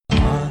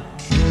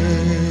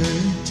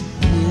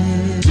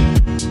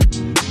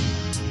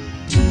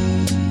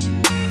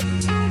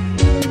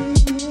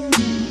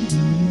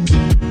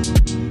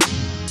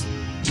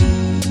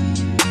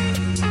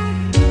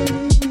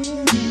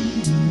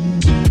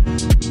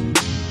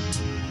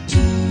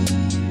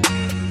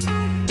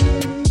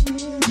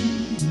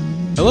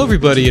Hello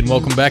everybody and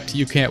welcome back to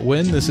You Can't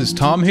Win. This is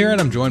Tom here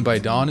and I'm joined by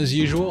Don as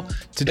usual.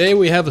 Today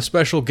we have a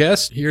special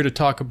guest here to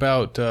talk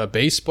about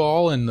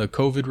baseball and the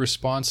COVID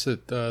response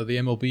that the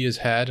MLB has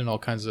had and all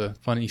kinds of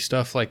funny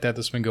stuff like that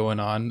that's been going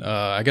on.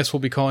 I guess we'll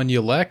be calling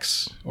you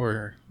Lex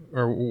or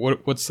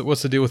what's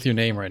the deal with your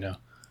name right now?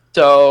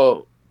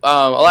 So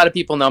a lot of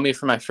people know me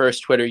from my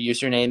first Twitter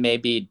username,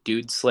 maybe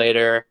Dude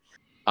Slater.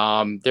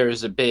 There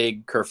was a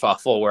big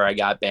kerfuffle where I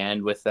got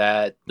banned with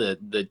that.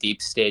 The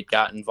deep state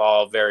got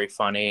involved. Very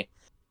funny.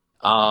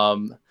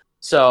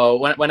 So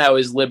when I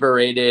was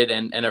liberated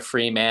and a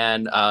free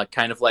man,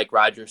 kind of like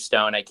Roger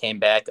Stone, I came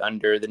back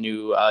under the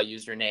new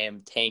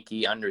username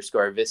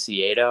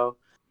Tanky_Viciato,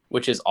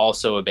 which is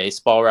also a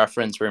baseball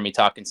reference. We're going to be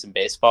talking some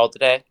baseball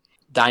today.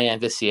 Diane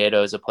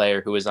Viciato is a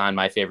player who was on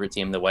my favorite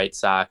team, the White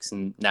Sox,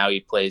 and now he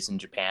plays in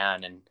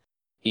Japan. And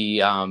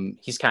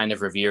he's kind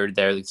of revered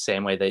there the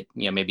same way that,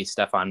 maybe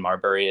Stephon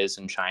Marbury is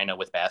in China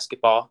with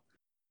basketball.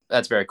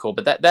 That's very cool.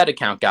 But that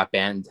account got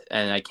banned,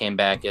 and I came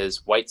back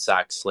as White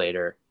Sox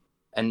Slater.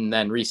 And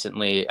then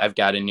recently, I've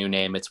got a new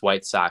name. It's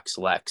White Sox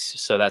Lex.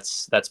 So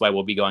that's why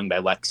we'll be going by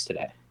Lex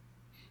today.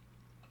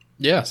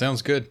 Yeah,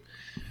 sounds good.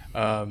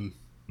 So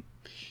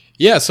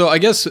I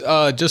guess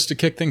just to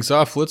kick things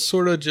off, let's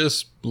sort of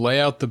just lay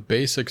out the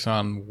basics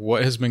on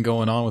what has been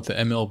going on with the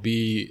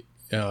MLB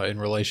in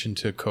relation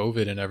to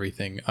COVID and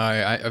everything.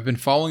 I've been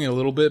following it a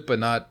little bit, but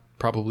not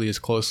probably as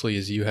closely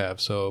as you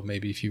have. So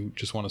maybe if you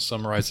just want to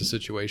summarize the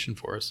situation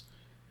for us.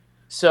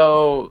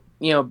 So,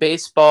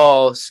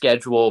 baseball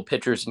schedule,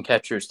 pitchers and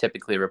catchers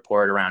typically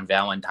report around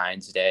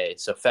Valentine's Day,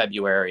 so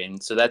February.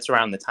 And so that's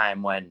around the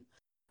time when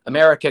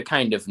America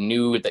kind of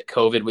knew that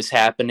COVID was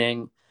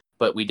happening,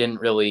 but we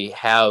didn't really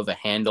have a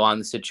handle on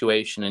the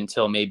situation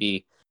until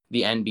maybe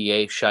the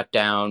NBA shut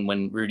down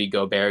when Rudy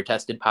Gobert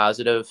tested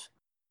positive.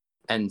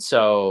 And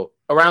so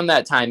around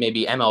that time,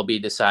 maybe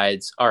MLB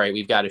decides, all right,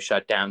 we've got to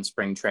shut down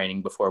spring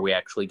training before we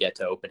actually get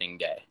to opening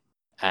day.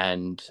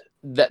 And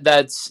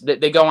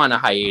they go on a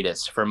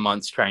hiatus for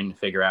months trying to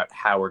figure out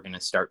how we're going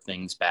to start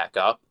things back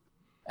up.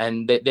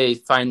 And they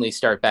finally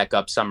start back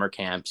up summer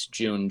camps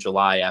June,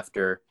 July,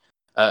 after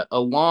a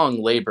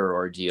long labor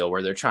ordeal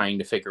where they're trying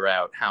to figure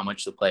out how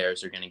much the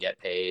players are going to get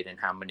paid and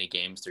how many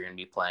games they're going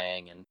to be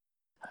playing and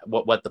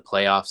what the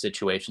playoff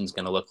situation is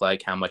going to look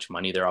like, how much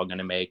money they're all going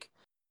to make.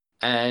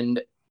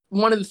 And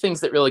one of the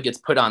things that really gets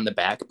put on the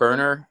back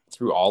burner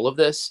through all of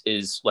this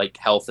is like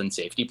health and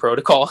safety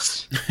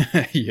protocols.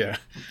 Yeah,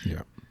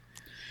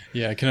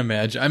 I can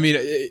imagine. I mean,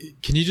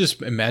 can you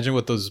just imagine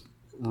what those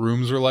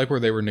rooms were like where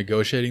they were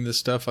negotiating this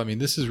stuff? I mean,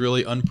 this is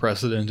really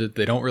unprecedented.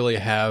 They don't really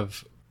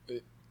have,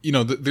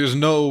 there's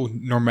no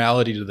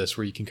normality to this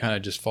where you can kind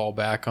of just fall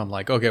back on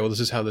like, okay, well, this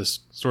is how this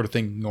sort of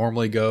thing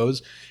normally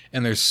goes.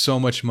 And there's so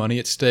much money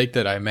at stake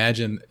that I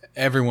imagine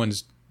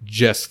everyone's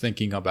just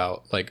thinking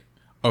about like,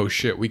 oh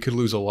shit, we could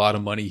lose a lot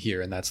of money here.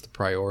 And that's the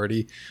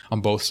priority on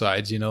both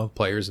sides,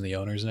 players and the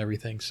owners and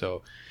everything.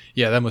 So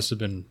yeah, that must have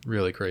been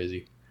really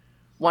crazy.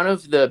 One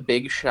of the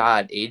big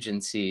shot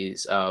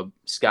agencies,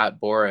 Scott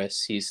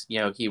Boras,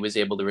 he was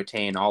able to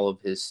retain all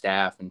of his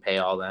staff and pay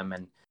all them.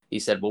 And he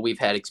said, well, we've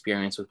had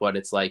experience with what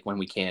it's like when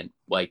we can't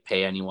like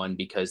pay anyone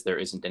because there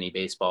isn't any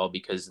baseball,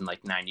 because in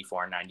like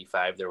 94 and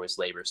 95, there was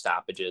labor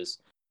stoppages.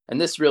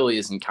 And this really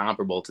isn't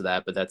comparable to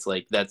that, but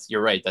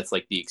you're right. That's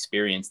like the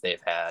experience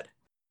they've had.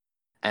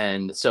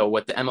 And so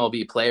what the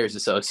MLB Players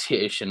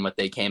Association, what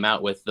they came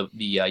out with, the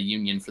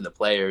union for the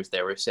players,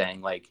 they were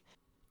saying like,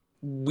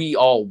 we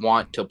all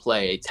want to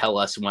play, tell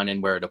us when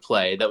and where to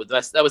play. That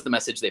was the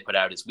message they put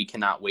out, is we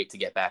cannot wait to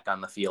get back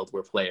on the field.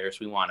 We're players,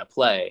 we want to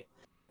play.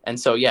 And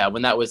so, yeah,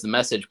 when that was the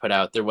message put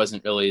out, there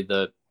wasn't really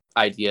the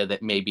idea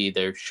that maybe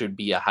there should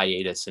be a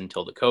hiatus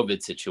until the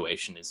COVID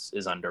situation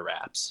is under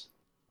wraps.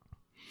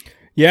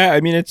 Yeah,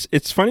 I mean,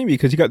 it's funny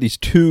because you got these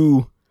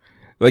two,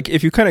 like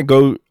if you kind of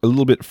go a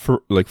little bit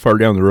far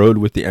down the road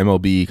with the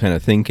MLB kind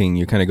of thinking,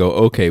 you kind of go,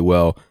 okay,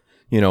 well,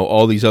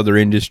 all these other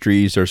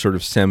industries are sort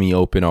of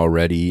semi-open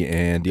already,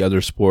 and the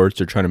other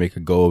sports are trying to make a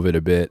go of it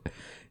a bit.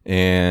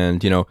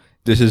 And,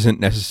 this isn't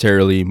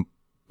necessarily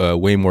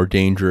way more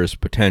dangerous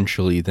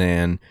potentially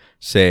than,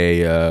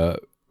 say,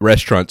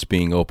 restaurants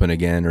being open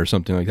again or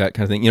something like that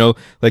kind of thing.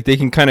 Like they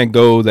can kind of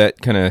go that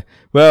kind of,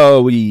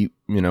 well,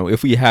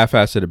 if we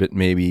half-ass it a bit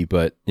maybe,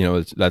 but,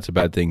 that's a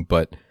bad thing.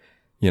 But,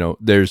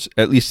 there's,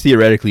 at least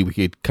theoretically, we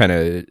could kind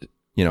of,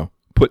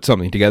 put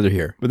something together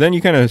here. But then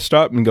you kind of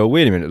stop and go,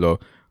 wait a minute, though.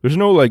 There's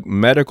no like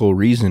medical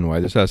reason why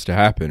this has to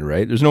happen,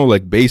 right? There's no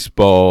like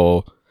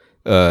baseball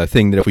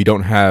thing that if we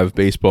don't have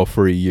baseball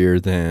for a year,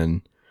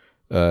 then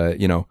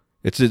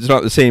it's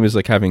not the same as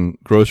like having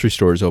grocery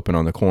stores open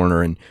on the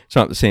corner, and it's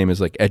not the same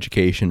as like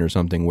education or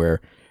something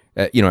where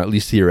at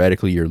least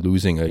theoretically you're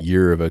losing a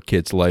year of a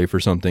kid's life or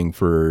something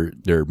for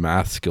their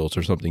math skills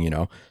or something,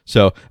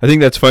 So I think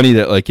that's funny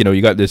that like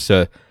you got this.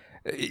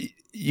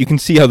 You can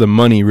see how the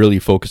money really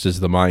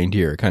focuses the mind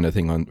here, kind of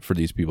thing on for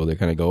these people. They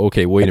kind of go,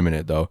 okay, wait a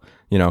minute though.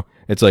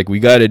 It's like we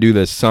got to do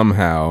this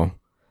somehow,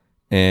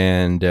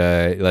 and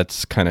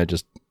let's kind of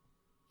just,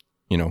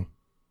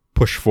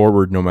 push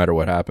forward no matter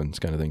what happens,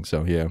 kind of thing.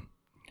 So yeah.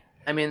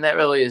 I mean, that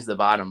really is the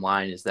bottom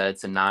line, is that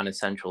it's a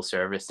non-essential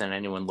service, and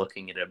anyone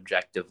looking at it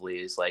objectively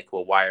is like,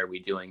 well, why are we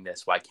doing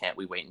this? Why can't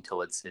we wait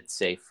until it's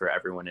safe for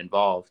everyone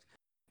involved?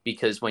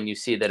 Because when you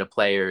see that a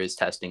player is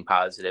testing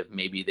positive,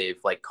 maybe they've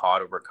like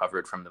caught or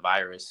recovered from the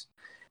virus.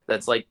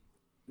 That's like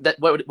that.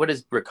 What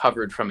does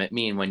recovered from it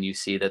mean when you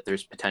see that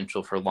there's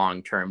potential for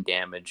long-term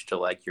damage to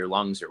like your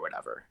lungs or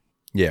whatever?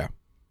 Yeah.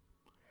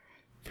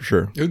 For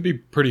sure. It would be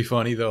pretty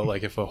funny though,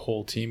 like if a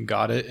whole team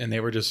got it and they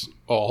were just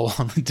all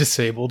on the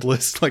disabled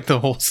list like the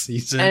whole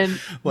season.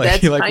 And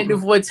like, that's kind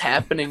of what's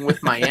happening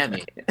with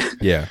Miami.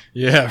 Yeah.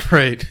 Yeah,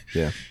 right.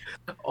 Yeah.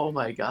 Oh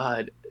my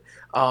God.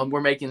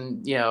 We're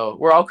making,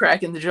 we're all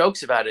cracking the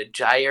jokes about it.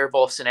 Jair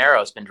Bolsonaro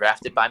has been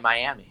drafted by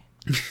Miami.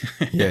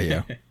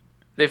 Yeah.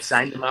 They've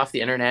signed him off the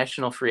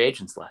international free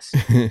agents list.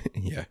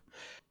 Yeah.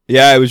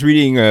 Yeah, I was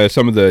reading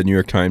some of the New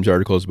York Times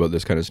articles about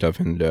this kind of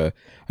stuff, and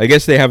I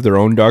guess they have their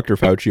own Dr.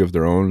 Fauci of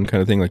their own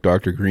kind of thing, like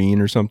Dr.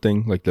 Green or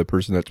something, like the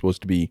person that's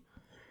supposed to be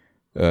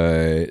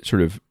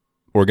sort of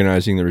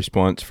organizing the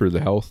response for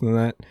the health and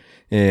that.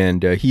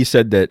 And he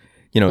said that,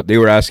 they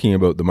were asking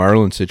about the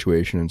Marlins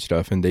situation and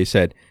stuff, and he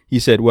said,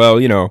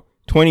 well,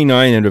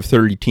 29 out of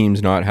 30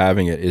 teams not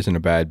having it isn't a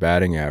bad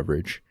batting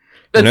average.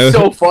 That's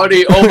so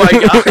funny. Oh my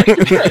God.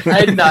 I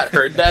had not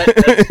heard that.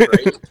 That's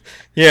great.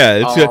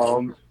 Yeah,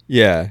 it's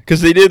yeah,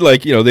 because they did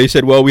they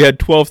said, well, we had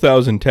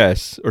 12,000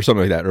 tests or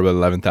something like that, or about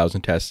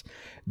 11,000 tests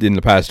in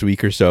the past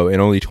week or so, and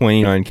only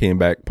 29 came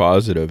back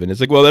positive. And it's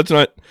like, well, that's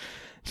not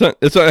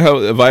how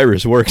the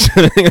virus works.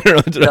 So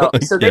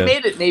they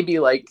made it maybe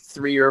like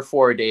 3 or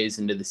 4 days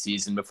into the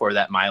season before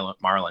that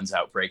Marlins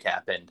outbreak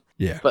happened.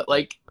 Yeah. But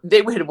like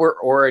they were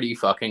already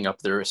fucking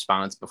up the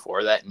response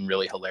before that in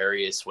really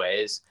hilarious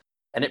ways.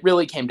 And it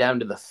really came down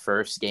to the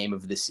first game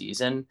of the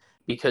season,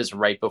 because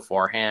right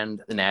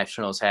beforehand, the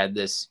Nationals had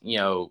this,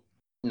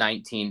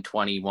 19,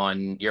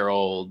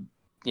 21-year-old,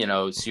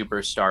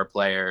 superstar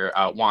player,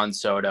 Juan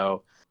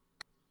Soto,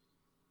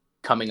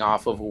 coming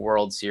off of a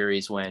World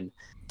Series win,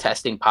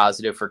 testing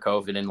positive for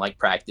COVID in like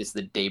practice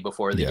the day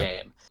before the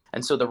game.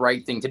 And so the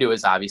right thing to do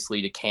is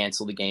obviously to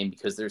cancel the game,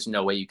 because there's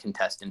no way you can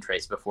test and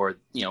trace before,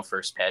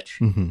 first pitch.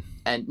 Mm-hmm.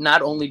 And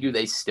not only do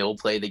they still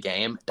play the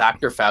game,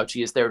 Dr.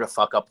 Fauci is there to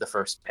fuck up the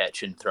first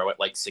pitch and throw it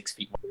like 6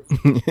 feet.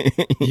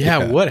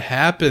 Yeah, what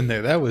happened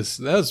there? That was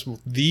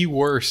the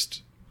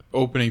worst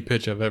opening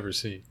pitch I've ever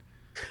seen.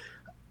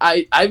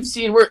 I've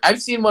seen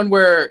one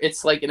where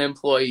it's like an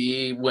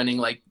employee winning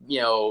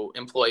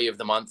employee of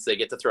the month. They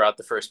get to throw out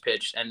the first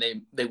pitch and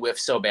they whiff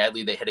so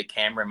badly they hit a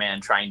cameraman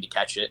trying to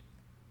catch it.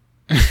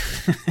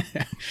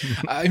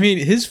 I mean,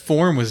 his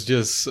form was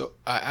just.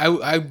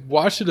 I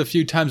watched it a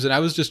few times and I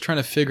was just trying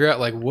to figure out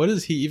what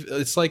is he?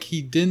 It's like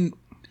he didn't.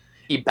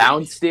 He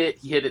bounced it.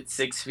 He hit it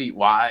 6 feet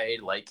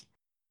wide. Like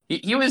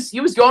he was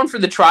going for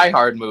the try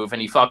hard move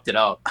and he fucked it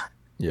up.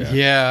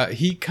 Yeah.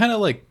 He kind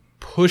of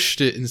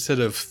pushed it instead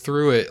of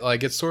threw it.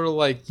 Like it's sort of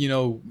like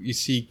you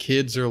see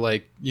kids or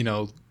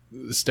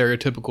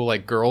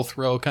stereotypical girl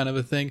throw kind of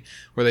a thing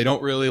where they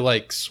don't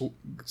really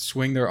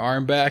swing their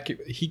arm back.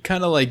 He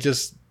kind of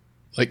just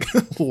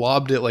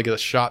lobbed it like a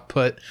shot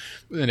put,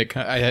 and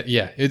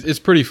it's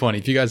pretty funny.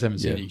 If you guys haven't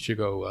seen it, you should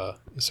go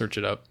search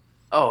it up.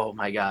 Oh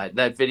my God,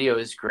 that video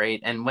is great.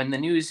 And when the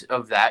news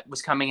of that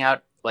was coming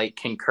out,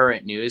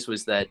 concurrent news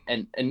was that,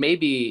 and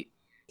maybe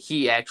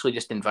he actually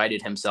just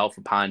invited himself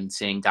upon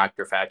seeing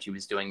Dr. Fauci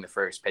was doing the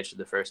first pitch of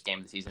the first game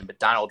of the season, but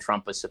Donald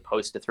Trump was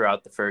supposed to throw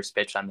out the first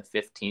pitch on the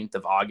 15th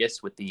of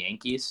August with the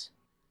Yankees.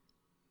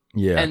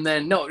 Yeah. And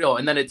then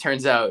and then it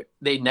turns out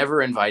they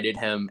never invited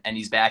him and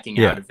he's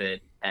backing out of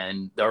it.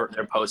 And they're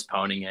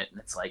postponing it, and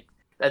it's like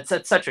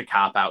that's such a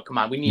cop out. Come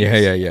on, we need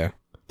the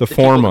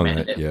form on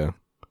it.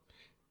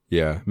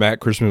 Yeah.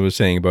 Matt Christman was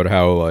saying about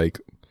how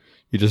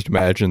you just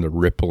imagine the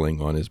rippling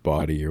on his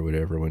body or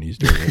whatever when he's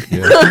doing it.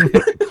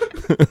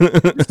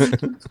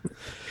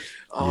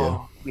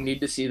 We need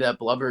to see that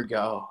blubber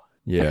go.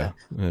 Yeah,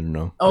 I don't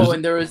know.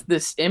 And there was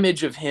this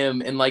image of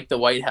him in the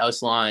White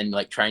House lawn,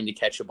 trying to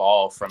catch a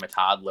ball from a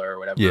toddler or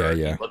whatever. Yeah.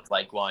 He looked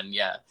like one.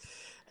 Yeah,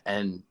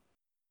 and.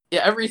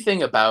 Yeah,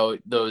 everything about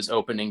those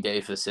opening day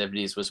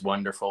festivities was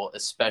wonderful,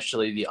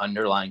 especially the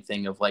underlying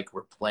thing of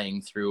we're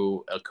playing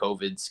through a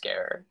COVID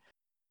scare.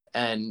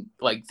 And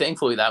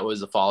thankfully that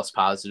was a false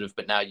positive,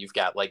 but now you've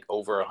got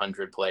over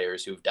 100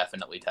 players who've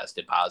definitely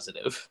tested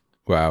positive.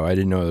 Wow, I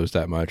didn't know it was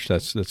that much.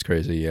 That's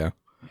crazy, yeah.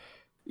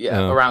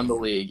 Yeah, around the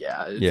league,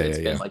 yeah. It's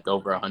been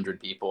over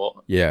 100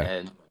 people. Yeah.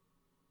 And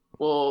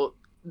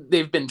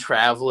they've been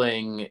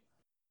traveling,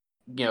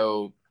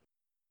 they've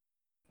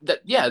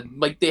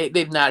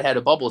not had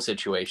a bubble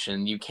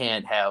situation. You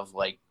can't have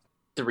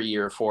 3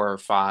 or 4 or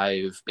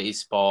 5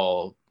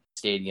 baseball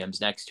stadiums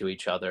next to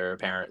each other,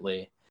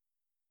 apparently.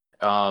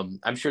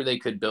 I'm sure they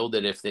could build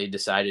it if they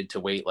decided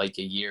to wait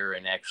a year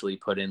and actually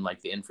put in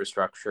the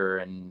infrastructure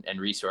and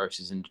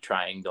resources into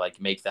trying to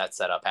make that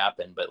setup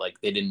happen. But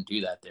they didn't do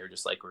that. They were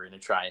just we're going to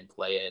try and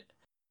play it.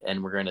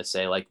 And we're going to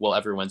say well,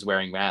 everyone's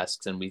wearing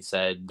masks. And we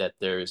said that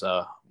there's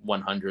a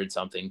 100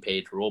 something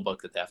page rule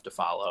book that they have to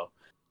follow.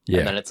 Yeah.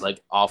 And then it's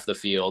like off the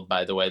field,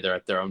 by the way, they're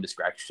at their own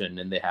discretion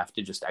and they have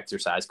to just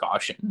exercise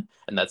caution.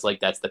 And that's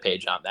the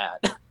page on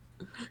that.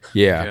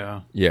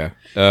 Yeah.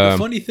 The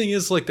funny thing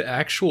is, like, the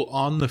actual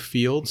on the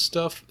field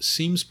stuff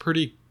seems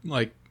pretty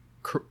like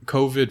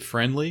COVID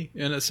friendly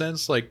in a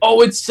sense. Like,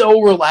 oh, it's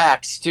so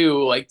relaxed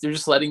too. Like, they're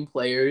just letting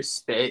players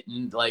spit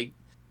and like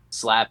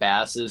slap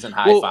asses and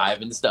high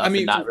five and stuff,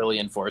 and not really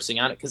enforcing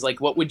on it. Because, like,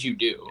 what would you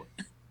do?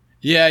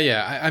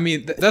 Yeah. I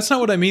mean, that's not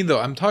what I mean, though.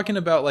 I'm talking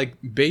about, like,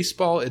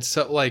 baseball. It's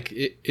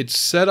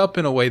set up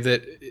in a way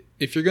that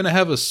if you're going to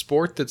have a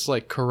sport that's,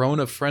 like,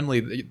 corona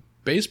friendly,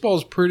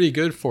 baseball's pretty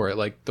good for it.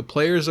 Like, the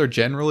players are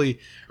generally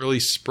really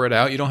spread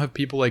out. You don't have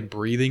people, like,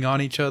 breathing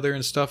on each other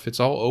and stuff. It's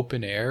all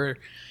open air,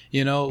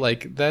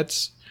 like,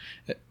 that's...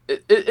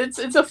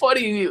 It's a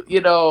funny,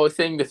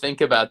 thing to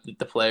think about, that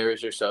the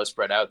players are so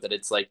spread out that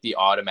it's like the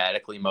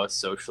automatically most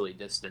socially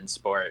distant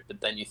sport.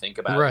 But then you think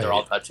about it, they're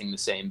all touching the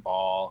same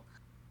ball.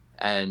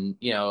 And,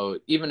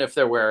 even if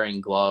they're wearing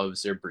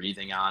gloves or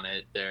breathing on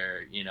it,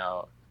 they're,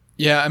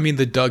 Yeah, I mean,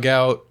 the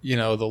dugout,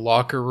 the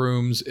locker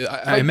rooms.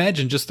 I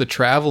imagine just the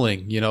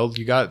traveling, you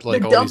got,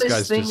 like, all these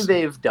guys. The dumbest thing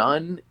they've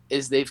done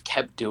is they've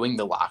kept doing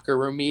the locker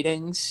room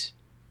meetings.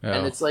 Oh.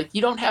 And it's like,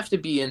 you don't have to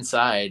be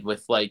inside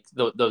with, like,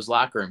 those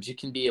locker rooms. You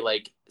can be,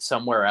 like,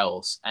 somewhere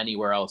else,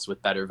 anywhere else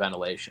with better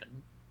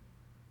ventilation.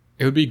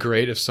 It would be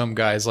great if some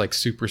guys, like,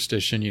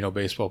 superstition,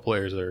 baseball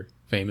players are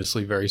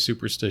famously very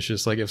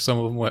superstitious. Like, if some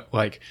of them went,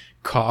 like,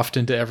 coughed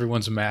into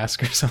everyone's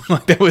mask or something,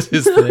 like that was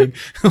his thing.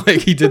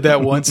 Like, he did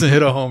that once and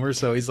hit a homer,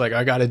 so he's like,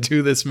 I gotta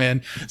do this,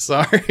 man.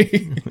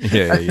 Sorry.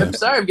 Yeah. I'm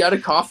sorry, I've got to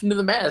cough into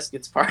the mask.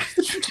 It's part of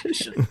the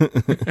tradition.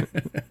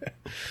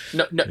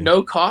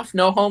 No cough,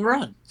 no home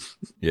run.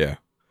 Yeah.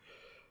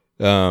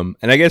 And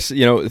I guess,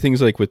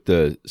 things like with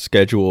the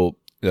schedule,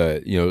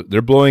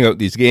 they're blowing out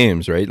these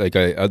games, right? Like,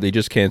 they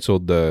just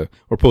canceled or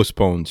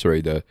postponed,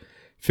 the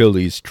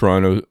Phillies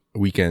Toronto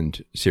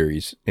weekend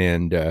series.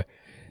 And,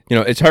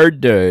 it's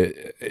hard to,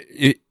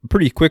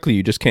 pretty quickly,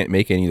 you just can't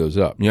make any of those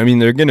up. I mean,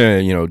 they're going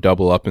to,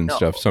 double up and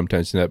stuff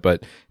sometimes,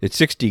 but it's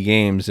 60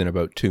 games in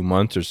about 2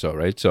 months or so,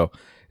 right? So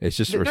it's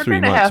just for 3 months.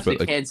 They're going to have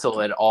to cancel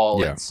it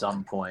all at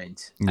some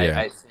point. Yeah.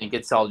 I think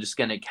it's all just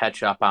going to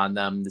catch up on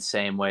them the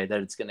same way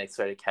that it's going to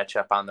sort of catch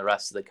up on the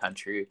rest of the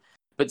country.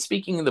 But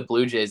speaking of the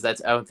Blue Jays,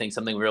 that's, I don't think,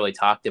 something we really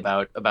talked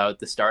about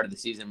the start of the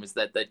season was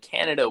that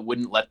Canada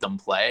wouldn't let them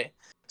play.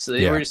 So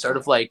they were just sort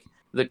of like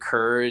the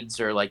Kurds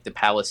or like the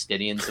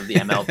Palestinians of the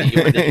MLB,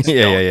 where they just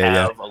don't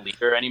have a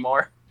leader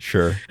anymore.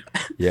 Sure.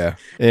 Yeah.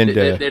 And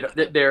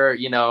they're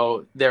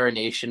a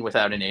nation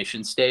without a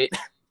nation state.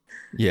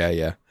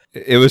 Yeah.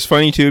 It was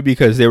funny too,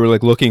 because they were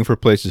like looking for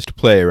places to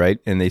play, right?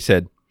 And they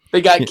said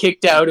they got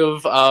kicked out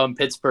of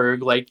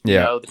Pittsburgh, like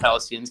the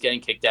Palestinians getting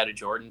kicked out of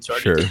Jordan,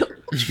 sort of deal.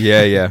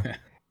 Yeah.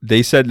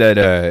 They said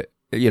that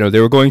they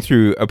were going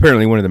through,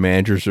 apparently one of the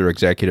managers or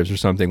executives or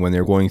something, when they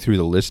were going through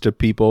the list of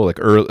people, like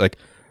early, like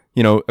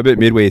a bit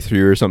midway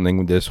through or something,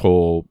 with this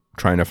whole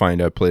trying to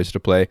find a place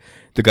to play,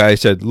 the guy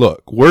said,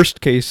 "Look,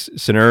 worst case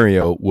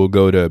scenario, we'll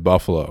go to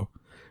Buffalo,"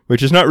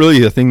 which is not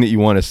really a thing that you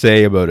want to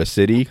say about a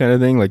city, kind of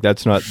thing. Like,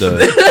 that's not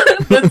the.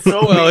 That's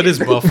so well, it is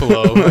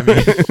Buffalo. I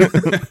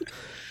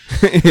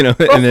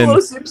mean, Buffalo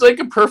seems like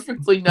a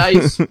perfectly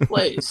nice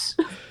place.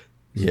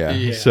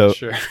 Yeah. So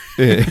sure.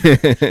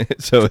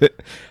 So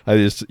I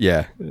just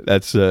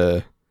that's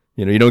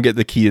you don't get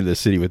the key to the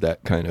city with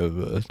that kind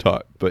of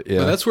talk, but yeah.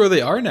 But that's where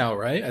they are now,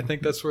 right? I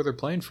think that's where they're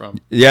playing from.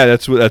 Yeah,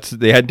 that's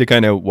they had to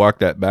kind of walk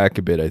that back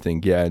a bit, I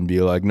think. Yeah, and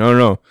be like,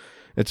 no,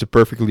 it's a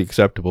perfectly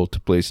acceptable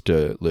place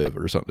to live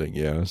or something.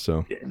 Yeah,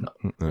 so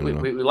we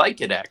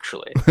like it,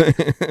 actually.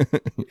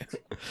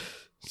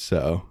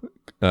 So,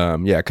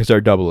 because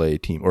our AA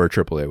team or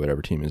AAA,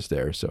 whatever team is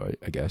there. So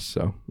I guess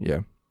so.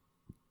 Yeah.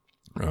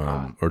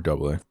 Or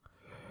AA.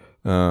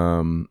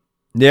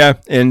 Yeah,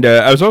 and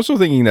I was also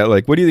thinking that,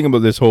 like, what do you think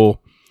about this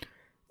whole?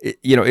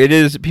 It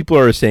is, people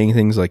are saying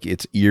things like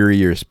it's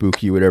eerie or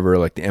spooky, whatever,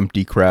 like the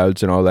empty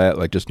crowds and all that,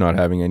 like just not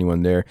having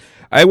anyone there.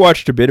 I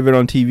watched a bit of it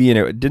on TV, and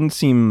it didn't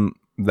seem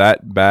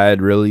that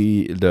bad,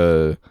 really.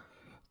 The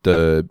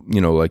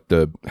like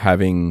the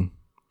having,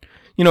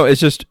 it's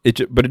just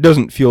but it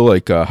doesn't feel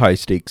like a high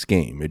stakes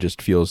game. It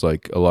just feels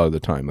like a lot of the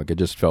time, like it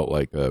just felt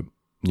like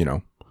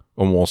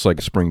almost like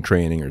a spring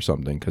training or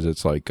something, because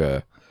it's like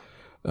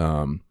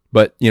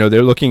but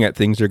they're looking at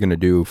things they're going to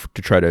do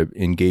to try to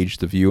engage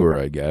the viewer,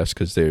 I guess,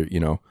 because they're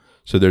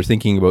so they're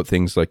thinking about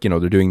things like they're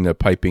doing the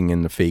piping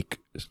and the fake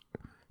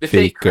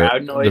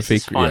crowd noise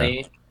is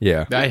funny.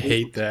 Yeah. I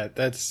hate that.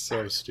 That's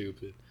so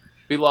stupid.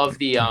 We love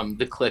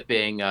the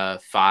clipping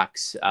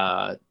Fox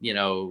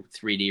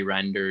 3D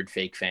rendered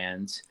fake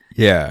fans.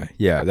 Yeah,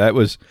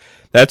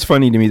 that's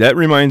funny to me. That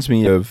reminds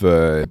me of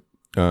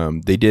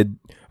they did,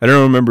 I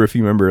don't remember if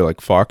you remember, like,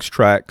 Fox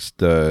Tracks,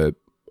 this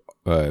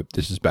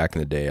is back in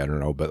the day, I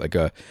don't know, but like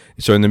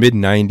so in the mid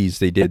 90s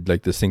they did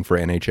like this thing for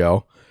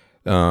NHL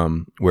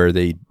where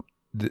they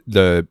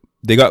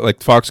got,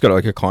 like, Fox got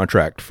like a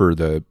contract for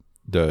the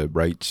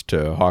rights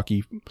to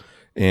hockey,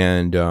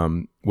 and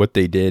what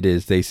they did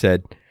is they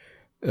said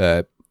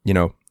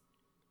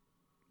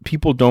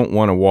people don't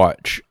want to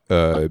watch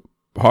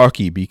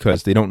hockey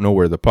because they don't know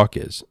where the puck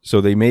is.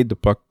 So they made the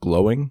puck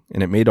glowing,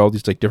 and it made all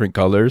these like different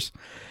colors,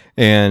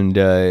 and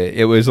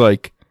it was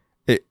like,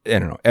 I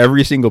don't know.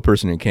 Every single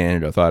person in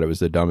Canada thought it was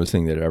the dumbest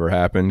thing that ever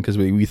happened, because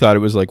we thought it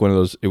was like one of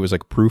those. It was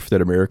like proof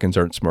that Americans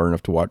aren't smart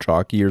enough to watch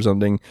hockey or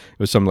something. It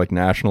was some like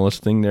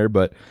nationalist thing there,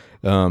 but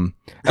I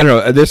don't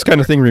know. This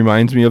kind of thing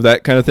reminds me of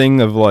that kind of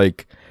thing of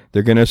like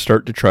they're gonna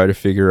start to try to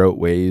figure out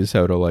ways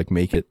how to like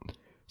make it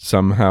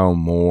somehow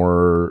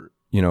more,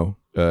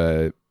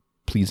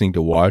 pleasing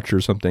to watch or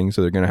something.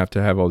 So they're gonna have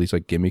to have all these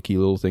like gimmicky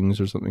little things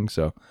or something.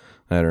 So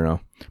I don't know.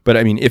 But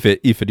I mean, if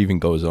it even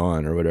goes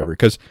on or whatever,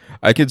 because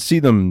I could see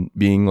them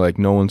being like,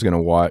 no one's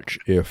gonna watch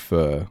if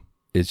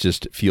it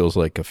just feels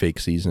like a fake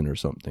season or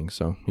something.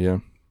 So yeah.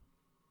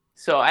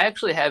 So I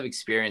actually have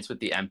experience with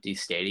the empty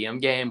stadium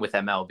game with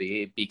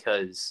MLB,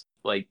 because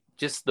like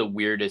just the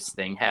weirdest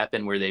thing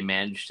happened where they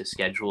managed to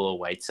schedule a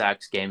White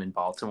Sox game in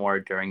Baltimore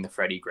during the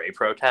Freddie Gray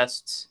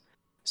protests.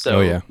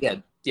 So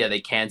yeah, they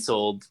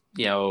canceled,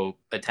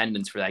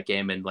 attendance for that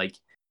game, and like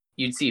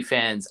you'd see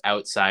fans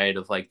outside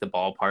of like the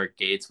ballpark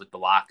gates with the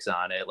locks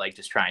on it, like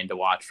just trying to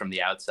watch from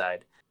the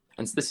outside.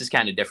 And so this is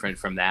kind of different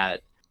from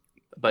that,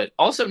 but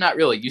also not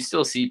really. You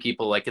still see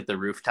people like at the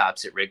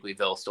rooftops at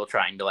Wrigleyville still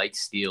trying to like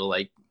steal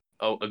like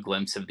a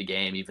glimpse of the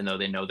game, even though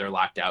they know they're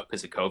locked out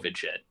because of COVID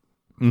shit.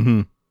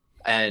 Mm-hmm.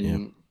 And yeah.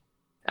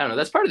 I don't know,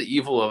 that's part of the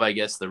evil of, I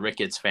guess, the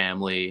Ricketts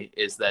family,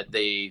 is that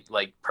they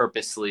like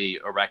purposely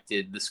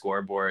erected the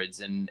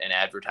scoreboards and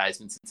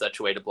advertisements in such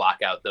a way to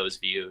block out those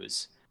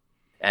views,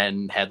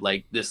 and had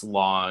like this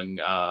long,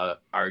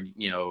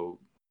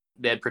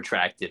 they had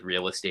protracted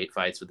real estate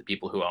fights with the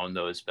people who own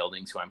those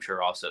buildings, who I'm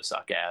sure also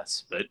suck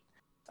ass. But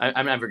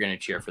I'm never going to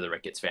cheer for the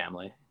Ricketts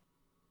family.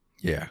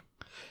 Yeah.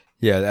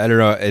 I don't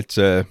know. It's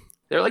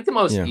they're like the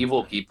most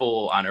evil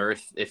people on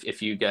earth.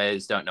 If you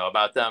guys don't know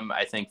about them,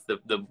 I think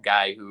the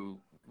guy who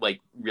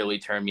like really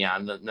turned me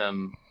on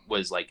them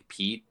was like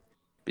Pete,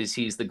 because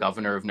he's the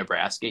governor of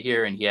Nebraska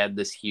here, and he had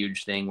this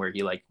huge thing where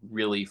he like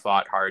really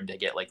fought hard to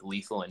get like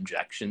lethal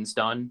injections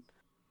done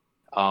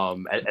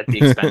at the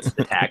expense of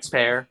the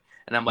taxpayer.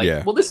 And I'm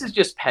like, well, this is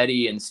just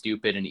petty and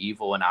stupid and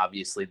evil, and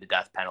obviously the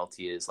death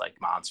penalty is like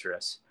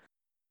monstrous.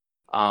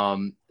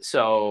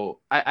 So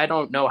I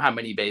don't know how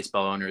many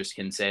baseball owners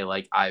can say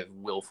like, I've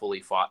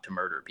willfully fought to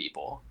murder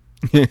people.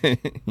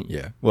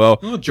 Yeah. Well,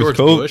 George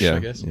Bush, I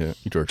guess. Yeah.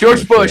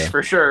 George Bush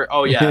for sure.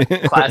 Oh yeah.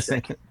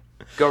 Classic.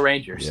 Go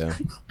Rangers. Yeah.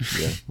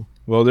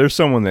 Well, there's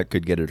someone that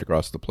could get it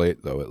across the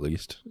plate though, at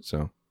least.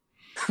 So,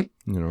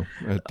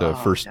 at the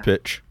first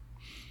pitch.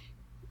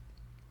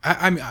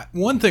 I mean,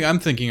 one thing I'm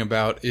thinking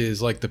about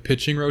is like the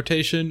pitching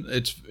rotation.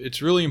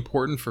 It's really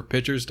important for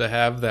pitchers to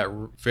have that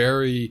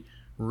very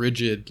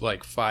rigid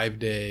like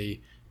 5-day,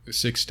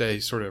 6-day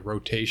sort of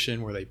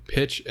rotation where they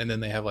pitch and then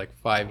they have like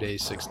 5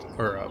 days,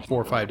 4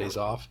 or 5 days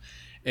off.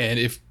 And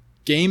if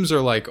games are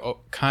like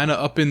kind of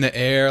up in the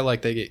air,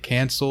 like they get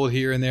canceled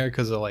here and there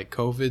because of like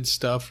COVID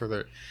stuff, or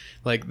they're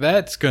like,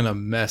 that's gonna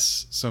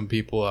mess some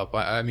people up.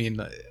 I mean,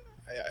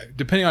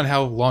 depending on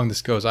how long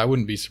this goes, I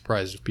wouldn't be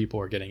surprised if people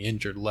are getting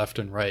injured left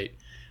and right.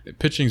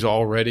 Pitching's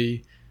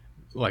already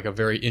like a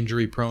very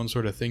injury prone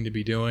sort of thing to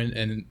be doing,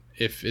 and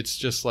if it's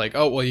just like,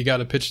 oh well, you got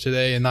to pitch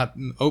today, and not,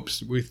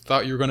 oops, we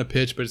thought you were going to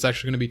pitch, but it's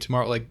actually going to be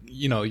tomorrow, like,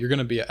 you're going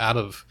to be out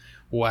of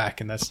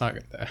whack, and that's not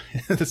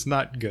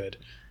good.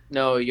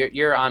 No,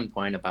 you're on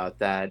point about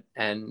that,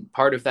 and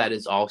part of that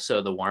is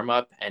also the warm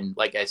up, and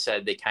like I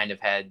said, they kind of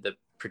had the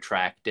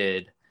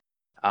protracted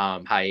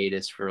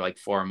hiatus for like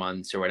 4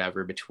 months or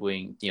whatever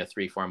between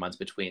 3-4 months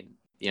between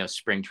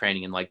spring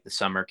training and like the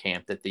summer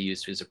camp that they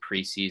used as a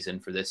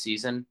preseason for this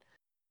season.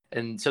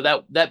 And so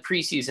that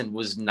preseason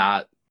was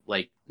not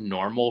like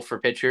normal for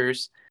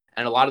pitchers,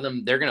 and a lot of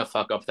them, they're going to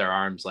fuck up their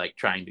arms like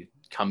trying to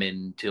come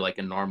into like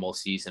a normal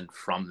season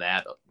from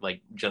that, like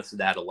just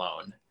that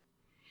alone.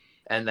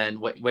 And then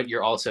what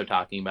you're also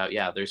talking about,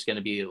 there's going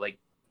to be like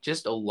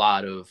just a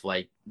lot of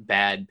like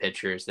bad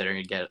pitchers that are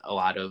going to get a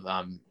lot of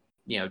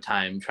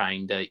time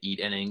trying to eat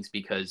innings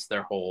because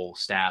their whole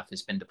staff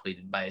has been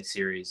depleted by a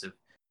series of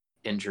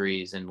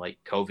injuries and like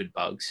COVID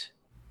bugs.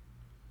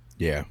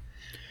 Yeah.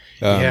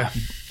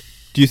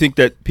 Do you think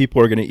that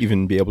people are going to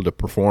even be able to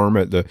perform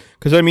at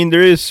because I mean,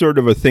 there is sort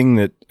of a thing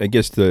that I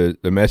guess the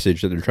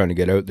message that they're trying to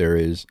get out there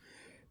is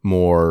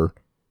more,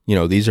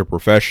 these are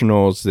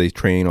professionals, they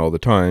train all the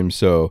time.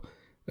 So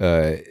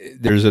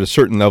there's a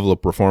certain level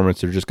of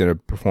performance they're just going to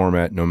perform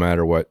at no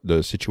matter what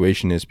the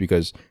situation is,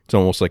 because it's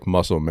almost like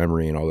muscle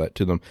memory and all that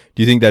to them.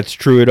 Do you think that's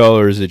true at all,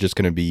 or is it just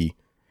going to be,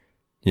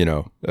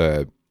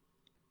 a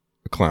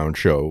clown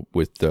show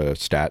with the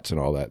stats and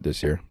all that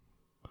this year?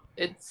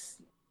 It's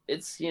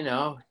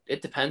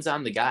it depends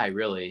on the guy,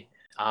 really.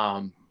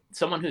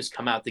 Someone who's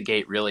come out the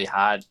gate really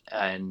hot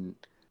and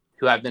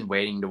who I've been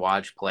waiting to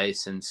watch play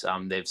since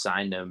they've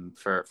signed him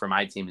for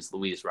my team is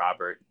Luis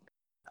Robert.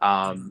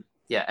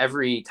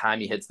 Every time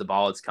he hits the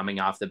ball, it's coming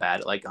off the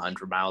bat at like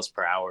 100 miles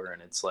per hour,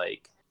 and it's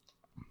like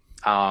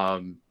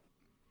every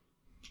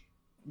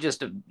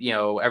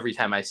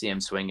time I see him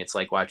swing, it's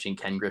like watching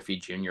Ken Griffey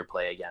Jr.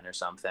 play again or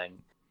something.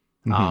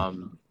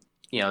 Mm-hmm.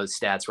 The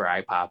stats were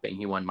eye-popping.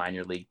 He won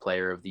minor league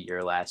player of the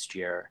year last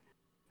year,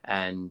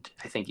 and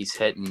I think he's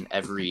hit in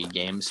every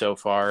game so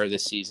far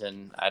this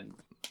season.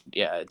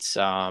 It's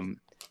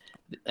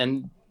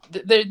and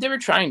they were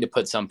trying to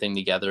put something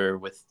together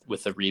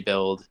with a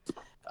rebuild.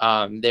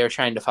 They were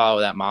trying to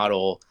follow that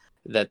model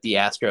that the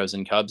Astros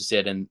and Cubs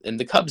did, and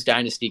the Cubs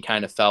dynasty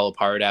kind of fell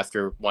apart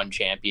after one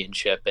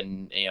championship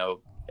and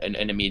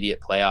an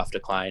immediate playoff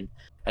decline,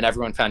 and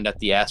everyone found out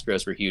the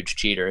Astros were huge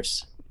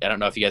cheaters. I don't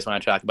know if you guys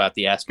want to talk about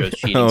the Astros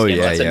cheating scandal.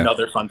 That's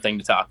another fun thing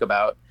to talk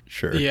about.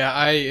 Sure. Yeah,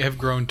 I have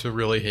grown to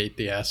really hate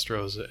the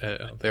Astros.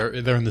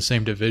 They're in the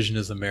same division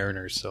as the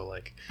Mariners, so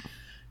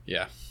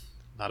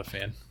not a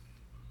fan.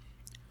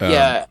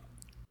 Yeah,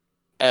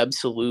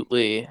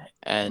 absolutely.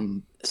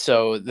 And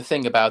so the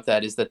thing about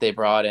that is that they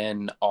brought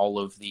in all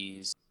of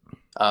these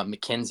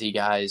McKinsey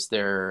guys,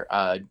 their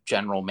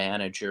general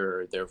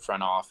manager, their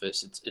front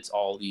office. It's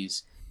all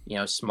these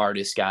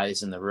smartest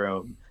guys in the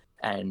room,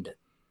 and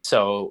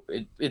so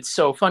it's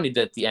so funny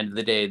that at the end of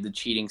the day, the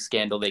cheating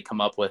scandal they come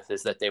up with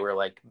is that they were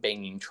like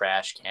banging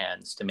trash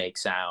cans to make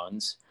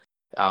sounds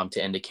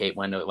to indicate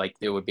when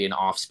there would be an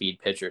off-speed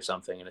pitch or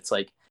something, and it's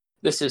like,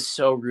 this is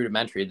so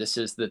rudimentary. This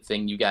is the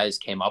thing you guys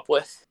came up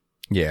with.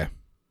 Yeah.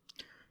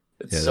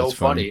 It's so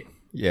funny.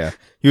 Yeah.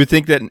 You would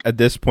think that at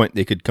this point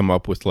they could come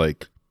up with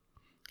like,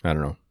 I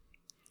don't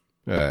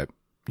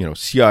know,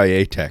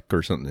 CIA tech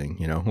or something,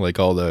 like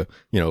all the,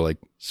 like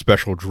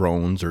special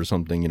drones or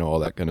something, all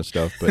that kind of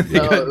stuff. But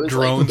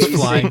drones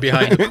flying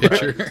behind the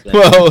pitcher.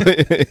 Well,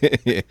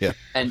 yeah.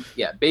 And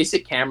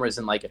basic cameras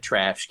in like a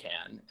trash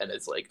can. And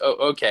it's like,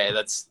 oh, okay,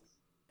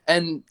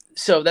 and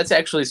so that's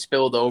actually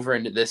spilled over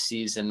into this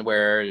season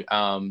where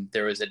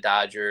there was a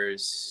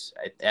Astros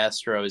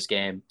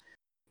game,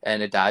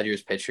 and a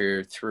Dodgers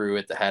pitcher threw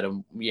at the head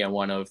of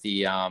one of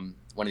the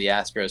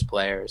Astros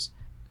players,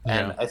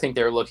 and I think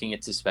they were looking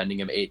at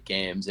suspending him 8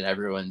 games, and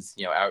everyone's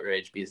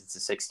outraged because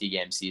it's a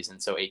 60-game season,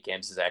 so 8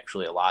 games is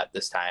actually a lot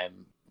this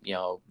time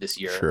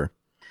this year. Sure.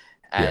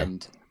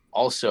 And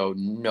also,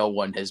 no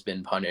one has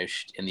been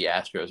punished in the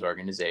Astros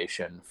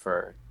organization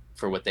for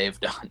what they've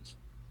done.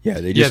 Yeah,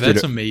 they just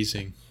that's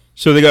amazing.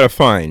 So they got a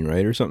fine,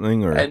 right, or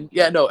something, or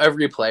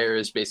every player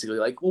is basically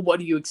like, well, what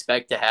do you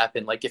expect to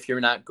happen? Like, if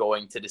you're not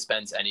going to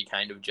dispense any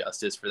kind of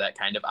justice for that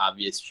kind of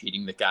obvious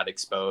cheating that got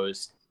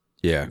exposed,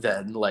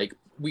 then like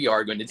we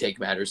are going to take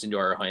matters into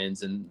our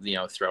hands and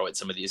throw at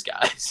some of these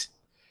guys.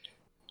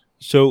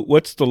 So,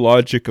 what's the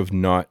logic of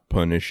not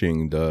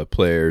punishing the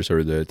players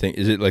or the thing?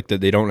 Is it like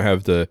that they don't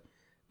have the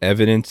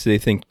evidence they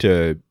think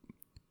to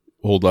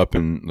hold up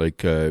in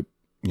like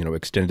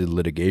extended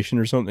litigation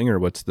or something, or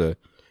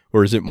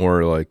or is it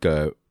more like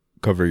a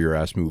cover your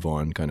ass, move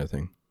on kind of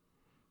thing?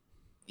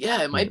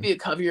 Yeah, it might be a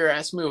cover your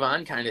ass, move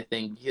on kind of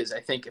thing, because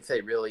I think if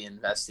they really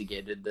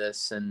investigated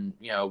this and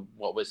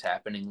what was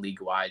happening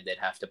league wide, they'd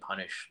have to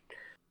punish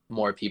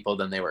more people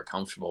than they were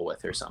comfortable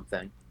with or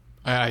something.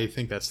 I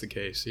think that's the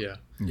case.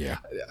 Yeah.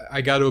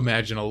 I got to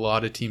imagine a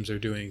lot of teams are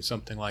doing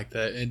something like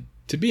that, and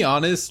to be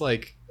honest,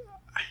 like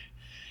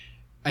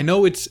I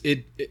know it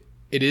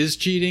is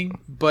cheating,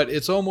 but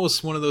it's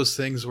almost one of those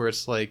things where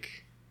it's like,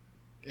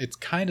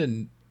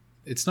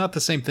 it's not the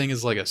same thing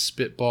as like a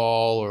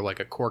spitball or like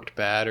a corked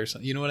bat or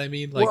something. You know what I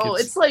mean? Like, well,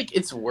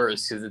 it's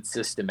worse because it's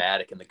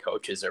systematic and the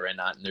coaches are in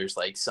on it, and there's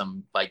like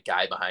some like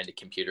guy behind a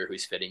computer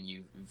who's fitting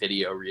you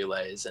video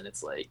relays, and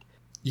it's like,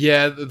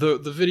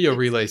 the video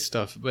relay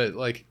stuff, but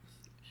like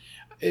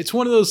it's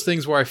one of those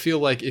things where I feel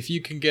like if you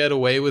can get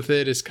away with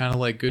it, it's kind of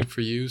like good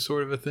for you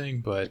sort of a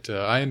thing. But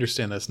I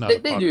understand that's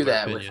not. They do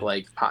that opinion. With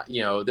like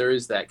there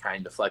is that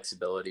kind of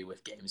flexibility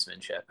with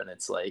gamesmanship, and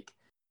it's like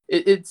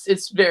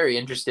it's very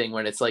interesting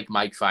when it's like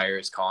Mike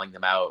Fiers calling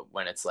them out.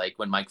 When it's like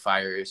when Mike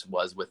Fiers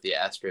was with the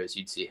Astros,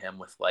 you'd see him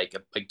with like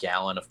a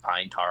gallon of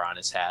pine tar on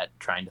his hat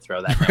trying to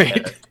throw that.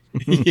 Right.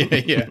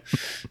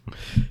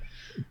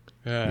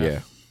 Yeah.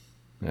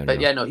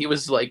 But no, he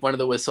was like one of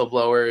the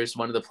whistleblowers.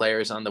 One of the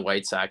players on the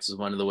White Sox was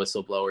one of the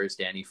whistleblowers,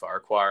 Danny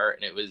Farquhar.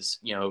 And it was,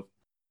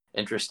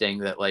 interesting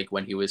that like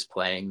when he was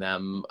playing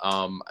them,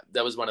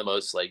 that was one of the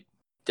most like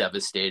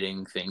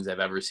devastating things I've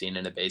ever seen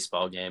in a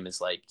baseball game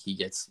is like he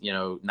gets,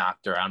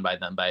 knocked around by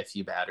them by a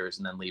few batters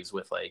and then leaves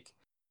with like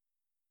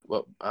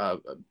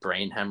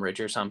brain hemorrhage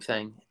or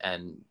something.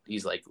 And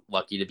he's like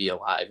lucky to be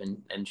alive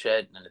and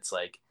shit. And it's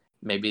like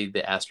maybe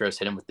the Astros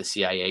hit him with the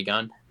CIA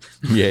gun.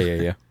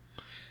 Yeah.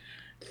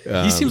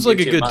 He seems like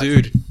a good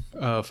dude,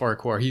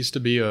 Farquhar. He used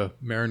to be a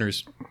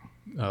Mariners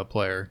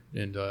player,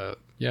 and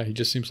he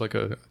just seems like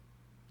a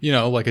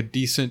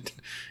decent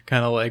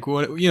kind of like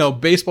what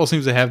baseball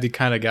seems to have the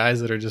kind of guys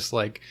that are just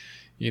like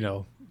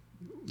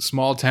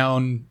small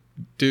town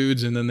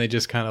dudes, and then they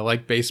just kind of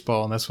like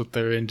baseball, and that's what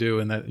they're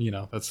into, and that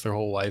that's their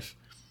whole life.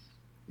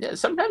 Yeah,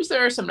 sometimes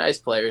there are some nice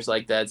players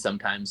like that.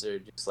 Sometimes they're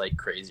just like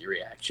crazy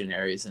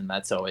reactionaries, and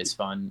that's always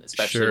fun,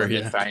 especially when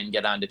you try and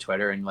get onto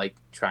Twitter and like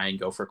try and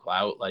go for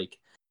clout, like.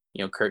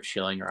 Kurt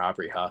Schilling or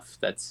Aubrey Huff.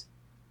 That's.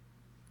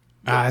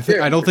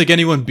 I don't think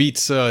anyone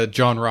beats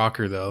John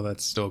Rocker though.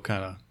 That's still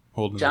kind of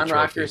holding John the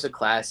trophy. Rocker's a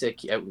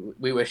classic. Yeah,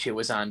 we wish it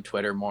was on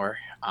Twitter more.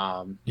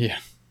 Yeah.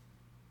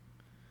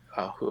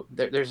 Oh,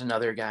 there's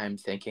another guy I'm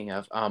thinking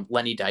of.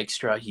 Lenny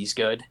Dykstra. He's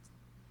good.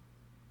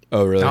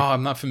 Oh, really? No,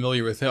 I'm not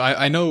familiar with him.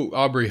 I know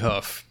Aubrey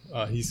Huff.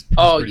 He's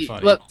pretty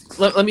funny.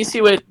 Let me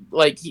see what,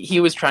 like, he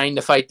was trying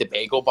to fight the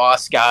Bagel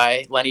Boss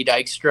guy, Lenny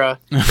Dykstra.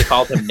 They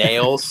called him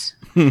Nails.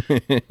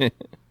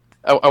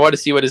 I want to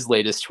see what his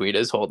latest tweet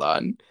is. Hold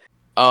on.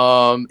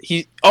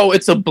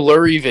 It's a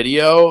blurry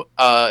video.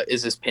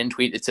 Is his pin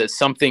tweet? It says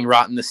something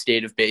rotten the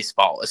state of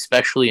baseball,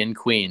 especially in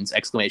Queens! !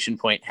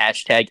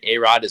 Hashtag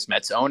A-Rod is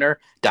Mets owner. ...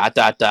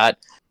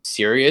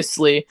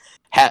 Seriously.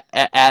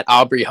 At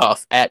Aubrey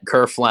Huff, at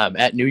Kerr Flem,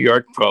 at New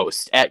York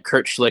Post, at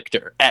Kurt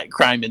Schlichter, at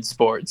Crime in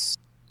Sports.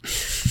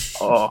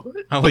 Oh,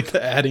 I like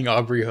the adding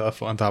Aubrey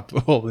Huff on top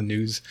of all the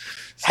news.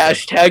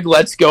 Hashtag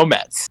Let's Go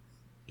Mets.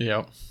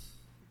 Yep.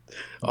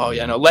 Oh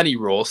yeah, no, Lenny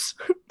rules.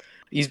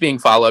 He's being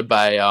followed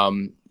by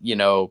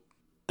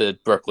the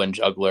Brooklyn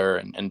Juggler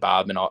and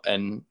Bob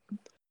and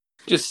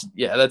just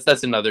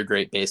that's another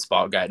great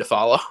baseball guy to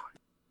follow.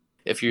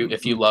 If you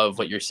love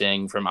what you're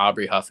seeing from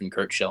Aubrey Huff and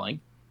Kurt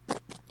Schilling.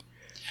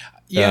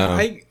 Yeah,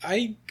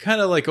 I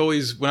kind of like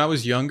always when I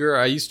was younger,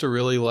 I used to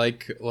really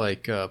like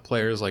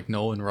players like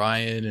Nolan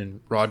Ryan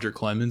and Roger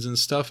Clemens and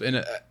stuff.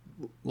 And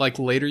like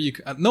later,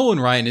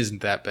 Nolan Ryan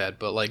isn't that bad,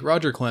 but like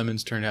Roger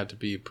Clemens turned out to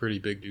be a pretty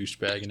big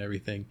douchebag and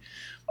everything.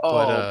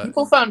 Oh,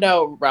 people found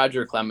out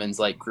Roger Clemens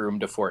like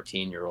groomed a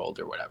 14-year-old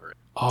or whatever.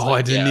 Oh, like,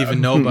 I didn't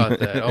even know about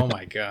that. Oh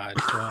my god.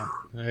 Wow.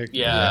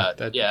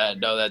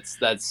 No,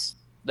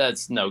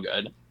 that's no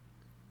good.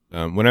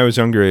 When I was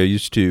younger, I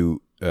used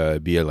to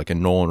be a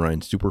Nolan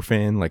Ryan super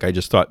fan. Like, I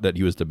just thought that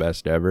he was the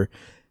best ever.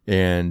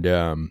 And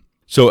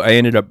so I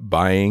ended up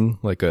buying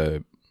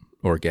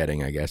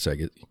getting, I guess,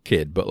 a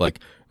kid, but like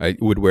I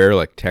would wear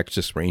like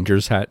Texas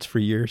Rangers hats for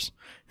years.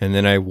 And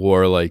then I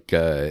wore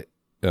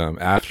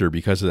after,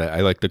 because of that,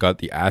 I got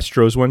the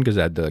Astros one because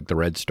it had the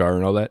red star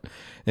and all that.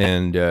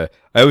 And I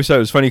always thought it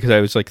was funny because I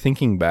was like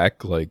thinking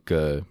back,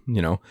 I'm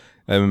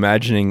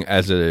imagining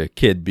as a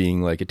kid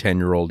being like a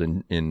 10-year-old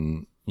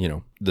in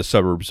the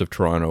suburbs of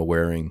Toronto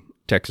wearing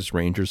Texas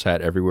Rangers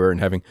hat everywhere and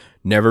having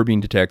never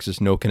been to Texas,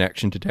 no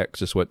connection to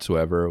Texas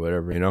whatsoever or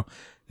whatever,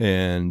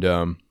 and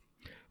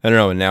I don't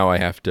know, and now I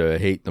have to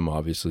hate them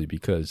obviously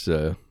because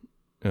they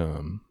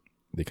kind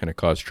of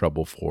cause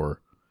trouble for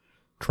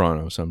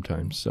Toronto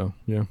sometimes. So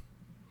yeah,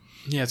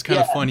 it's kind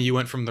of funny you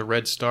went from the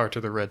red star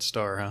to the red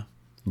star, huh?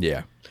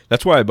 Yeah,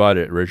 that's why I bought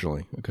it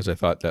originally, because I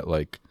thought that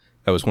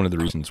that was one of the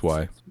reasons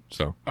why.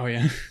 So oh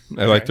yeah,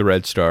 I like the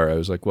red star. I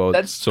was like, well,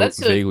 that's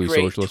vaguely a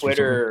great socialist.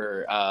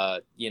 Twitter,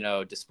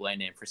 display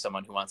name for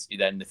someone who wants to do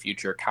that in the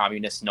future.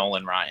 Communist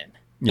Nolan Ryan.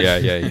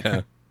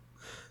 Yeah.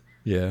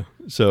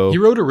 So he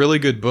wrote a really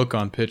good book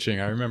on pitching.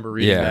 I remember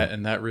reading that,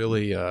 and that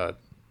really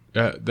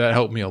that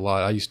helped me a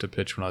lot. I used to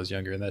pitch when I was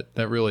younger, and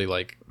that really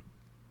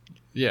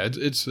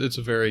it's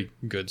a very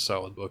good,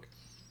 solid book.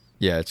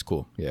 Yeah, it's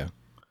cool. Yeah,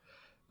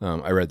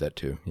 I read that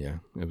too. Yeah,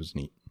 it was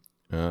neat.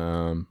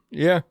 I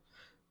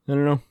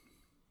don't know.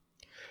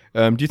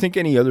 Do you think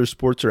any other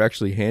sports are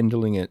actually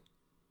handling it,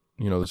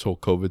 this whole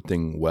COVID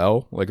thing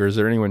well? Like, or is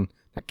there anyone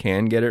that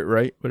can get it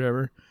right,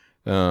 whatever?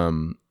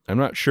 I'm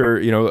not sure,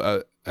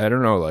 I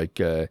don't know,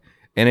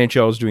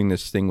 NHL is doing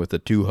this thing with the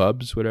two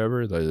hubs,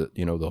 whatever,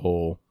 the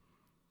whole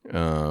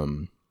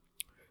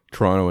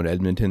Toronto and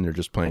Edmonton, they're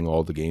just playing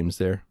all the games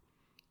there.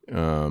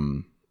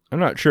 I'm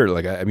not sure.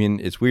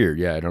 It's weird.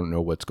 Yeah, I don't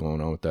know what's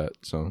going on with that.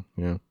 So,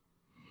 yeah.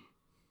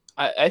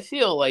 I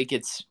feel like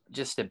it's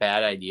just a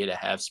bad idea to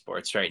have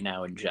sports right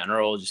now in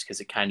general, just because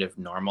it kind of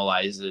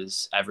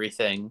normalizes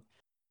everything.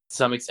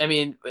 At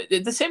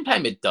the same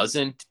time, it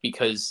doesn't,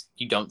 because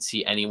you don't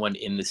see anyone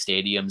in the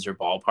stadiums or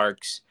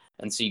ballparks.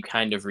 And so you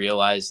kind of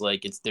realize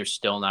there's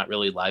still not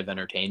really live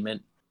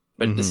entertainment.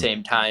 But at the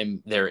same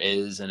time, there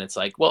is. And it's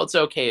like, well, it's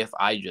okay if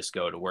I just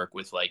go to work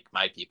with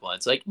my people. And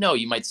it's like, no,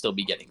 you might still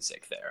be getting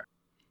sick there.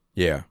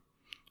 Yeah.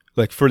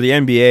 Like for the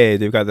NBA,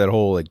 they've got that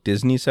whole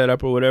Disney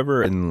setup or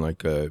whatever, and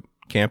a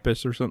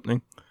campus or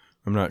something.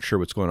 I'm not sure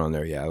what's going on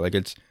there. Yeah,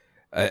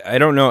 I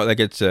don't know.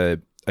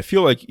 I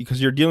feel like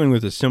because you're dealing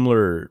with a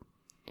similar,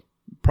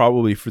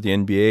 probably for the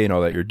NBA and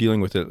all that, you're dealing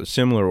with a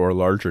similar or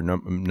larger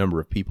number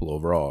of people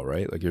overall,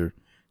 right?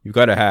 You've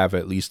got to have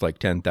at least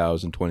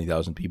 10,000,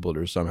 20,000 people that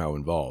are somehow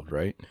involved,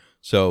 right?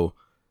 So,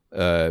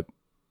 I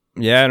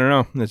don't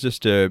know. It's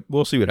just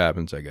we'll see what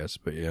happens, I guess.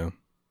 But yeah,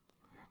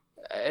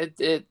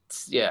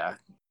 it's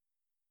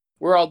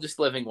we're all just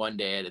living one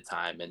day at a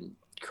time in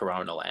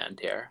Corona land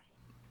here.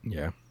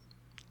 Yeah.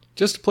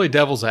 Just to play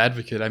devil's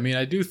advocate,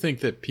 I do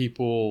think that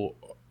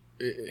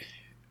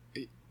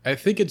I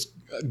think it's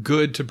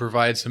good to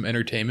provide some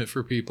entertainment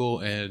for people,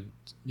 and,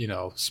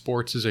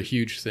 sports is a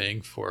huge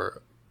thing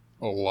for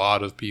a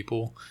lot of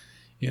people,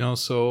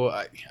 so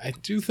I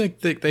do think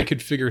that they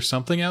could figure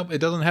something out. It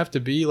doesn't have to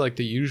be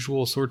the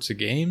usual sorts of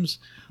games.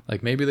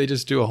 Maybe they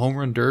just do a home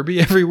run derby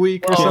every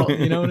week or something,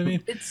 you know what I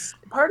mean? It's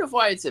part of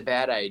why it's a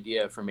bad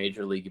idea for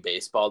Major League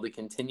Baseball to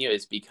continue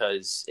is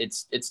because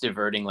it's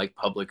diverting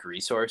public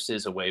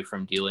resources away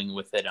from dealing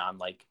with it on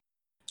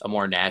a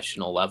more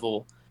national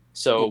level.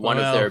 So one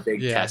of their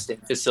big testing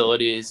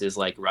facilities is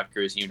like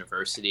Rutgers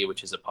University,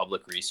 which is a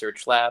public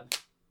research lab.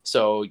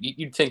 So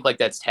you'd think like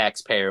that's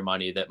taxpayer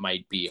money that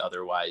might be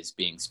otherwise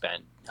being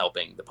spent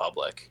helping the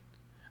public.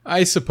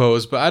 I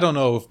suppose, but I don't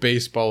know if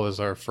baseball is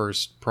our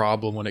first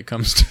problem when it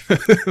comes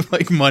to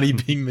like money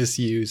being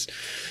misused.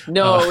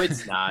 No,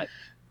 it's not.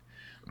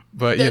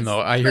 But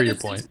I hear your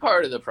point.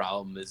 Part of the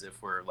problem is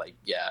if we're like,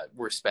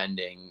 we're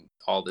spending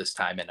all this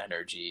time and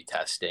energy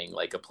testing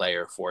like a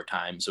player 4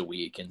 times a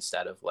week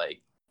instead of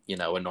like,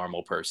 a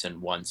normal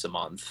person once a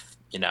month,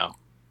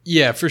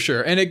 Yeah, for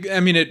sure. And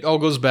it all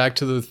goes back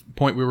to the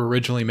point we were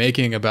originally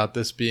making about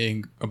this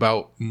being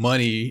about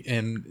money,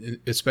 and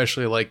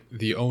especially like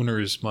the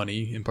owner's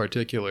money in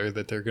particular,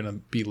 that they're going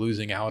to be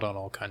losing out on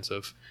all kinds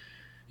of,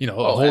 a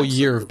whole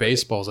year of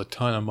baseball is a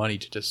ton of money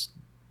to just,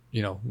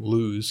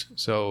 lose.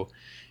 So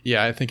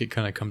yeah, I think it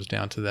kind of comes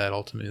down to that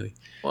ultimately.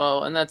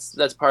 Well, and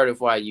that's part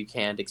of why you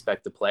can't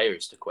expect the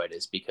players to quit,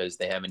 is because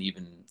they have an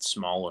even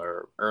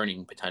smaller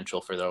earning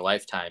potential for their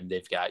lifetime.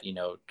 They've got,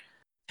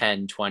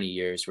 10, 20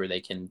 years where they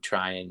can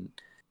try and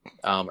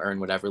earn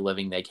whatever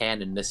living they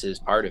can, and this is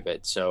part of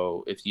it.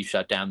 So if you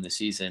shut down the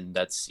season,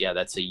 that's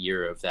a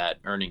year of that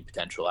earning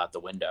potential out the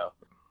window.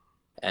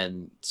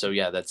 And so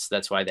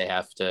that's why they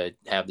have to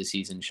have the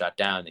season shut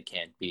down. It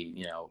can't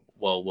be,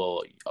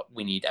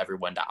 we need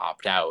everyone to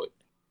opt out.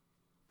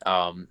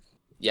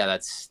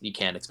 You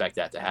can't expect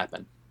that to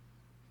happen.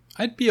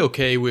 I'd be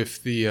okay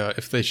with the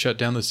if they shut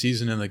down the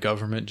season and the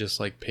government just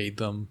like paid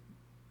them,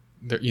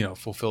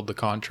 fulfilled the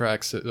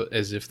contracts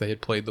as if they had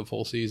played the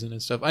full season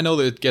and stuff. I know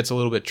that it gets a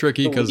little bit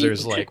tricky because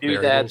there's like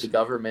variables. The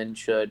government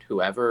should,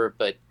 whoever,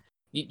 but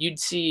you'd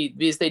see,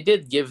 because they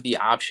did give the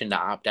option to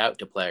opt out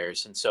to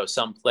players, and so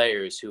some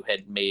players who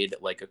had made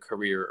like a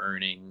career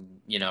earning,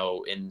 in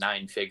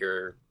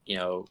 9-figure,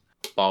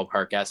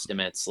 ballpark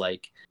estimates,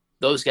 like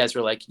those guys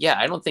were like,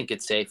 I don't think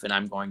it's safe and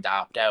I'm going to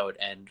opt out.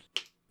 And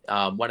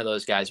one of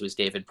those guys was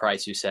David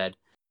Price, who said,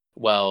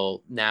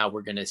 well, now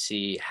we're going to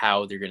see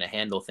how they're going to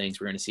handle things.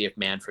 We're going to see if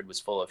Manfred was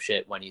full of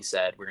shit when he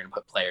said we're going to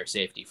put player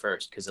safety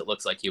first, because it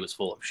looks like he was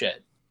full of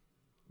shit.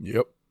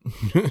 Yep.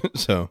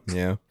 So,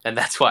 yeah. And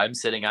that's why I'm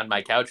sitting on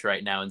my couch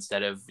right now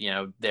instead of,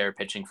 they're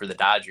pitching for the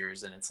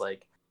Dodgers. And it's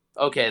like,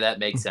 okay, that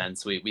makes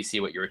sense. We see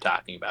what you were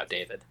talking about,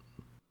 David.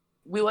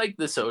 We like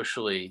the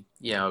socially,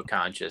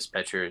 conscious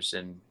pitchers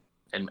in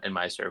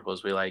my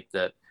circles. We like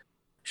the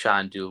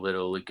Sean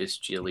Doolittle, Lucas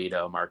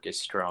Giolito,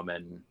 Marcus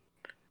Stroman.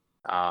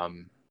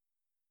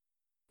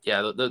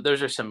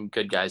 Those are some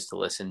good guys to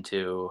listen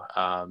to.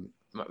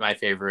 My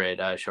favorite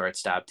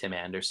shortstop, Tim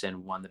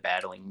Anderson, won the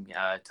battling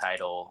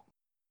title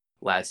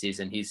last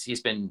season.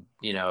 He's been,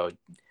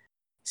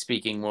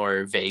 speaking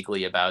more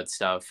vaguely about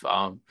stuff.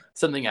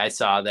 Something I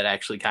saw that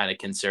actually kind of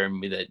concerned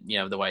me that,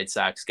 the White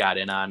Sox got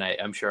in on,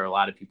 I'm sure a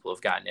lot of people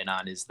have gotten in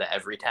on, is the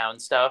Everytown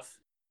stuff.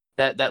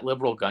 That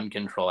liberal gun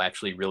control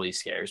actually really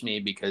scares me,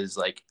 because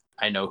like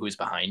I know who's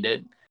behind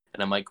it,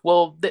 and I'm like,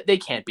 well, they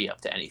can't be up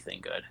to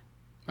anything good.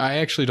 I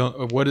actually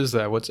don't. What is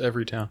that? What's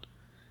Everytown?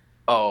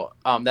 Oh,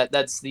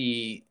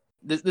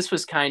 this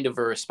was kind of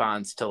a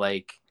response to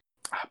like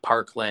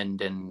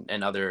Parkland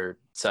and other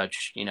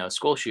such,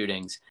 school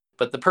shootings.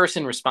 But the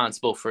person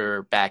responsible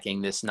for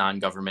backing this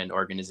non-government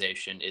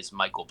organization is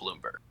Michael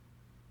Bloomberg.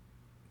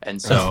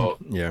 And so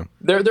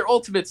their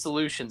ultimate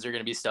solutions are going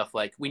to be stuff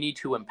like, we need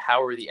to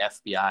empower the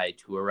FBI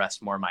to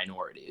arrest more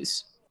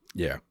minorities.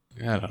 Yeah.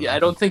 I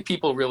don't think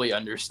people really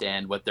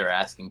understand what they're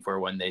asking for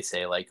when they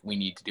say, like, we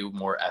need to do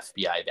more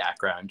FBI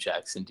background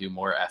checks and do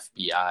more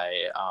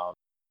FBI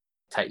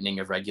tightening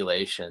of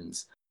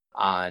regulations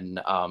on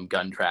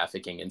gun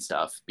trafficking and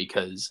stuff.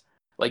 Because,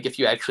 like, if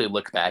you actually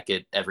look back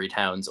at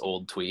Everytown's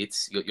old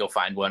tweets, you'll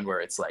find one where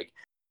it's like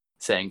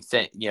saying,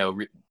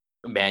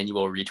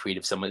 manual retweet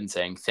of someone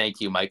saying,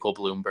 "Thank you, Michael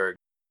Bloomberg,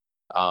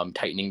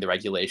 tightening the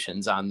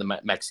regulations on the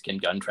Mexican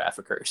gun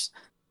traffickers."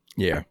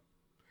 Yeah.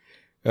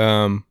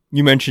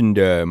 You mentioned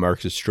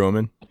Marcus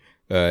Stroman.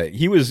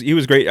 He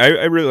was great.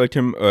 I really liked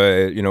him.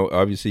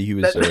 Obviously he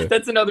was.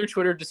 That's another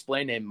Twitter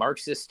display name,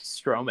 Marxist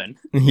Stroman.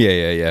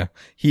 Yeah.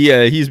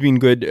 He's been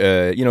good.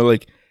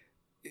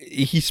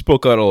 He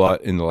spoke out a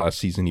lot in the last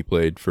season he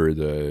played for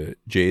the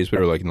Jays,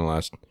 but like in the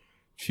last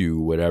few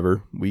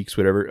weeks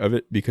of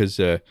it, because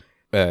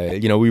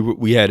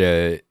we had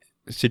a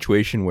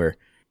situation where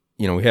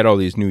we had all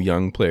these new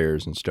young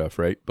players and stuff,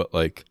 right? But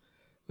like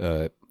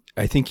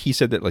I think he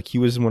said that like he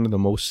was one of the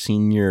most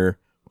senior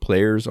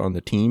players on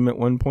the team at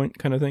one point,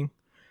 kind of thing.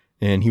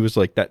 And he was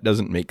like, that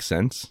doesn't make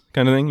sense,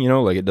 kind of thing.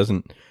 Like it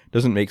doesn't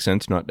make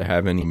sense not to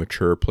have any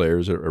mature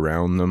players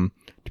around them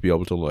to be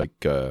able to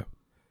like,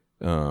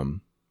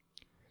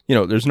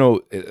 there's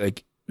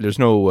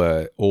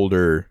no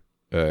older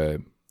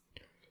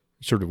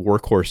sort of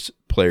workhorse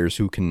players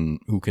who can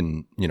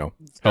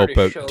help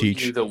out,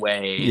 teach you the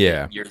way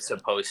you're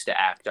supposed to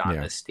act on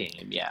this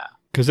team. Yeah.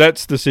 Because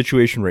that's the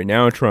situation right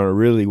now in Toronto,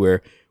 really,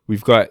 where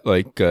we've got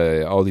like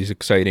all these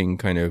exciting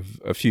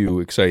a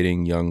few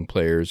exciting young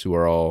players who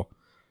are all,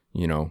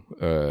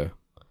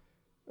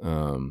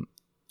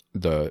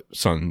 the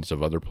sons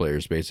of other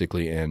players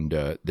basically, and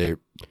they're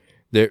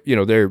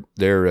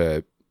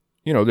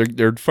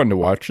fun to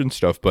watch and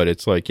stuff, but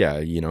it's like, yeah,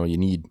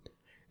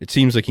 it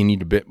seems like you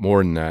need a bit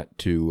more than that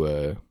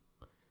to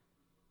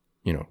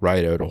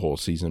ride out a whole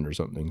season or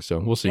something. So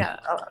we'll see. Yeah,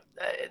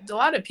 a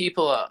lot of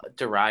people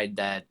deride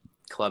that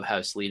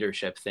clubhouse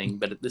leadership thing,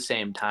 but at the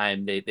same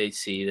time, they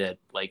see that,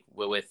 like,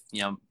 with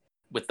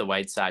the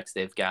White Sox,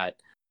 they've got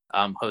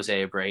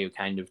Jose Abreu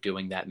kind of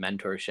doing that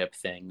mentorship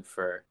thing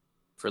for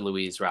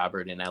Luis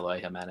Robert and Eloy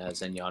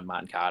Jimenez and Yoan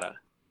Moncada.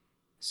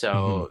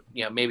 So,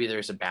 maybe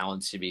there's a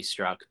balance to be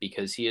struck,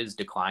 because he is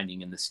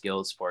declining in the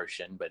skills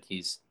portion, but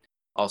he's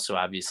also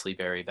obviously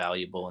very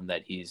valuable in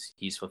that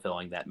he's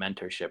fulfilling that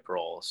mentorship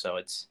role. So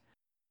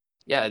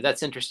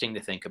that's interesting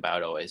to think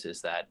about always,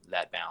 is that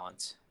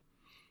balance.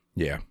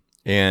 Yeah.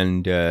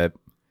 And,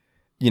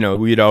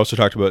 we had also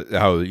talked about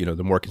how,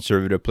 the more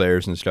conservative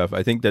players and stuff.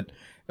 I think that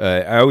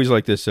I always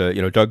like this,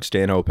 Doug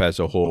Stanhope has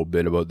a whole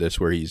bit about this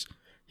where he's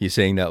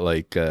saying that,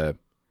 like,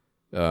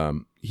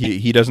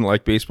 he doesn't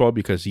like baseball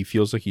because he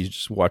feels like he's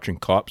just watching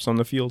cops on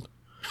the field.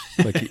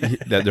 Like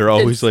that they're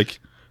always like,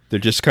 they're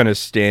just kind of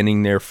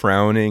standing there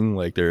frowning.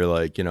 Like they're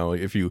like,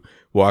 if you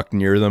walk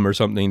near them or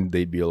something,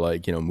 they'd be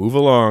like, move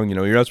along,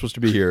 you're not supposed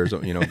to be here or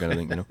something, kind of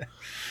thing, I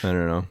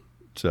don't know.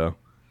 So,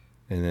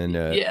 and then,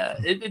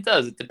 it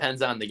does. It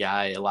depends on the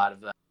guy. A lot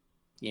of them,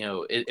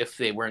 if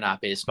they were not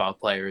baseball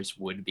players,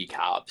 would be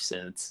cops.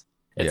 And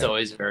it's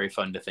always very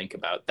fun to think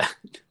about that.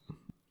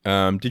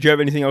 Did you have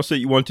anything else that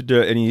you wanted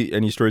to,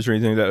 any stories or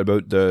anything like that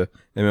about the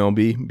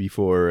MLB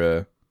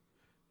before?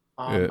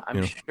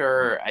 I'm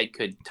sure I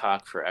could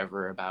talk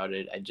forever about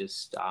it. I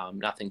just,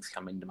 nothing's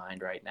coming to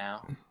mind right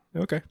now.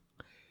 Okay.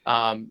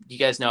 You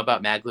guys know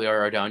about Magglio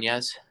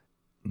Ordonez?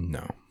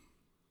 No.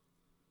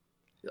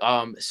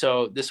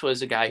 So this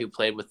was a guy who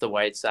played with the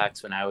White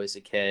Sox when I was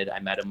a kid. I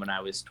met him when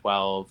I was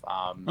 12.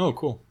 Oh,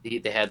 cool.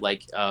 They had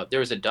there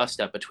was a dust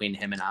up between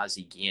him and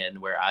Ozzie Guillen,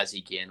 where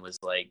Ozzie Guillen was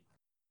like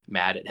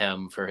mad at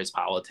him for his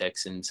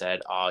politics and said,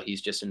 "Oh, he's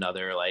just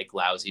another like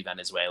lousy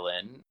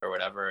Venezuelan or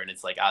whatever." And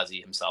it's like Ozzie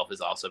himself is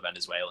also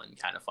Venezuelan,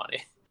 kind of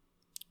funny.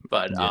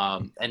 But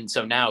and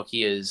so now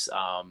he is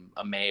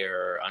a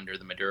mayor under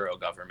the Maduro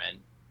government.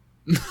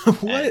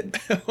 What?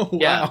 And,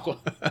 wow.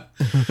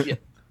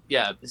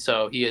 Yeah.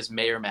 So he is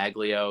Mayor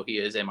Magglio. He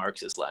is a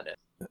Marxist-Leninist,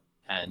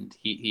 and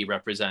he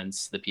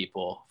represents the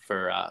people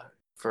for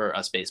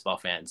us baseball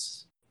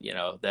fans,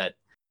 that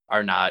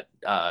are not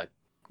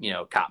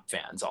cop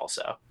fans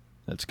also.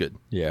 That's good.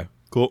 Yeah.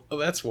 Cool. Oh,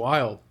 that's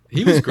wild.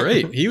 He was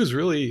great. He was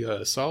really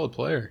a solid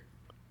player.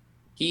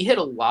 He hit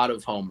a lot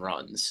of home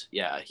runs.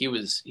 Yeah, he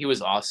was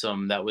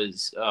awesome. That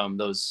was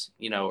those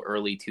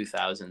early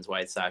 2000s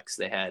White Sox.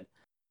 They had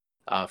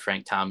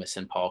Frank Thomas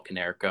and Paul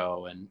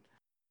Konerko and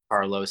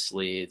Carlos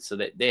Lee. So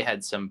they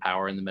had some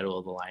power in the middle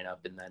of the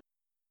lineup, and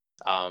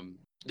then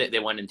they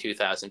won in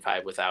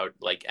 2005 without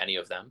like any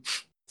of them.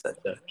 Such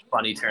a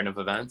funny turn of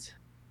events.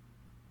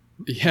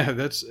 Yeah,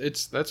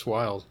 that's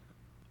wild.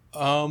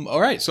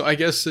 All right, so I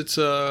guess it's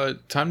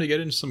time to get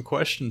into some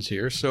questions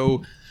here.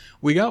 So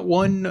we got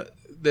one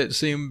that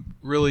seemed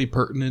really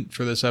pertinent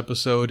for this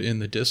episode in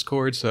the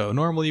Discord. So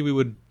normally we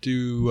would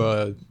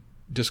do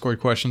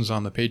Discord questions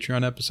on the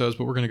Patreon episodes,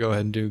 but we're going to go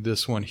ahead and do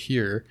this one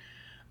here.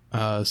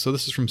 So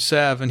this is from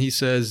Sav, and he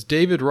says,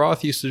 David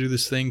Roth used to do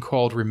this thing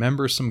called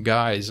Remember Some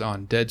Guys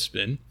on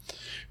Deadspin.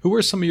 Who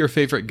were some of your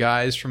favorite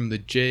guys from the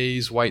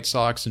Jays, White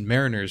Sox, and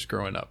Mariners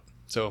growing up?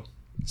 So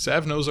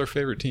Sav knows our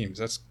favorite teams.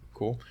 That's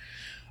cool.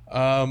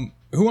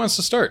 Who wants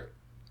to start?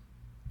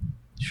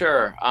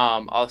 Sure.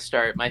 I'll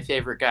start. My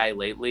favorite guy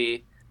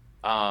lately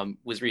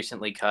was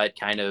recently cut,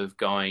 kind of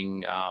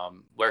going,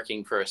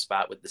 working for a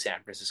spot with the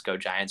San Francisco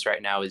Giants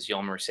right now, is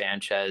Yolmer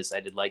Sanchez.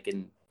 I did like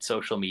a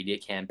social media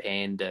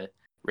campaign to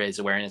raise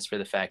awareness for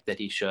the fact that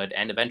he should,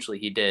 and eventually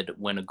he did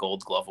win a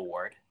Gold Glove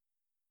Award.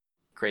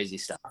 Crazy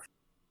stuff.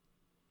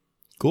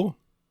 Cool.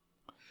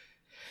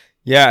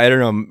 Yeah, I don't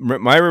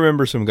know. I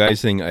remember some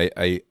guys thing.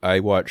 I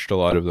watched a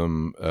lot of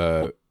them.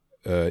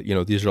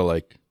 These are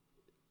like,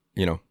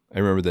 I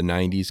remember the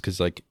 90s because,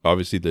 like,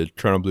 obviously the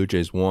Toronto Blue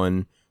Jays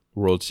won the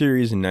World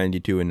Series in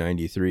 92 and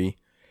 93.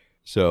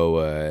 So,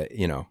 I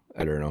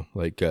don't know,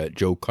 like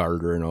Joe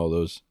Carter and all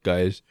those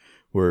guys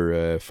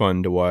were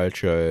fun to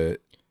watch.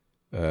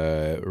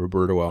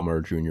 Roberto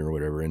Alomar Jr. or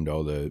whatever, and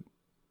all the,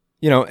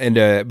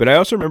 but I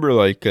also remember,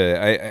 like,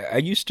 I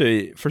used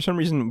to, for some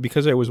reason,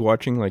 because I was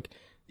watching, like,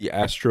 the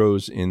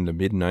Astros in the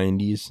mid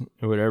 90s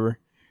or whatever,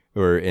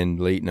 or in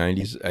late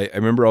 90s. I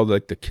remember all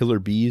the Killer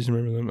Bees.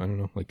 Remember them? I don't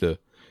know, like the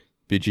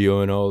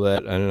Biggio and all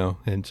that. I don't know.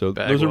 And so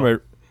those are my,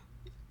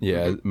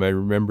 I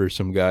remember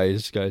some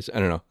guys. I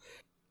don't know.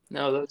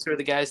 No, those were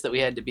the guys that we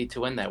had to beat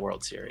to win that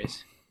World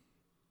Series.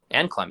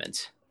 And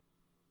Clemens.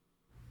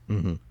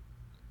 Mm-hmm.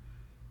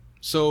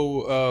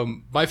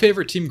 So my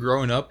favorite team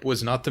growing up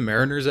was not the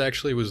Mariners.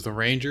 Actually, it was the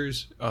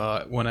Rangers.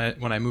 When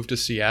I moved to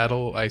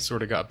Seattle, I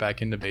sort of got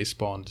back into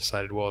baseball and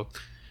decided, well,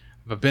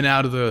 I've been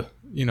out of the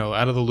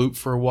loop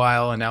for a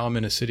while, and now I'm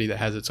in a city that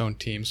has its own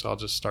team, so I'll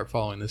just start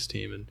following this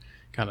team and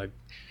kind of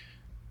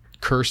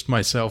cursed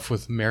myself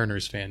with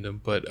Mariners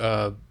fandom. But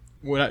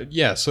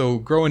so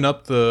growing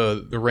up,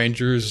 the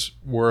Rangers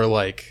were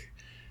like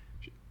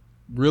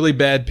really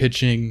bad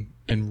pitching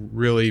and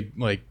really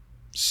like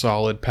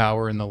solid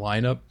power in the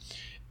lineup.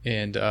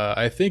 And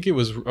I think it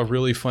was a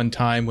really fun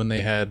time when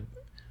they had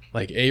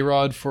like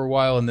A-Rod for a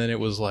while, and then it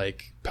was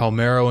like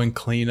Palmeiro in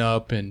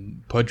cleanup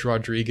and Pudge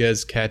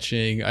Rodriguez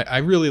catching. I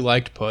really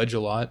liked Pudge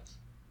a lot.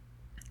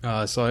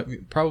 So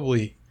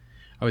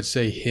I would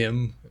say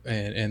him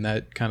and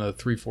that kind of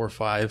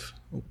 3-4-5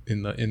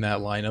 in that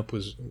lineup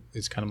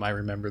is kind of my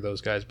remember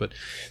those guys. But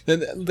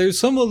then there's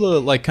some of the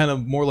like kind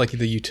of more like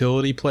the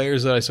utility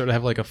players that I sort of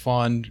have like a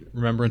fond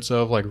remembrance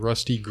of, like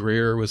Rusty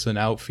Greer was an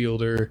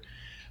outfielder.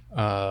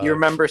 You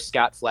remember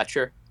Scott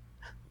Fletcher?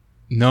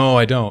 No,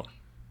 I don't.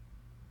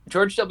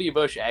 George W.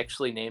 Bush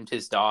actually named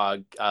his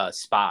dog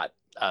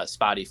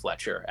Spotty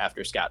Fletcher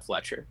after Scott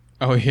Fletcher.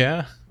 Oh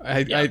yeah?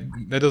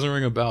 That doesn't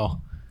ring a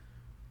bell.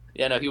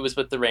 Yeah, no, he was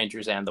with the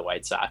Rangers and the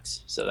White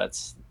Sox, so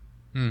that's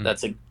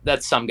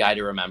some guy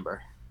to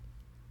remember.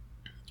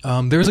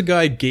 There's a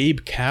guy,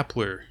 Gabe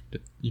Kapler.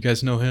 You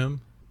guys know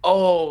him?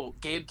 Oh,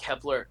 Gabe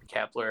Kapler.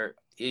 Kapler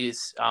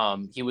is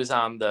he was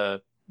on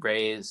the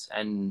Rays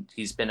and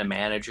he's been a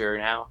manager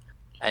now.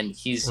 And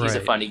he's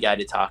a funny guy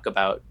to talk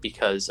about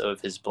because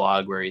of his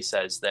blog where he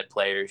says that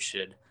players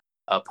should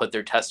put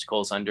their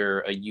testicles under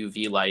a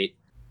UV light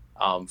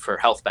for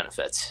health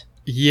benefits.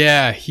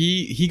 Yeah,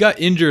 he got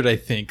injured, I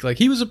think. Like,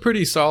 he was a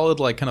pretty solid,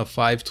 like, kind of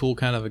five-tool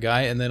kind of a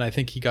guy, and then I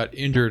think he got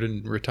injured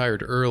and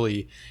retired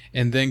early,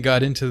 and then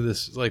got into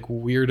this, like,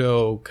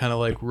 weirdo, kind of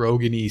like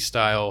Rogan-y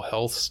style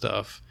health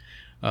stuff.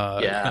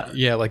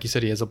 Yeah, like you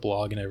said, he has a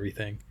blog and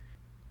everything.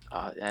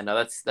 Yeah,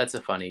 no, that's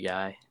a funny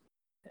guy.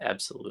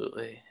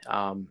 Absolutely.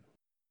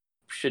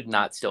 Should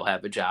not still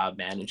have a job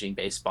managing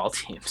baseball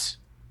teams.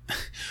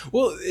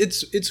 Well,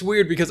 it's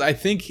weird because I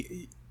think,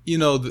 you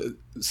know,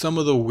 some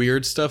of the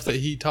weird stuff that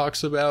he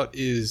talks about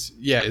is,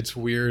 yeah, it's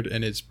weird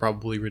and it's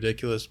probably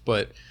ridiculous,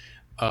 but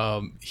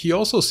he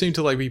also seemed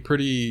to like be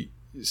pretty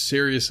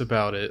serious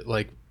about it,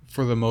 like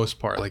for the most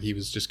part. Like he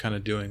was just kind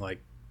of doing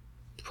like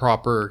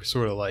proper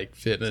sort of like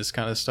fitness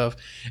kind of stuff,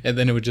 and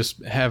then it would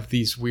just have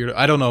these weird,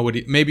 I don't know what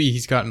maybe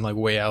he's gotten like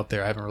way out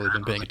there. I haven't really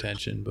been paying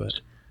attention, but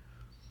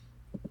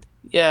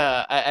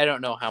yeah, I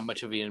don't know how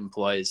much of he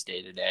employs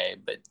day to day,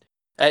 but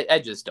I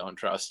just don't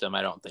trust him.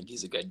 I don't think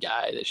he's a good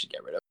guy. They should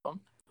get rid of him.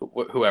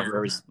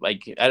 Whoever is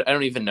like, I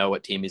don't even know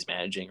what team he's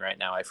managing right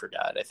now. I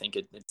forgot. I think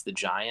it's the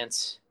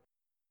Giants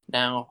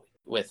now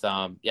with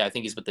I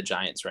think he's with the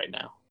Giants right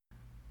now.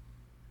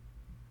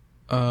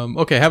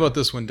 Okay, how about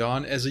this one,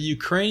 Don? As a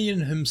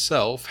Ukrainian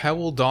himself, how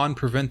will Don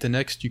prevent the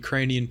next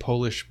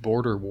Ukrainian-Polish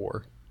border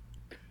war?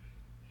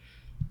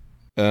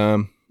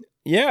 Yeah,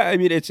 I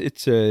mean,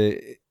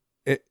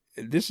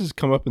 this has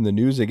come up in the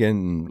news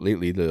again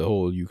lately, the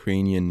whole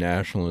Ukrainian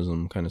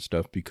nationalism kind of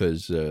stuff,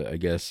 because I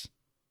guess,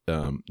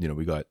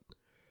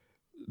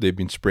 they've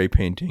been spray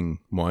painting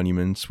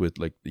monuments with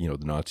like, you know,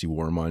 the Nazi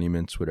war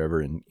monuments,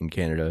 whatever, in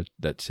Canada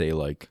that say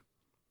like,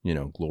 you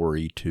know,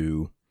 glory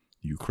to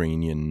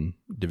Ukrainian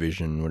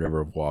division,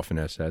 whatever, of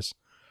Waffen-SS.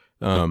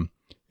 I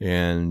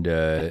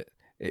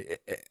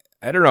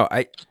don't know.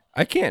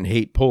 I can't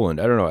hate Poland.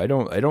 I don't know.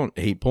 I don't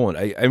hate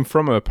Poland. I'm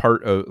from a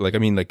part of, like, I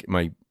mean, like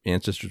my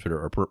ancestors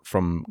are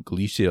from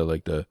Galicia,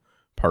 like the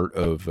part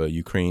of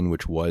Ukraine,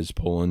 which was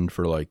Poland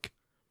for like,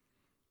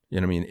 you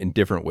know what I mean, in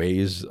different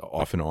ways,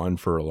 off and on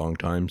for a long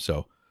time.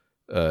 So,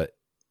 I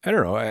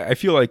don't know. I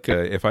feel like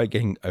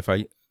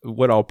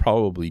what I'll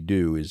probably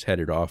do is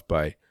head it off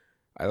by,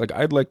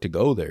 I'd like to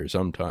go there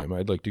sometime.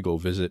 I'd like to go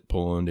visit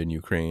Poland and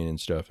Ukraine and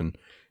stuff and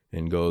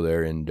go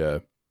there. And,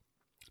 I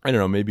don't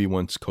know, maybe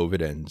once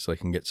COVID ends, I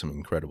can get some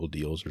incredible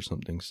deals or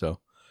something. So,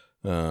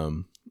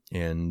 so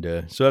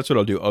that's what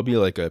I'll do. I'll be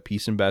like a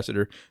peace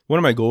ambassador. One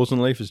of my goals in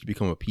life is to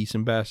become a peace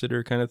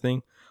ambassador kind of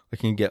thing. I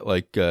can get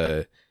like,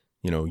 UNESCO,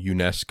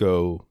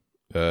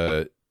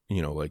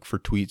 like for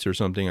tweets or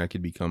something. I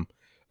could become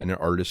an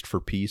artist for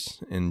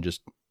peace and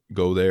just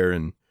go there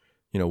and,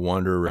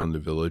 wander around the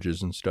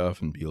villages and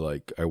stuff and be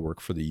like, I work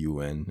for the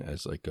UN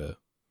as like a,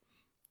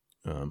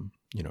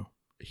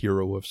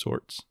 hero of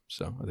sorts.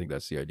 So I think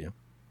that's the idea.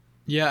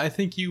 Yeah, I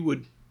think you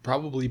would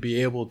probably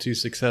be able to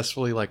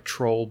successfully like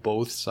troll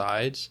both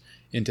sides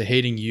into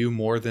hating you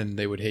more than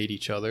they would hate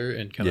each other,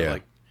 and kind of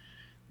like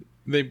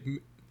they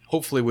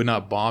hopefully would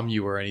not bomb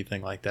you or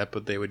anything like that,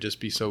 but they would just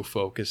be so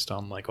focused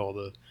on like all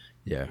the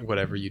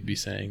whatever you'd be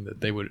saying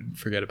that they would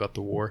forget about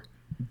the war.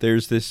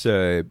 There's this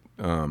theory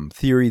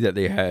that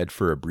they had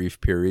for a brief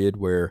period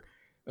where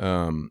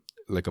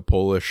like a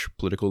Polish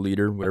political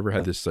leader, whatever,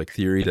 had this like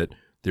theory that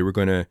they were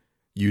going to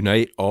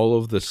unite all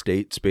of the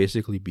states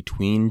basically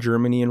between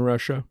Germany and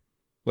Russia,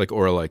 like,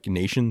 or like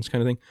nations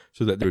kind of thing,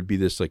 so that there would be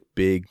this like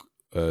big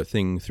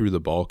thing through the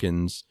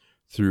Balkans,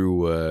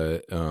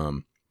 through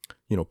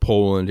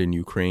Poland and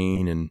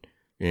Ukraine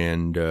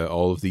and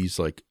all of these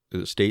like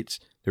states.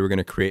 They were going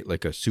to create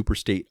like a super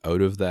state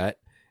out of that.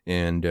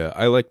 And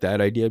I like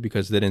that idea,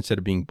 because then instead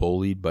of being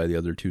bullied by the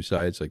other two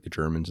sides, like the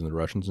Germans and the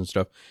Russians and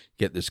stuff,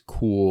 get this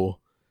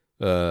cool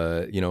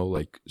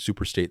like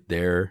superstate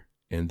there,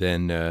 and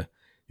then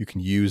you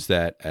can use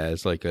that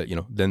as like a,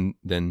 then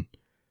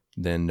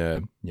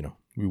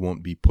we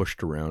won't be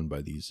pushed around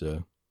by these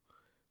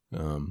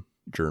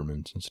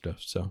Germans and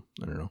stuff. So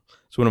I don't know.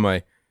 It's one of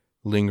my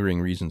lingering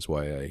reasons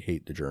why I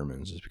hate the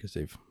Germans, is because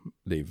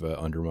they've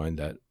undermined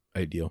that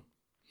ideal.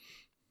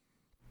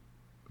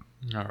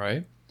 All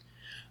right.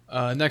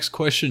 Next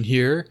question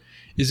here.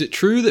 Is it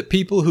true that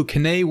people who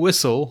can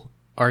whistle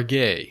are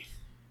gay?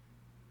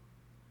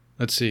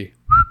 Let's see.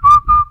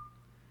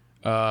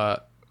 Yeah,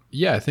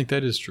 I think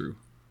that is true.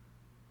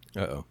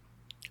 Uh-oh.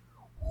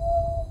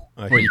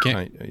 You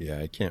can't?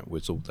 I can't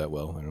whistle that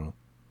well. I don't know.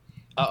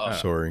 Uh-oh.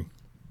 Sorry,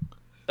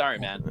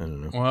 man. I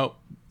don't know. Well,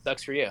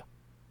 sucks for you.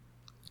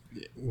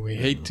 We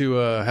hate to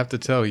have to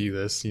tell you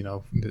this,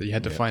 that you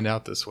had to find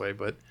out this way,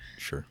 but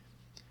sure.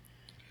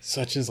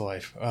 Such is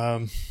life.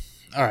 All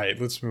right,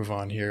 let's move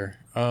on here.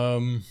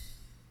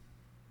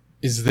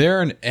 Is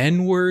there an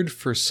N-word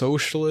for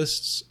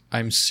socialists?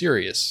 I'm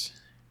serious.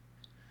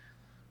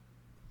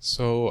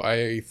 So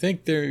I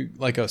think they're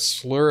like a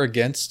slur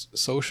against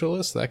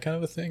socialists, that kind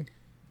of a thing?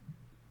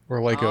 Or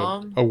like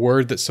a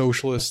word that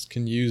socialists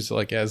can use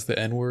like as the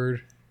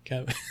N-word?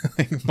 Kind of,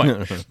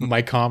 like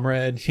my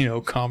comrade,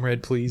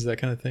 comrade please, that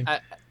kind of thing.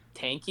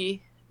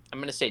 Tanky? I'm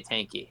going to say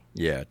tanky.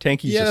 Yeah,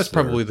 tanky. Yeah, that's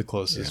probably the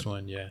closest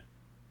one, yeah.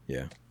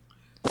 Yeah.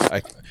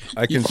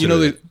 I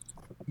consider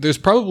there's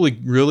probably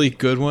really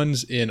good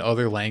ones in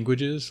other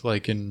languages,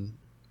 like in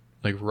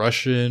like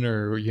Russian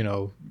or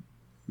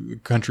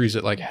countries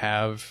that like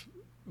have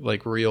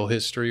like real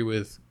history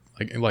with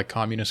like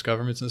communist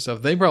governments and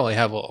stuff. They probably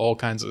have all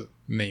kinds of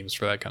names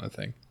for that kind of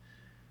thing.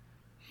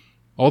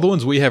 All the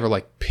ones we have are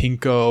like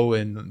pinko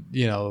and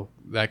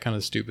that kind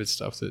of stupid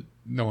stuff that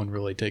no one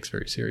really takes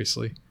very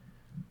seriously.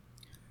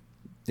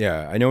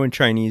 Yeah, I know in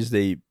Chinese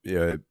they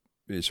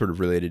sort of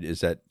related is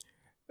that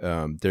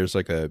there's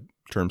like a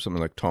term,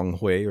 something like tong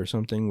hui or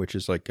something, which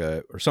is like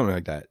or something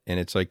like that, and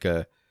it's like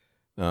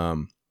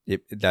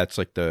that's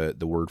like the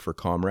word for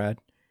comrade,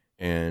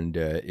 and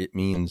it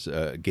means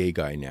gay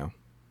guy now.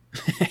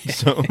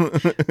 so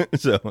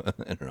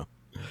I don't know.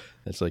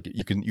 It's like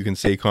you can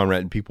say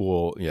comrade and people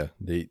will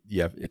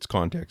it's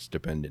context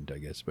dependent, I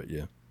guess, but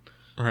yeah.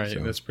 Right, so,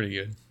 that's pretty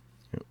good.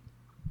 Yep.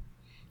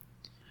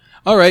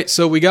 All right,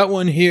 so we got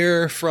one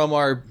here from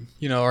our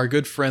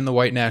good friend the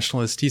white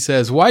nationalist. He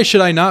says, "Why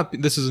should I not be,"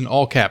 this is in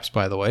all caps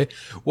by the way.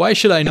 "Why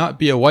should I not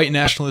be a white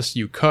nationalist,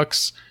 you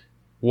cucks?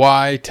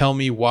 Why? Tell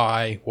me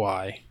why?"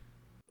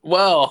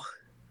 Well,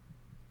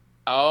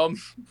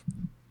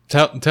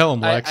 Tell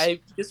him, Lex.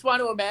 I just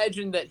want to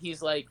imagine that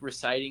he's like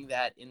reciting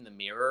that in the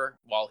mirror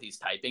while he's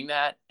typing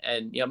that,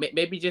 and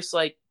maybe just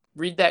like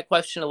read that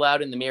question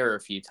aloud in the mirror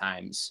a few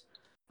times,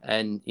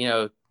 and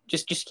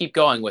just keep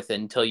going with it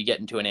until you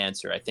get into an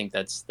answer. I think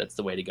that's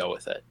the way to go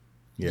with it.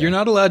 Yeah. You're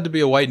not allowed to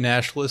be a white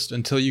nationalist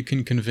until you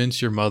can convince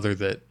your mother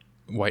that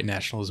white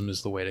nationalism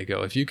is the way to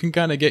go. If you can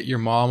kind of get your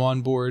mom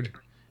on board,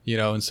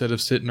 instead of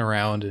sitting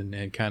around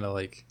and kind of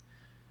like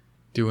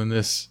doing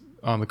this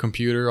on the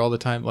computer all the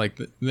time, like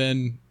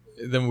then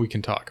we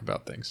can talk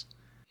about things.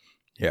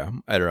 Yeah,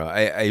 I don't know.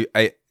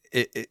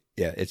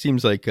 It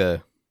seems like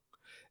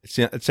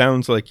it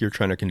sounds like you're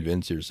trying to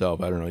convince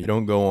yourself. I don't know. You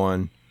don't go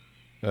on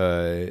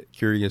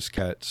Curious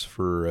Cats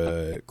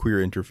for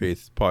Queer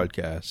Interfaith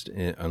podcast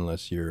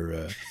unless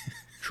you're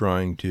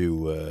trying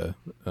to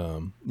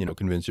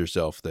convince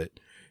yourself that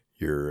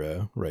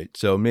you're right.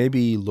 So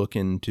maybe look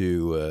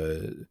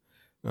into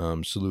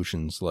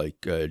solutions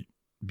like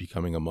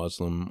becoming a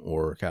Muslim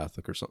or a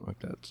Catholic or something like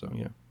that. So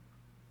yeah.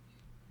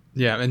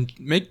 Yeah, and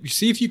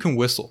see if you can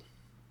whistle.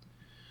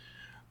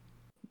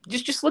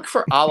 Just look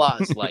for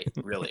Allah's light,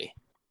 really.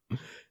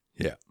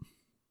 Yeah.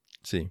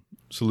 See,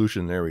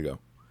 solution. There we go.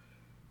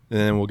 And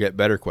then we'll get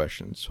better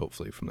questions,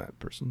 hopefully, from that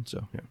person.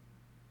 So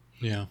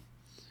yeah.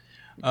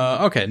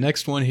 Okay,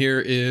 next one here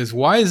is,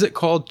 why is it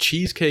called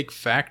Cheesecake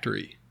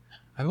Factory?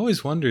 I've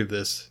always wondered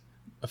this.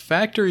 A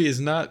factory is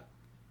not...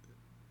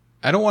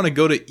 I don't want to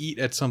go to eat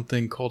at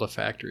something called a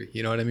factory.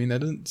 You know what I mean?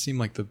 That doesn't seem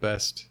like the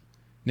best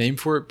name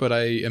for it, but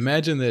I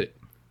imagine that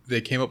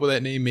they came up with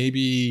that name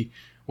maybe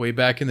way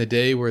back in the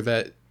day where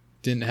that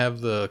didn't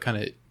have the kind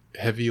of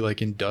heavy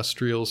like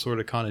industrial sort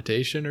of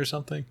connotation or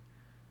something.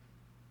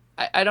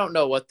 I don't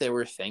know what they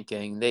were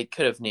thinking. They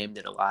could have named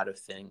it a lot of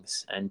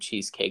things, and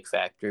Cheesecake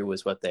Factory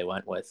was what they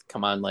went with.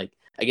 Come on, like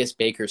I guess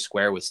Baker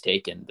Square was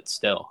taken, but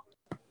still.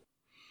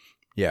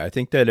 Yeah, I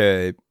think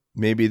that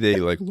maybe they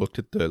like looked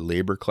at the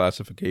labor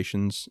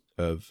classifications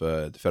of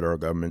the federal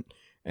government,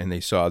 and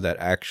they saw that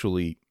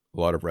actually a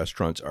lot of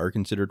restaurants are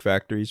considered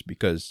factories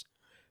because,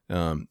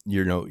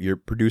 you're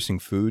producing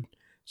food.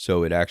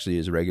 So it actually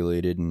is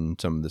regulated in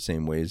some of the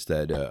same ways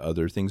that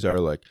other things are,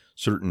 like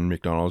certain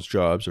McDonald's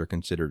jobs are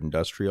considered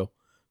industrial.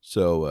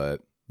 So,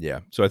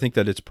 So I think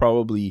that it's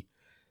probably,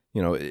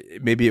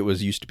 maybe it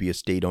was used to be a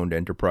state-owned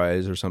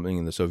enterprise or something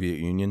in the Soviet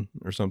Union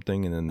or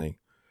something. And then they,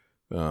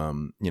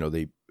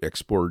 they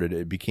exported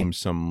it. It became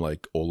some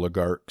like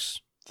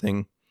oligarchs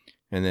thing.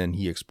 And then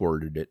he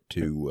exported it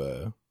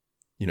to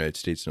United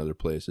States and other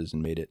places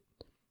and made it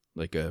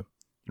like a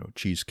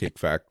Cheesecake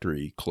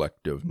Factory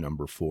Collective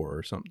number 4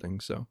 or something.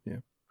 So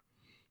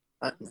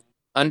yeah.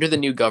 Under the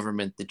new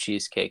government, the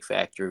Cheesecake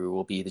Factory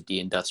will be the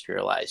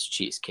deindustrialized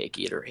cheesecake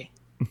eatery.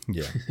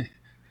 Yeah.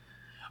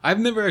 I've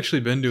never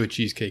actually been to a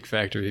Cheesecake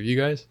Factory. Have you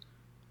guys?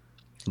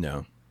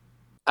 No.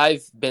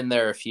 I've been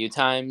there a few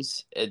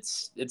times.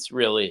 It's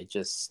really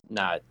just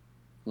not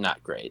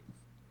great.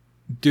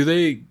 Do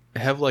they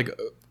have like?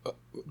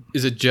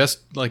 Is it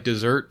just like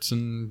desserts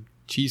and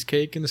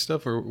cheesecake and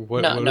stuff, or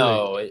what?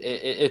 No.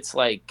 It's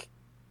like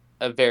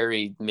a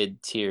very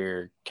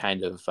mid-tier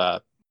kind of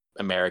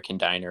American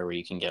diner where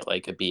you can get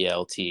like a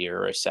BLT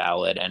or a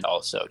salad and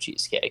also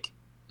cheesecake.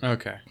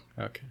 Okay.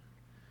 All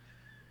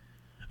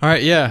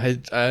right. Yeah,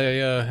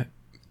 I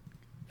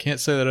can't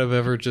say that I've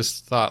ever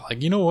just thought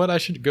like, you know what, I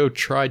should go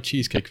try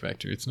Cheesecake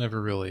Factory. It's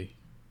never really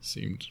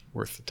seemed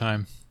worth the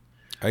time.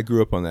 I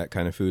grew up on that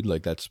kind of food.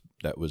 Like that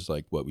was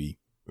like what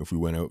if we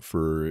went out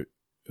for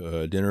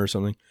dinner or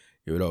something,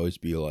 it would always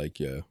be like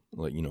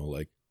like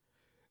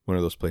one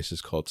of those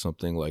places called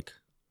something like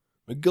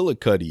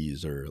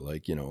McGillicuddy's or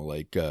like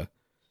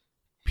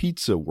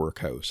Pizza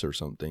Workhouse or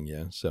something.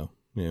 Yeah. So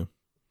yeah.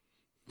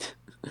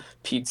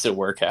 Pizza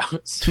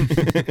Workhouse.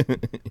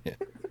 Yeah.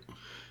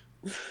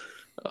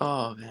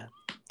 Oh man,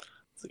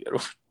 that's a good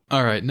one.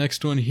 All right,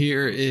 next one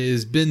here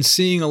is been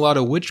seeing a lot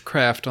of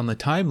witchcraft on the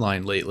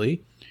timeline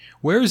lately.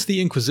 Where is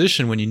the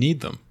Inquisition when you need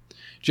them?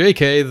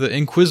 JK, the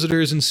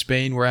Inquisitors in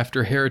Spain were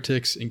after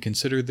heretics and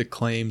considered the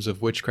claims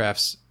of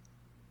witchcraft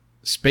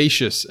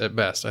spacious at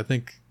best. I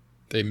think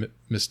they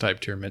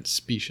mistyped here, meant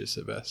specious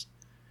at best.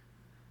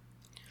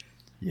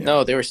 Yeah.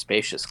 No, they were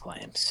spacious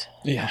claims.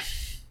 Yeah.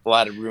 A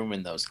lot of room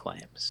in those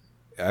claims.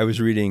 I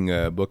was reading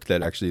a book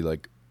that actually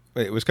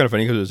it was kind of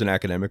funny because it was an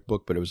academic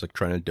book, but it was like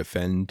trying to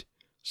defend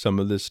some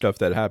of this stuff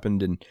that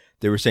happened. And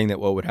they were saying that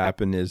what would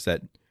happen is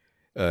that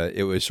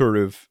it was sort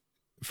of,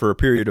 for a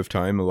period of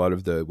time, a lot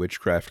of the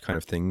witchcraft kind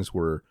of things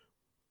were,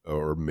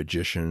 or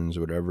magicians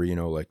or whatever,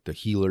 like the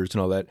healers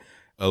and all that.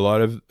 A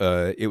lot of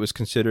it was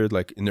considered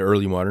like in the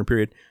early modern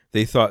period,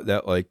 they thought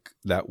that like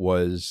that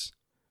was,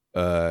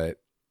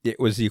 it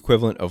was the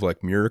equivalent of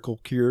like miracle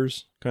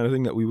cures kind of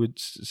thing that we would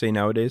say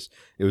nowadays.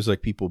 It was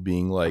like people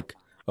being like,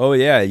 oh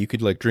yeah, you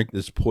could like drink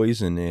this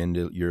poison and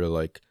you're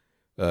like,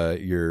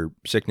 your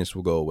sickness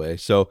will go away.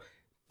 So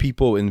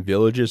people in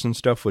villages and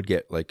stuff would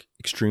get like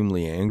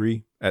extremely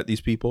angry at these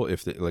people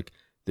if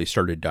they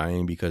started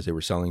dying because they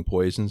were selling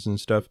poisons and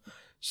stuff.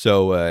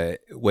 So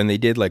when they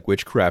did like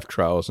witchcraft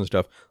trials and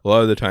stuff, a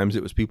lot of the times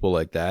it was people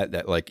like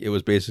that like it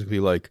was basically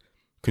like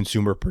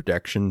consumer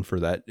protection for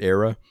that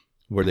era,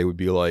 where they would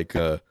be like,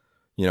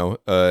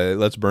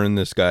 let's burn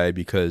this guy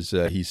because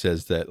he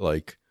says that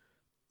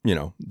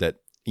that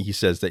he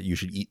says that you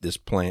should eat this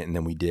plant, and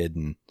then we did,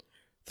 and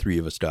 3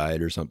 of us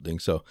died or something.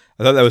 So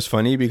I thought that was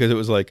funny because it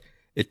was like,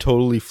 it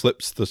totally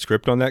flips the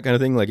script on that kind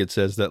of thing. Like it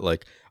says that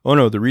like, oh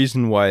no, the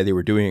reason why they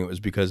were doing it was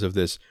because of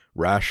this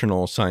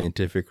rational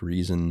scientific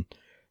reason,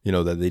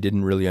 that they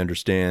didn't really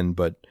understand,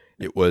 but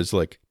it was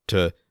like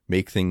to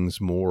make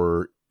things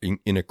more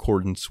in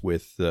accordance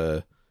with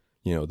the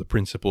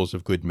principles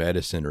of good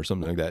medicine or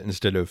something like that,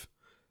 instead of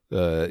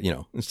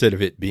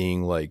it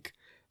being like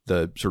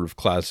the sort of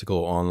classical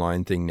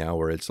online thing now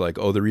where it's like,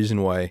 oh, the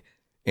reason why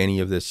any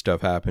of this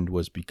stuff happened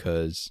was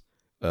because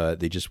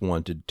they just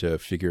wanted to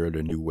figure out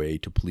a new way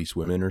to police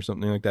women or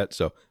something like that.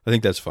 So I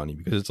think that's funny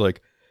because it's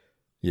like,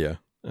 yeah,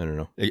 I don't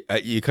know.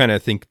 You kind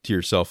of think to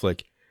yourself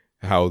like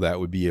how that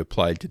would be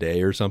applied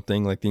today or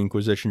something, like the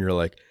Inquisition. You're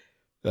like,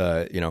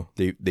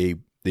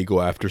 they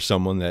go after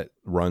someone that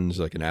runs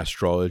like an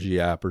astrology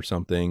app or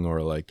something,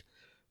 or like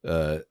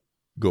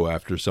go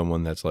after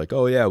someone that's like,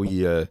 oh yeah,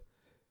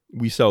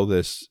 we sell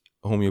this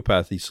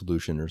homeopathy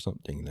solution or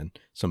something. And then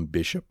some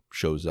bishop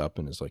shows up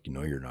and is like,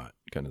 you're not,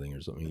 kind of thing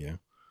or something. Yeah.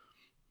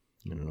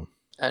 I don't know.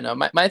 I know.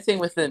 My thing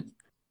with the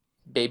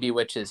baby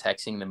witches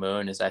hexing the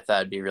moon is I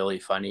thought it'd be really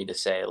funny to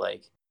say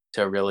like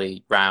to a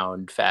really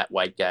round, fat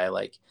white guy,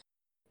 like,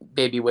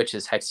 baby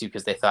witches hex you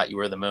because they thought you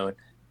were the moon.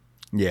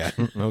 Yeah.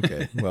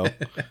 Okay. Well.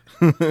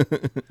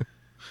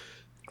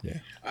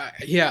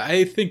 Yeah.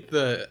 I think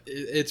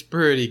it's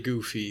pretty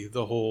goofy,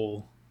 the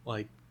whole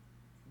like,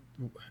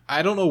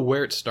 I don't know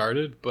where it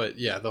started, but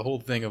yeah, the whole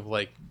thing of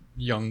like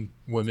young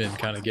women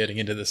kind of getting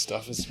into this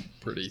stuff is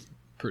pretty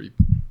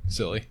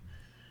silly.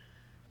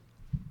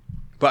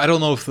 But I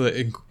don't know if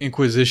the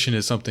Inquisition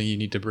is something you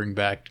need to bring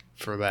back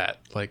for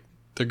that. Like,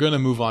 they're going to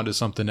move on to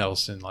something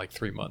else in like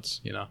 3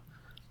 months,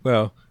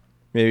 Well,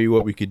 maybe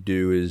what we could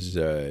do is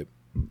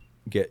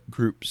get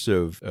groups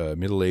of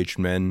middle-aged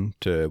men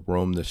to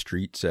roam the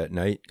streets at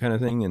night kind of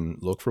thing and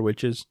look for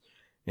witches.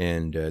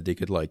 And they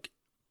could like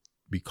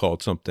be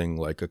called something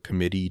like a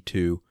committee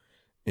to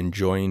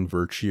enjoin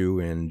virtue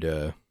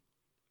and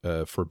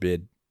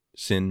forbid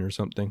sin or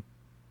something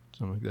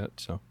like that.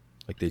 So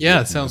like they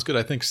it sounds good.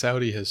 I think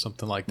Saudi has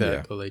something like that,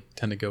 Yeah. though they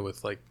tend to go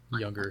with like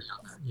younger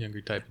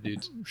type of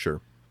dudes.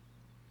 Sure.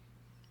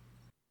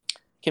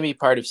 Can be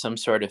part of some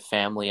sort of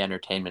Family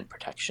Entertainment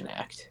Protection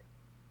Act.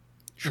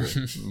 Sure.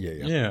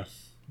 Yeah.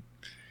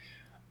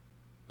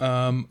 Yeah.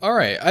 All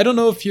right. I don't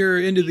know if you're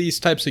into these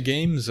types of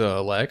games,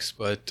 Lex,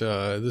 but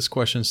this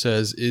question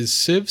says, is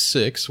Civ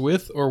 6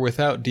 with or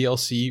without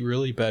DLC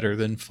really better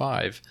than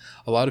 5?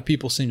 A lot of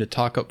people seem to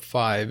talk up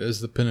 5 as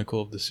the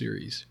pinnacle of the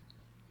series.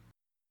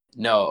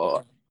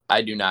 No,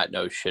 I do not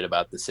know shit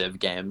about the Civ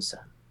games.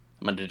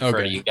 I'm going to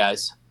defer to you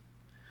guys.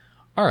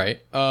 All right.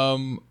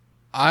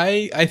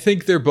 I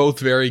think they're both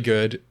very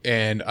good,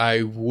 and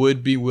I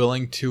would be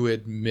willing to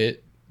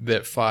admit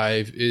that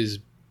 5 is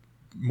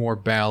more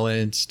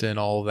balanced and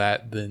all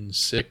that than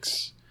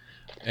 6,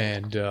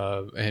 and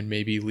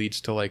maybe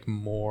leads to like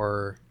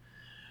more.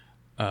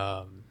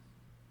 I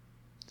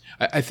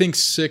think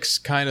 6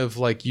 kind of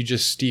like you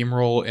just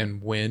steamroll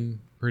and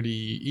win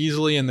pretty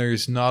easily, and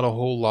there's not a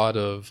whole lot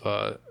of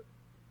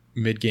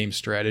mid-game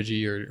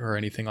strategy or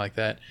anything like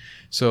that.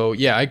 So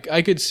yeah,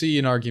 I could see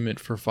an argument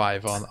for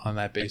 5 on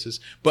that basis,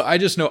 but I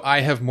just know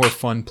I have more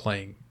fun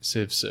playing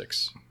Civ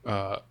 6.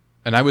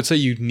 And I would say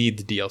you need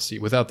the DLC.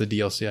 Without the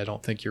DLC, I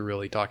don't think you're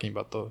really talking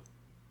about the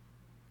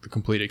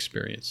complete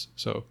experience.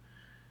 So,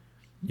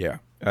 yeah,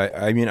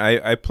 I mean,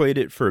 I played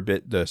it for a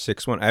bit, the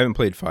 6 one. I haven't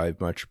played 5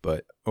 much,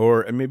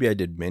 or maybe I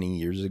did many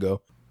years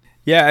ago.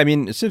 Yeah, I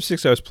mean, Civ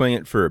 6, I was playing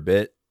it for a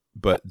bit,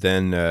 but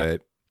then,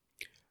 and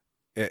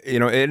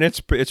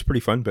it's pretty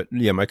fun. But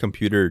yeah, my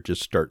computer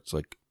just starts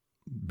like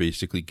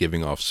basically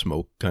giving off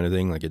smoke kind of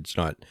thing. Like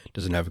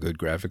doesn't have a good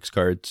graphics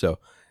card. So,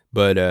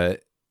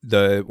 but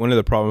one of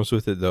the problems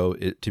with it though,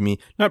 to me,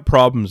 not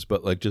problems,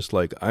 but like just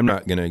like I'm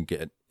not gonna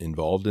get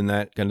involved in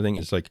that kind of thing.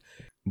 It's like,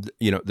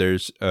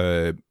 there's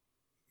of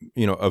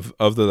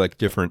the like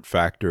different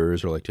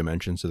factors or like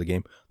dimensions of the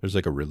game. There's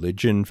like a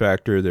religion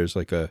factor. There's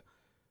like a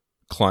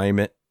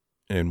climate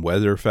and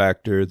weather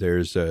factor.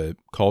 There's a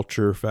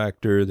culture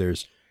factor.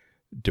 There's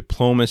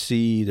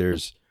diplomacy.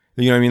 There's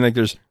like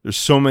there's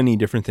so many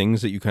different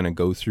things that you kind of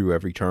go through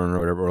every turn or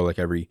whatever, or like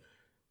every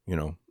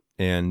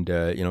and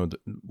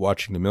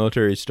watching the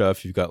military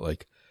stuff, you've got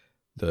like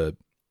the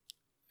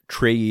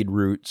trade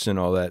routes and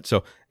all that.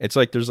 So it's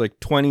like there's like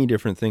 20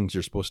 different things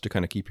you're supposed to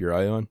kind of keep your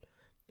eye on.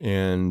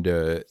 And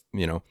I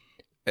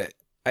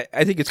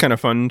think it's kind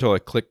of fun to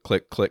like click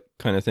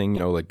kind of thing,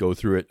 like go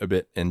through it a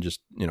bit and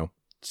just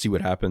see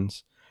what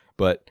happens.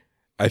 But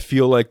I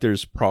feel like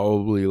there's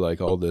probably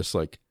like all this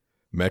like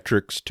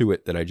metrics to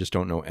it that I just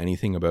don't know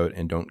anything about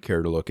and don't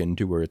care to look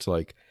into, where it's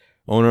like,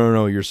 oh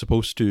no, you're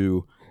supposed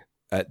to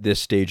at this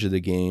stage of the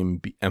game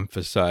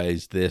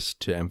emphasize this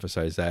to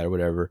emphasize that or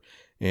whatever.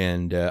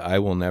 And I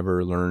will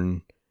never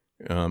learn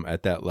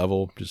at that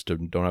level, just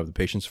don't have the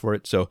patience for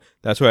it. So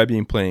that's why I've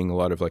been playing a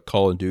lot of like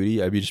Call of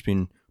Duty. I've just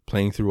been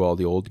playing through all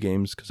the old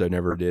games because I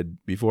never did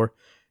before.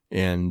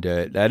 And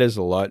that is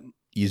a lot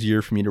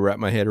easier for me to wrap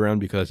my head around,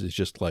 because it's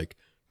just like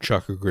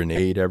chuck a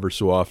grenade ever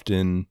so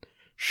often,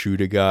 shoot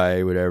a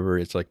guy, whatever.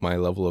 It's like my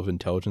level of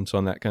intelligence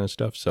on that kind of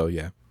stuff. So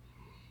yeah.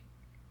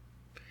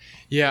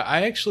 Yeah,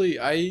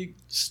 I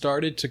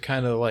started to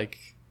kind of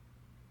like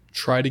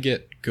try to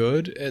get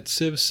good at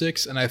Civ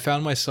 6, and I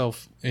found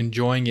myself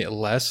enjoying it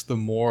less the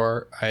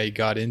more I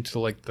got into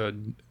like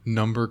the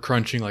number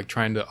crunching, like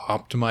trying to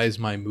optimize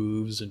my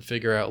moves and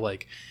figure out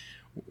like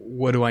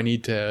what do I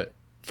need to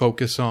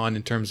focus on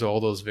in terms of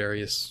all those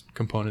various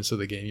components of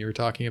the game you were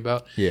talking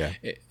about. Yeah.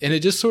 And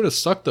it just sort of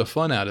sucked the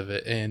fun out of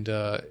it. And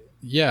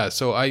yeah,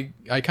 so I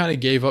kind of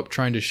gave up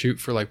trying to shoot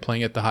for like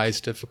playing at the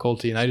highest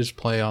difficulty, and I just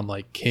play on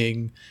like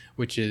King,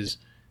 which is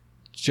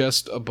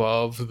just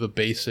above the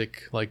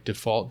basic like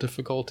default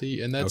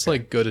difficulty, and that's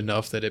like good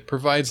enough that it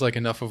provides like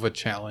enough of a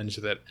challenge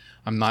that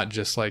I'm not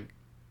just like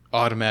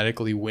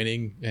automatically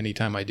winning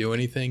anytime I do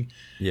anything.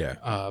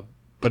 Yeah.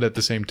 But at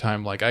the same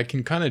time, like I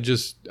can kind of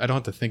I don't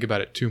have to think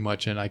about it too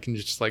much, and I can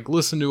just like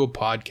listen to a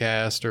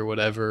podcast or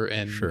whatever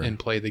and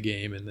play the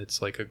game, and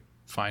it's like a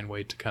fine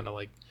way to kind of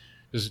like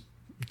just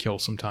kill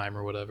some time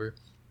or whatever.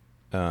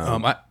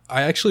 I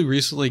actually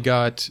recently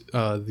got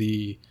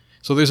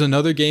so there's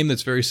another game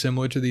that's very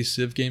similar to these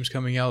Civ games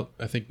coming out,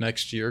 I think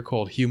next year,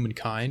 called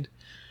Humankind.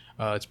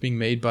 It's being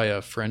made by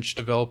a French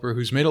developer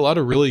who's made a lot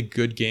of really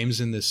good games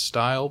in this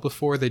style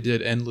before. They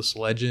did Endless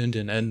Legend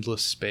and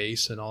Endless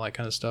Space and all that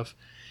kind of stuff.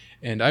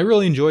 And I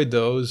really enjoyed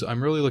those.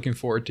 I'm really looking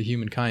forward to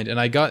Humankind. And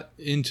I got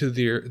into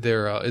their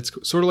it's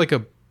sort of like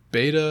a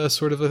beta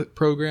sort of a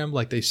program.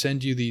 Like they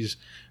send you these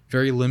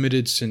very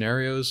limited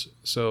scenarios.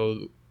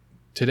 So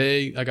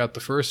today I got the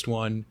first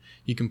one.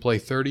 You can play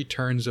 30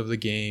 turns of the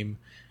game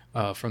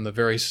from the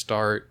very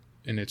start,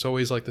 and it's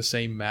always like the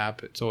same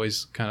map. It's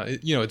always kind of,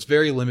 it's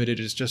very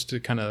limited. It's just to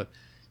kind of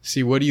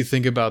see what do you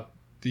think about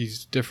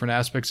these different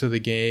aspects of the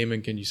game,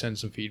 and can you send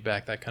some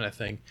feedback, that kind of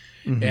thing.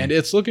 Mm-hmm. And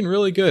it's looking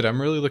really good.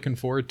 I'm really looking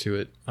forward to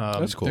it.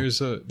 That's cool.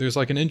 There's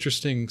like an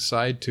interesting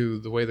side to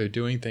the way they're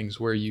doing things,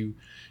 where you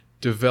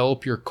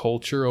develop your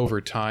culture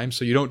over time.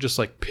 So you don't just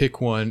like pick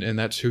one and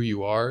that's who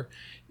you are.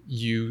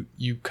 You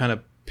kind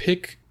of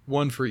pick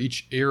one for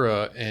each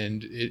era,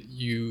 and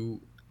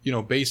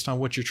based on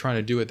what you're trying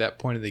to do at that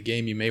point of the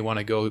game, you may want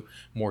to go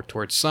more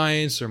towards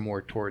science or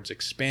more towards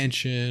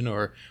expansion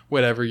or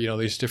whatever.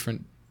 There's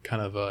different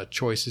kind of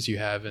choices you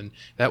have, and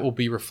that will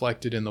be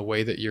reflected in the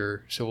way that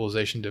your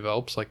civilization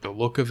develops, like the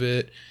look of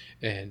it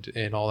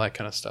and all that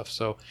kind of stuff.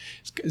 So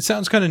it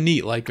sounds kind of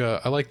neat. Like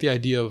I like the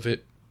idea of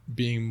it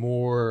being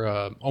more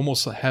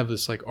almost have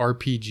this like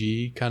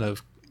RPG kind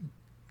of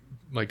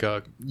like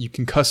you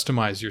can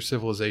customize your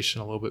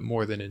civilization a little bit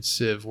more than in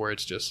Civ, where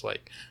it's just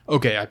like,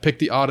 okay, I picked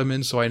the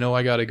Ottomans, so I know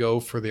I got to go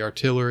for the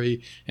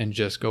artillery and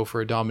just go for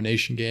a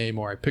domination game,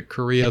 or I picked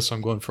Korea, so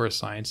I'm going for a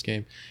science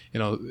game. You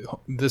know,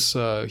 this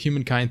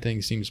humankind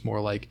thing seems more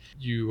like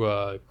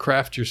you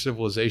craft your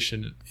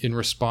civilization in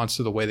response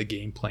to the way the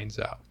game plays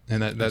out,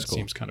 and that cool.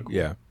 Seems kind of cool.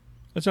 Yeah,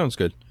 that sounds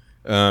good.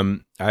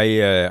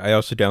 I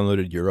also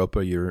downloaded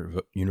Europa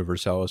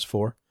Universalis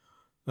 4,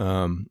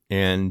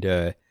 and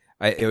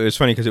it was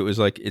funny because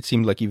it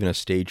seemed like even a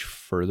stage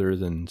further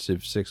than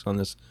Civ 6 on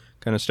this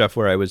kind of stuff,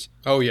 where I was.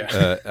 Oh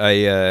yeah.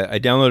 I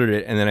downloaded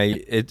it, and then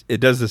it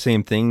does the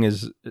same thing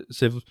as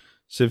Civ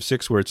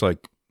 6, where it's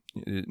like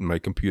my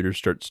computer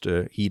starts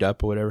to heat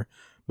up or whatever.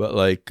 But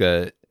like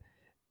the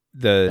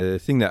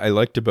thing that I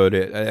liked about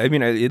it,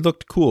 it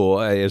looked cool.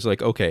 I was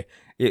like, okay,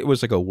 it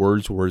was like a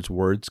words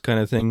kind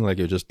of thing. Like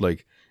it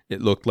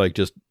looked like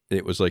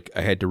it was like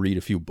I had to read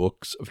a few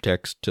books of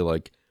text to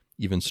like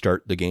even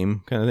start the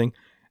game kind of thing.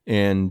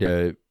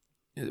 And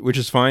which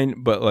is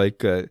fine, but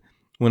like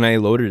when I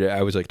loaded it,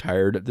 I was like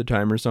tired at the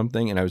time or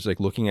something, and I was like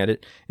looking at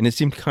it, and it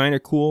seemed kind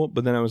of cool,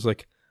 but then I was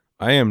like,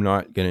 I am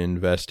not going to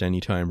invest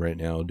any time right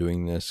now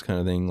doing this kind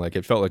of thing. Like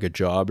it felt like a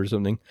job or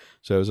something.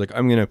 So I was like,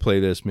 I'm going to play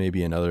this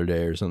maybe another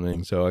day or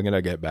something. So I'm going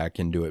to get back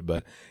into it.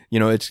 But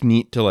it's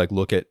neat to like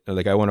look at,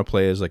 like I want to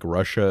play as like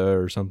Russia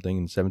or something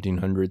in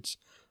 1700s.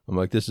 I'm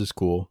like, this is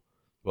cool.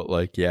 But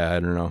like, yeah, I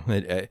don't know.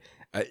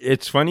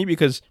 It's funny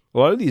because a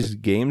lot of these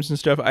games and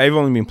stuff, I've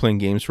only been playing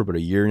games for about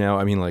a year now.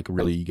 I mean, like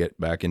really get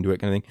back into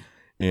it kind of thing.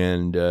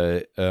 And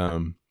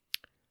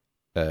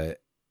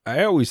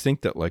I always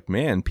think that like,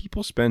 man,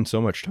 people spend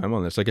so much time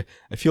on this. Like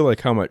I feel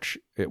like how much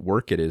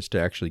work it is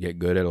to actually get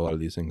good at a lot of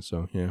these things.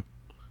 So yeah.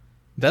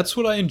 That's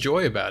what I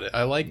enjoy about it.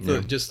 I like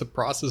just the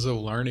process of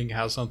learning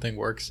how something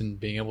works and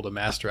being able to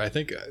master it. I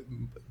think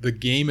the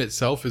game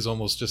itself is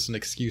almost just an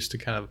excuse to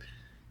kind of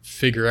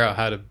figure out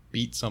how to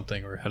beat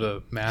something or how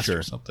to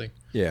master something.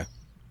 Yeah.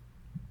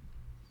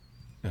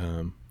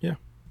 Yeah.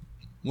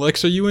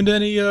 Lex, are you into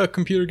any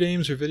computer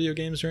games or video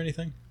games or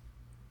anything?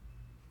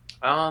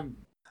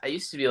 I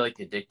used to be like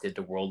addicted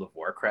to World of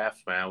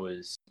Warcraft when I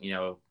was,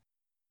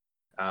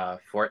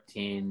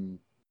 14,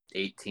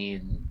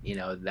 18,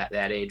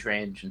 that age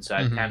range. And so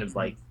I've kind of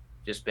like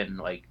just been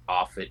like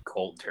off it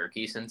cold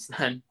turkey since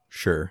then.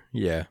 Sure.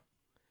 Yeah.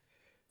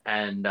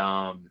 And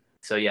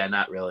so yeah,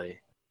 not really.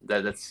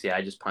 That's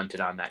I just punted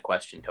on that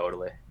question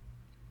totally.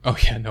 Oh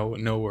yeah,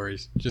 no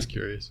worries. Just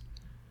curious.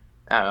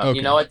 I don't know. Okay.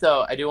 You know what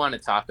though? I do want to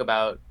talk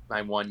about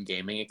my one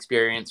gaming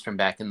experience from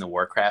back in the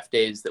Warcraft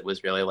days that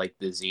was really like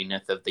the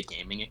zenith of the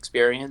gaming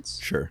experience.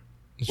 Sure.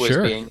 Was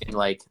being in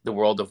like the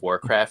World of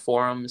Warcraft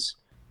forums,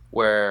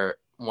 where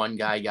one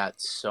guy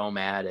got so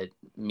mad at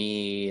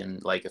me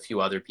and like a few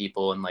other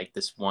people in like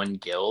this one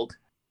guild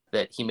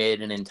that he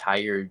made an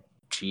entire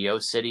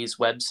GeoCities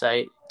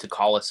website to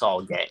call us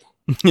all gay.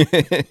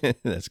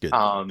 That's good.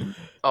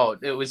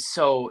 It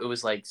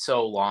was like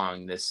so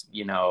long, this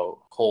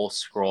whole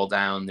scroll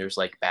down, there's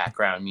like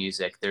background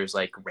music, there's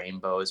like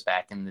rainbows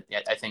back in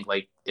I think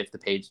like if the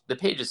page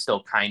is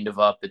still kind of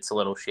up, it's a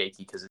little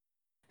shaky because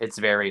it's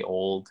very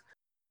old.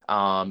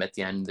 At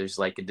the end there's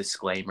like a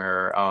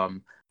disclaimer.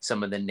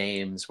 Some of the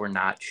names were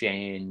not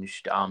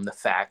changed. The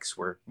facts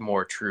were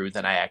more true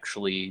than I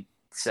actually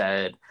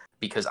said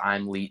because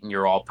I'm Leet and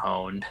you're all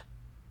pwned.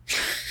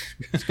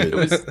 It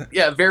was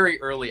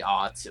very early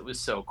aughts. It was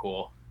so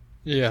cool.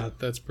 Yeah,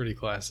 that's pretty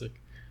classic.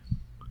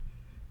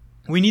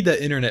 We need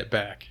that internet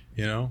back,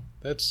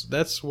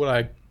 That's what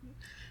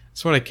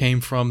I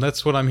came from.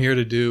 That's what I'm here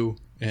to do,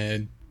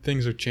 and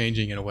things are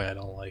changing in a way I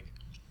don't like.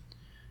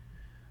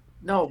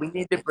 No, we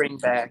need to bring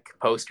back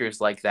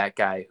posters like that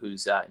guy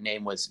whose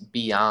name was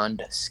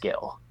Beyond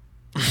Skill.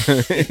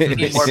 We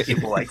need more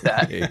people like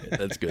that. Yeah,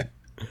 that's good.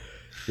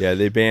 Yeah,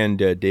 they banned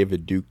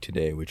David Duke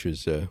today, which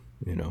is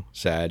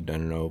sad. I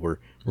don't know. We're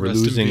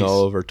losing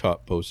all of our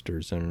top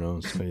posters. I don't know.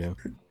 So yeah.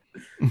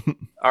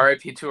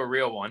 R.I.P. to a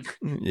real one.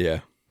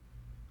 Yeah.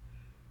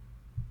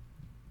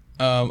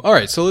 All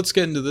right, so let's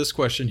get into this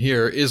question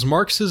here. Is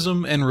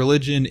Marxism and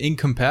religion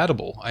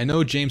incompatible? I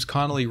know James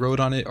Connolly wrote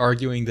on it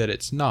arguing that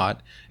it's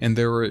not, and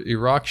there were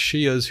Iraq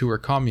Shias who were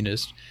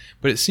communist,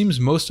 but it seems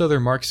most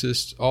other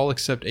Marxists all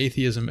accept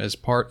atheism as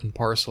part and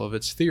parcel of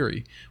its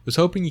theory. Was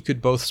hoping you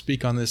could both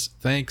speak on this.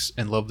 Thanks,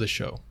 and love the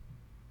show.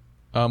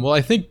 Well,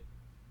 I think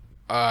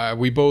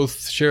we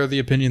both share the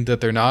opinion that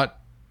they're not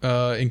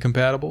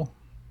incompatible.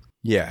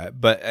 Yeah,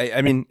 but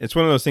I mean, it's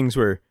one of those things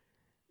where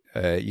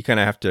you kind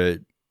of have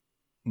to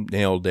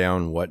nail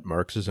down what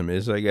Marxism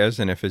is, I guess.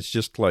 And if it's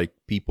just like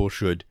people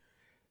should,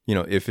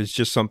 if it's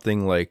just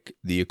something like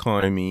the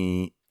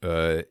economy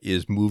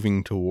is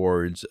moving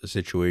towards a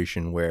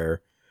situation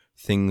where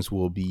things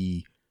will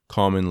be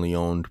commonly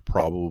owned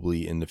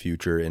probably in the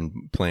future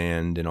and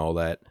planned and all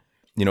that,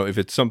 if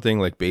it's something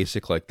like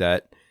basic like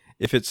that,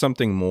 if it's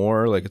something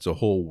more like it's a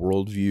whole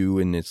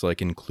worldview and it's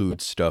like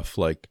includes stuff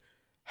like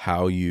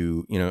how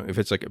you, if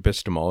it's like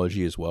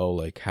epistemology as well,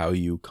 like how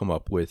you come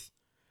up with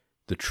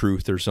the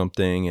truth or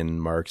something,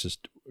 and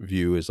Marxist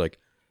view is like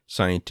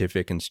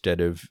scientific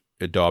instead of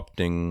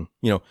adopting,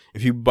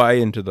 if you buy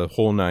into the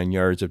whole 9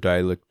 yards of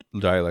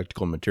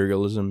dialectical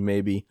materialism,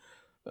 maybe,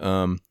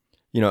 and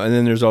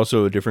then there's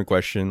also a different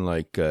question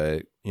like,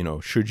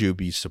 should you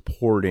be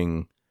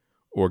supporting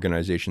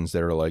organizations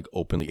that are like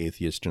openly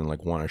atheist and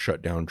like want to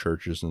shut down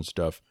churches and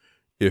stuff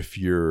if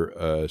you're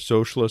a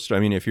socialist? I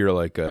mean, if you're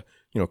like a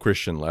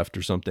Christian left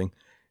or something,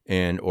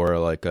 or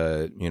like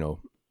a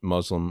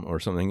Muslim or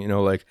something,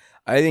 like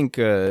I think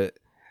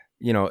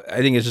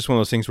it's just one of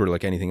those things where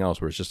like anything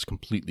else where it's just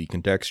completely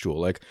contextual.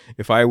 Like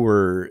if I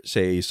were,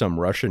 say, some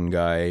Russian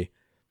guy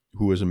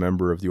who was a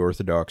member of the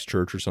Orthodox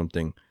Church or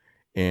something,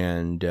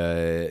 and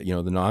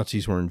the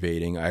Nazis were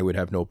invading, I would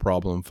have no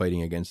problem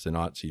fighting against the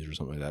Nazis or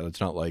something like that. It's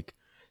not like,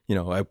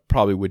 I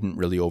probably wouldn't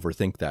really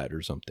overthink that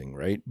or something,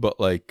 right? But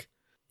like,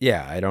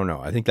 yeah, I don't know.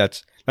 I think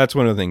that's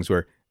one of the things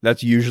where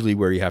that's usually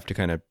where you have to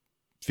kind of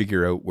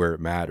figure out where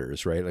it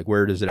matters, right? Like,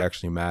 where does it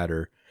actually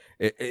matter?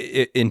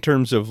 In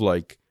terms of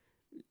like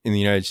in the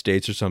United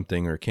States or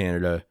something, or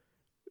Canada,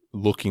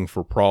 looking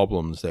for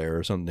problems there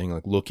or something,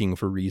 like looking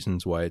for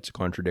reasons why it's a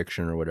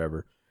contradiction or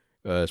whatever,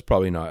 it's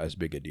probably not as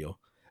big a deal.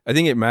 I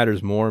think it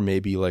matters more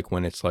maybe like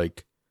when it's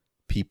like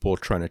people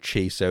trying to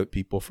chase out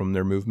people from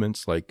their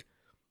movements. Like,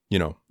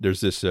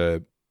 there's this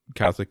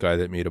Catholic guy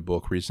that made a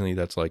book recently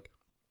that's like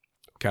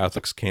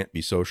Catholics can't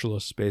be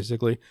socialists,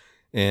 basically.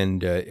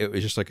 And it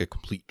was just like a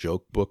complete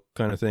joke book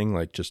kind of thing,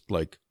 like just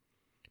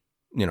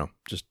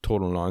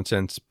total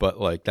nonsense.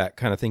 But like that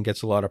kind of thing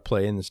gets a lot of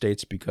play in the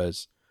States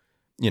because,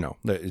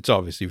 it's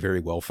obviously very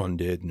well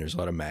funded and there's a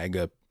lot of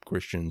MAGA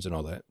Christians and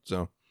all that.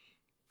 So,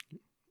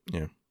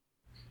 yeah.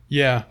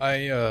 Yeah,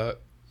 I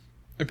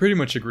pretty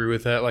much agree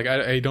with that. Like,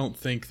 I don't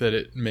think that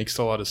it makes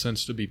a lot of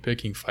sense to be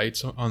picking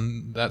fights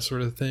on that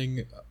sort of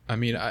thing. I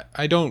mean,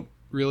 I don't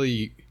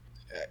really...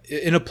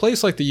 In a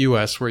place like the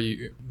U.S.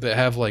 that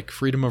have like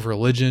freedom of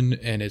religion,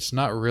 and it's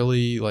not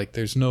really like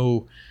there's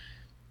no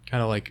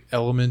kind of like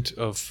element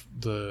of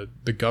the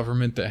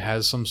government that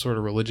has some sort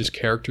of religious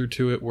character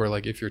to it, where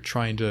like if you're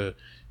trying to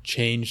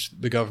change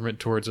the government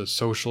towards a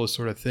socialist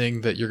sort of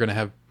thing, that you're going to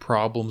have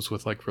problems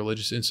with like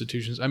religious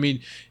institutions. I mean,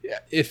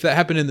 if that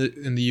happened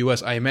in the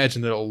US, I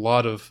imagine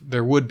that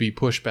there would be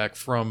pushback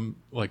from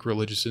like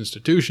religious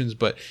institutions,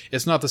 but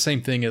it's not the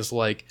same thing as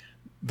like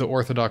the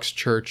Orthodox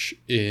Church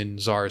in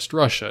Tsarist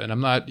Russia. And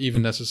I'm not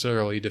even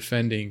necessarily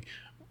defending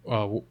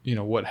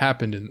what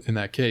happened in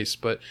that case,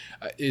 but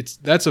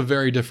that's a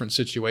very different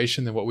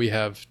situation than what we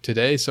have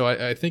today. So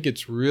I think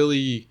it's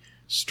really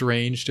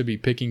strange to be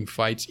picking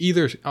fights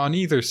on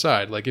either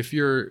side. Like if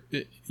you're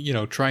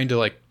trying to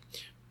like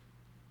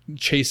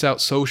chase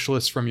out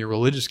socialists from your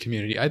religious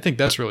community, I think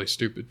that's really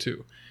stupid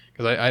too,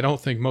 because I don't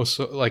think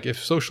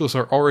if socialists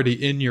are already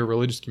in your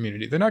religious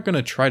community, they're not going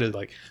to try to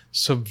like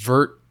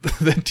subvert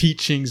the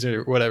teachings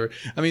or whatever.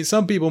 I mean,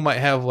 some people might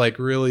have like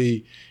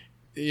really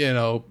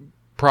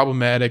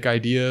problematic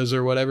ideas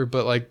or whatever,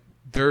 but like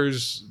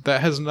that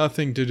has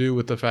nothing to do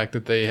with the fact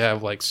that they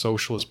have like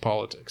socialist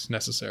politics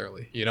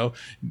necessarily.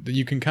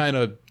 You can kind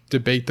of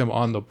debate them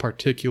on the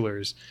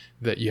particulars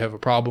that you have a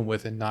problem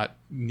with, and not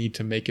need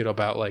to make it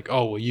about like,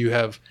 oh, well,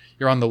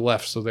 you're on the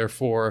left, so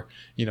therefore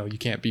you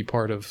can't be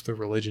part of the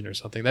religion or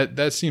something.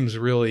 That seems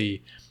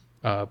really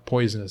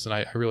poisonous, and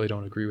I really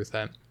don't agree with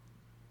that.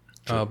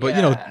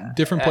 But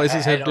different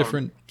places have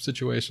different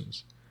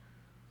situations.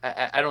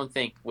 I don't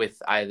think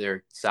with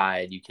either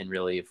side you can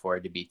really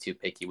afford to be too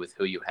picky with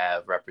who you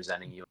have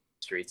representing you in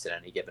the streets at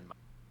any given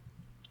moment.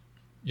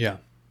 Yeah,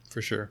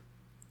 for sure.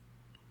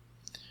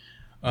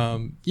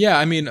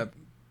 I mean,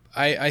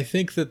 I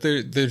think that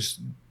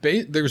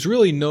there's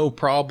really no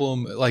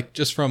problem, like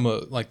just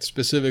from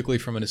specifically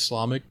from an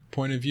Islamic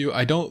point of view.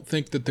 I don't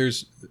think that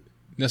there's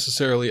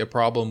necessarily a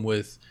problem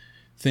with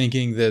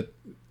thinking that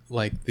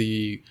like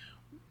the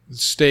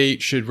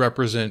state should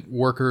represent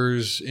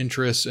workers'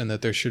 interests, and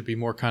that there should be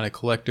more kind of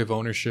collective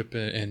ownership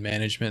and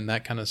management and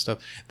that kind of stuff.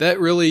 That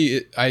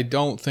really, I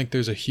don't think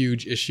there's a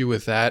huge issue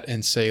with that,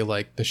 and say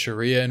like the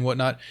Sharia and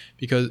whatnot,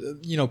 because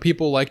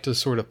people like to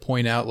sort of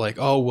point out like,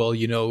 oh well,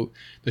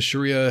 the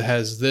Sharia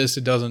has this,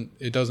 it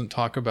doesn't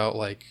talk about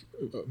like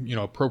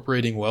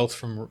appropriating wealth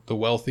from the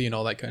wealthy and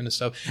all that kind of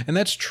stuff, and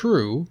that's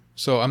true.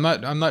 So I'm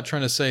not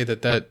trying to say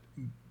that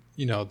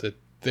that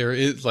there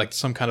is like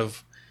some kind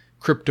of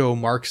crypto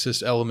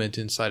Marxist element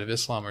inside of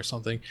Islam or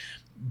something,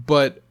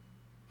 but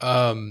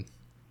I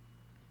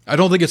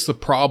don't think it's the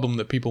problem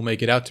that people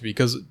make it out to be,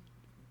 because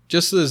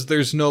just as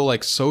there's no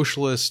like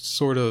socialist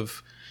sort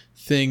of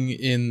thing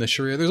in the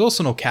Sharia, there's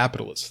also no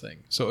capitalist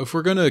thing. So if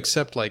we're going to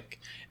accept like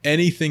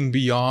anything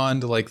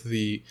beyond like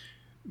the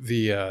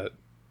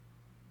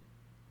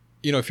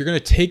if you're going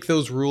to take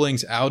those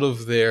rulings out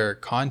of their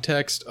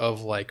context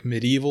of like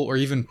medieval or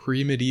even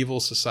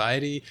pre-medieval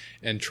society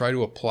and try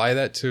to apply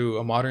that to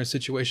a modern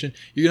situation,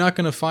 you're not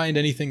going to find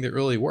anything that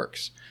really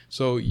works.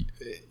 So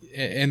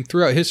and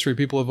throughout history,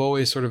 people have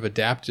always sort of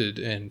adapted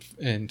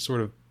and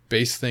sort of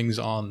based things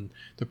on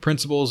the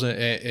principles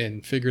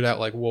and figured out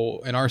like,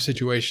 well, in our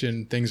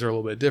situation, things are a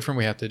little bit different.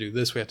 We have to do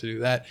this, we have to do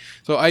that.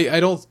 So I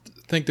don't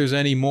think there's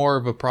any more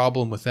of a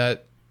problem with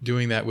that,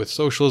 doing that with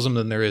socialism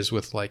than there is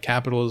with like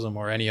capitalism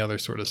or any other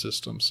sort of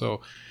system.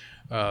 So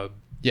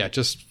yeah,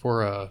 just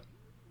for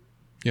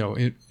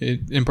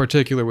in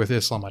particular with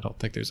Islam, I don't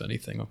think there's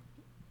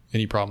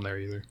any problem there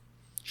either.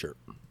 Sure.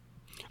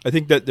 I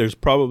think that there's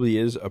probably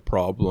is a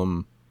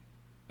problem,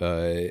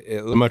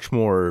 a much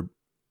more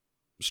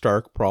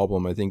stark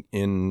problem, I think,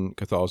 in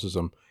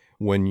Catholicism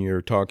when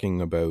you're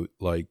talking about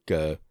like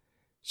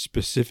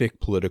specific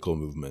political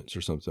movements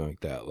or something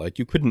like that. Like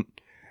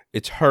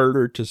it's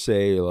harder to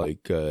say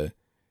like that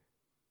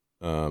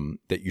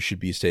you should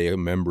be, say, a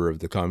member of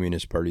the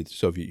Communist Party of the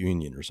Soviet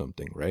Union or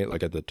something, right?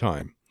 Like at the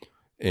time,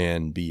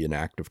 and be an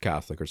active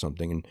Catholic or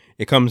something. And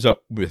it comes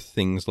up with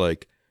things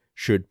like,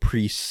 should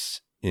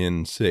priests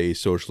in, say,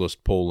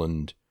 socialist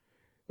Poland,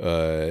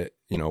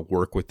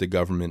 work with the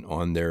government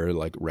on their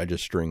like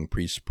registering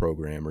priests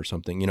program or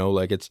something,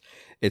 like it's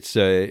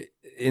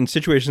in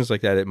situations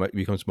like that, it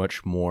becomes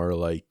much more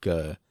like,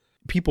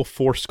 people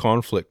force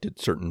conflict at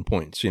certain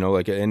points,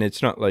 and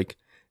it's not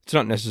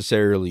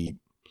necessarily,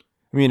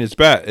 I mean, it's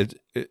bad.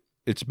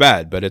 It's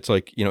bad, but it's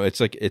like, it's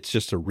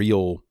just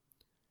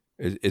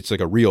it's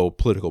like a real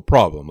political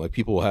problem. Like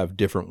people have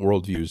different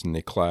worldviews and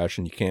they clash,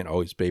 and you can't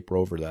always paper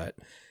over that.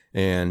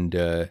 And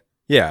I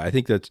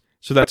think that's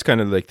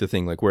kind of like the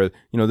thing, like where,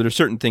 there are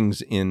certain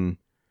things in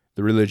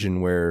the religion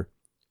where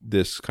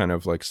this kind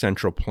of like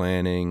central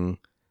planning,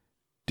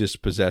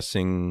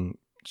 dispossessing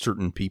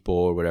certain people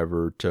or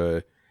whatever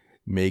to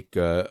make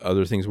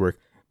other things work.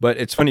 But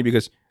it's funny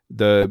because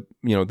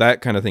that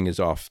kind of thing is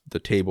off the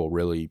table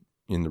really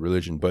in the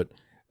religion. But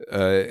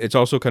it's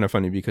also kind of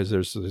funny because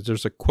there's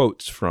like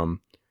quotes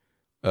from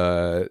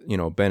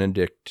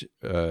Benedict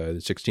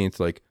XVI,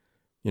 like,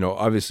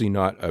 obviously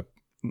not a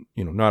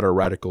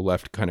radical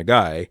left kind of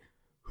guy,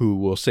 who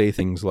will say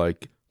things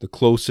like the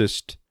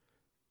closest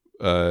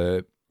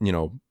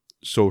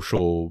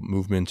social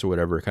movements or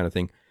whatever kind of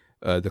thing,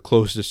 the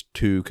closest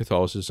to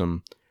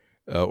Catholicism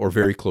or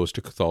very close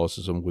to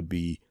Catholicism would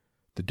be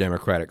the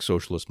democratic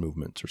socialist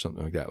movements or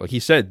something like that. Like he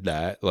said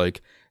that,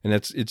 like, and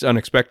it's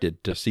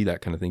unexpected to see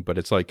that kind of thing, but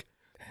it's like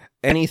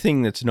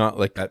anything that's not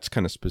like that's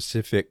kind of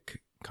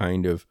specific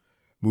kind of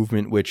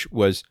movement, which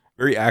was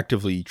very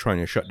actively trying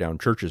to shut down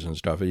churches and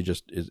stuff.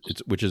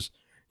 Which is,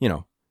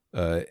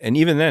 and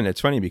even then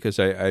it's funny because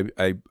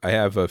I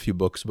have a few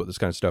books about this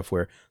kind of stuff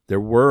where there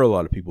were a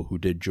lot of people who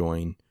did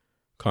join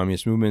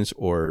communist movements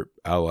or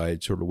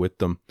allied sort of with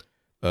them,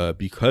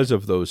 because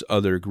of those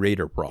other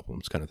greater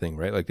problems kind of thing,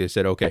 right? Like they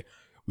said, okay,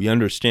 we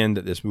understand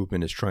that this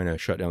movement is trying to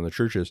shut down the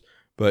churches,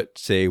 but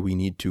say we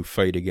need to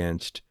fight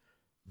against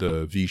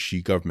the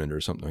Vichy government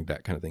or something like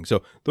that kind of thing.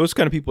 So those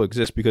kind of people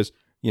exist because,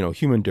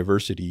 human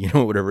diversity,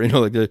 whatever,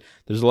 like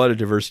there's a lot of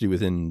diversity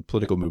within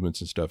political movements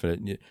and stuff.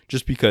 And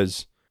just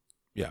because,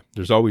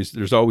 there's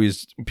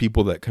always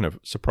people that kind of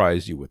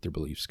surprise you with their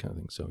beliefs kind of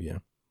thing. So,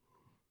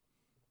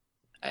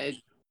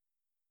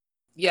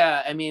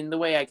 yeah. I mean, the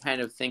way I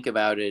kind of think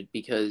about it,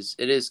 because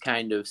it is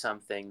kind of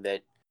something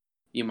that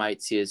you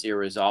might see as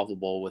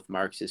irresolvable with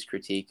Marx's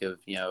critique of,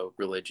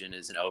 religion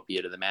as an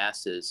opiate of the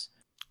masses.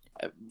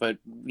 But,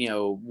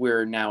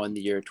 we're now in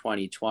the year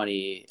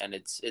 2020, and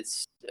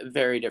it's a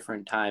very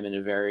different time and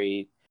a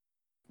very,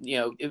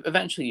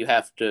 eventually you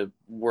have to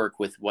work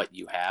with what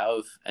you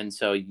have. And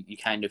so you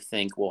kind of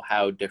think, well,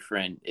 how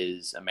different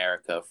is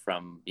America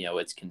from,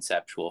 its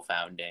conceptual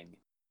founding?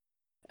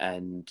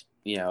 And,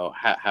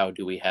 how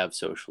do we have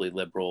socially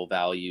liberal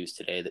values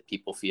today that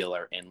people feel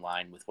are in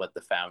line with what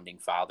the founding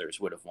fathers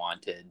would have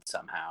wanted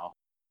somehow?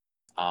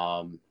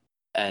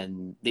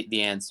 And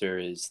the answer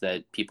is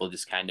that people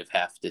just kind of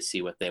have to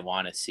see what they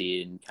want to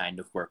see and kind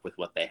of work with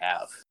what they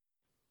have.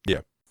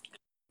 Yeah.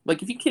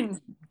 Like if you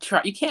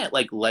can't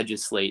like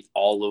legislate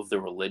all of the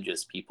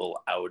religious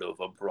people out of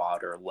a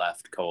broader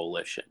left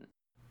coalition.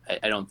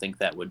 I don't think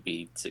that would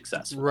be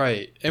successful.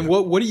 Right. And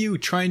what are you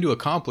trying to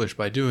accomplish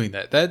by doing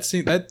that? That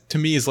to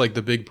me is like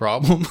the big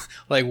problem.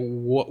 Like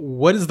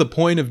what is the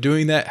point of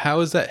doing that? How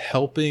is that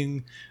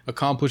helping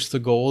accomplish the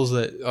goals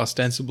that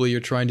ostensibly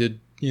you're trying to,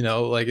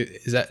 like,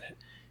 is that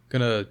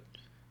gonna,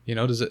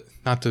 does it,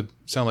 not to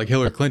sound like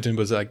Hillary Clinton,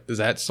 but does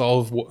that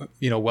solve,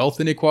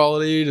 wealth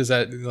inequality? Does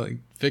that like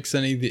fix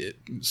any of the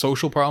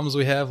social problems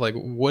we have? Like,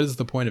 what is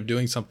the point of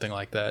doing something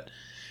like that?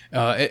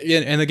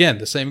 And again,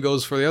 the same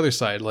goes for the other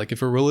side. Like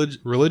if a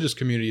religious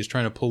community is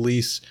trying to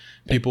police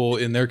people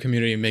in their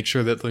community and make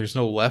sure that there's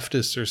no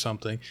leftists or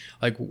something,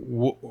 like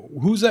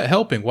who's that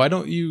helping? Why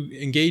don't you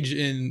engage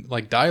in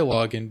like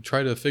dialogue and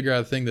try to figure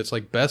out a thing that's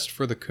like best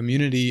for the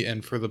community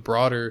and for the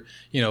broader,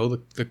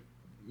 the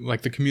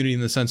community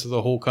in the sense of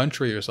the whole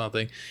country or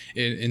something,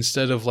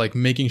 instead of like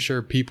making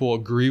sure people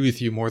agree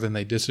with you more than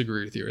they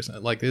disagree with you or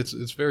something. Like it's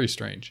very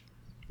strange.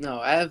 No,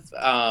 I have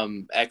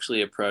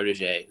actually a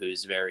protege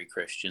who's very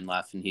Christian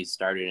left, and he's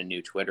started a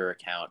new Twitter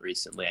account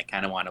recently. I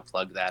kind of want to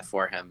plug that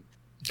for him.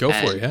 Go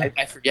for it. Yeah.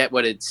 I forget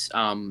what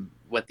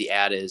what the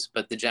ad is,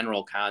 but the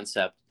general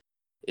concept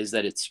is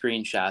that it's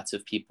screenshots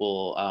of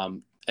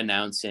people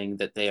announcing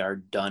that they are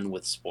done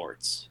with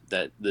sports,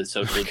 that the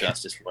social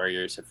justice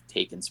warriors have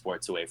taken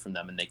sports away from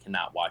them and they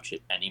cannot watch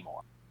it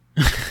anymore.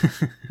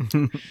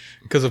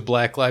 Because of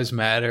Black Lives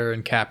Matter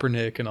and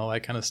Kaepernick and all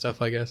that kind of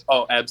stuff, I guess.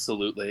 Oh,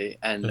 absolutely.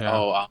 And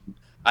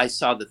I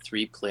saw the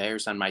 3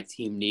 players on my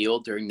team kneel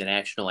during the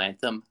national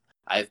anthem.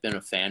 I've been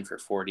a fan for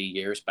 40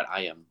 years, but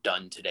I am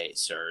done today,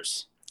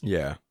 sirs.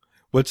 Yeah.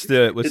 What's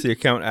the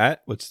account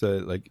at? What's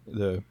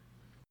the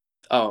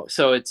Oh,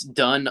 so it's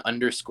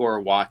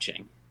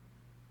done_watching.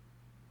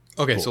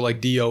 Okay, Cool. so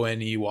like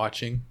DONE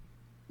watching.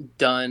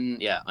 Done,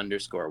 yeah,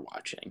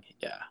 _watching.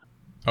 Yeah.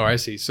 Oh, I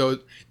see. So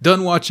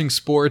done watching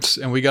sports,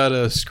 and we got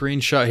a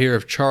screenshot here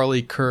of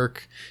Charlie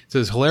Kirk. It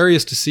says,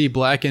 hilarious to see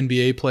black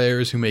NBA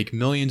players who make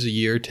millions a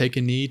year take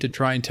a knee to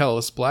try and tell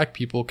us black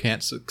people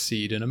can't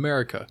succeed in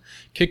America.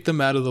 Kick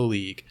them out of the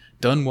league.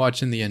 Done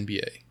watching the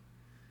NBA.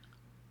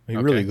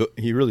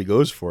 He really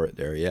goes for it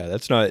there. Yeah,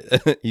 that's not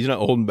he's not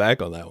holding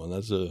back on that one.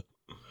 That's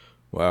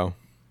wow.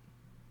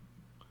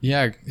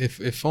 Yeah,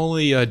 if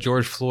only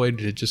George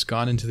Floyd had just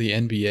gone into the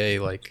NBA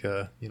like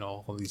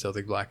all these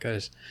other black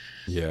guys.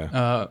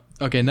 Yeah.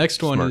 Okay,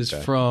 next one Smart is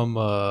guy. from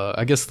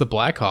I guess the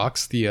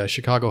Blackhawks, the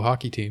Chicago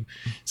hockey team.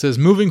 It says,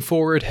 moving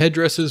forward,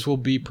 headdresses will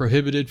be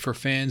prohibited for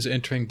fans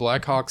entering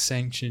Blackhawks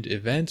sanctioned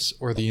events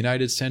or the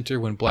United Center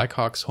when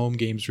Blackhawks home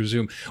games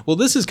resume. Well,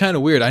 this is kind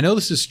of weird. I know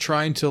this is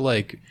trying to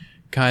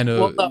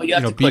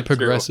be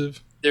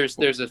progressive.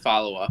 There's a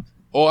follow up.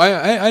 Oh,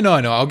 I know.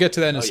 I'll get to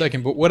that in a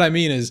second. But what I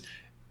mean is,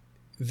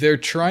 they're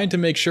trying to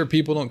make sure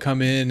people don't come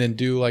in and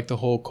do like the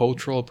whole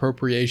cultural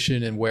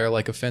appropriation and wear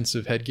like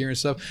offensive headgear and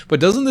stuff.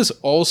 But doesn't this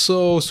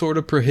also sort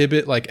of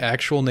prohibit like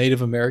actual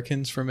Native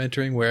Americans from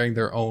entering wearing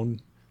their own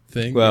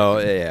thing?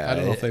 Well, yeah. I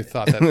don't know if they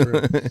thought that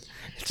through.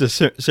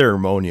 It's a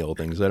ceremonial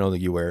thing. So I don't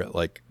think you wear it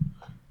like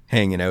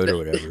hanging out or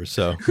whatever.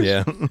 So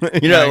yeah,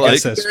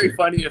 it's very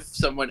funny if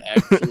someone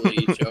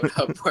actually showed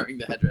up wearing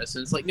the headdress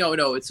and it's like, no,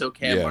 it's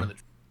okay. I'm one of the.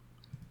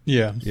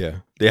 Yeah.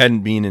 They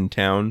hadn't been in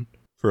town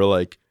for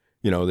like.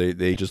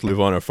 They just live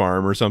on a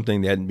farm or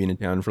something. They hadn't been in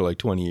town for like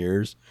 20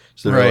 years.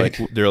 So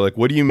they're like,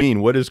 what do you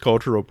mean? What is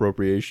cultural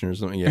appropriation or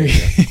something? Yeah.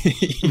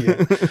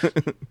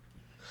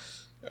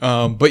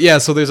 But yeah,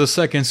 so there's a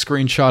second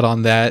screenshot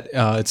on that.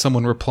 It's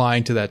someone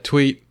replying to that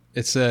tweet.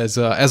 It says,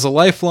 as a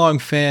lifelong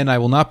fan, I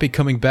will not be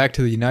coming back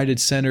to the United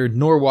Center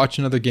nor watch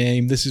another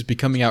game. This is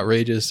becoming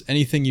outrageous.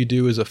 Anything you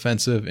do is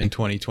offensive in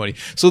 2020.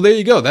 So there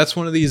you go. That's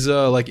one of these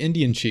like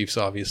Indian chiefs,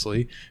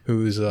 obviously,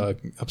 who's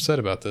upset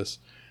about this.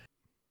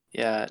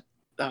 Yeah.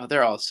 Oh,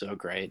 they're all so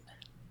great.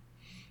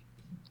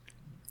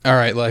 All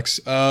right, Lex.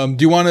 Do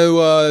you want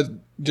to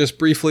just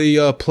briefly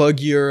plug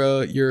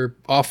your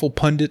Awful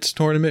Pundits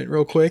tournament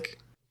real quick?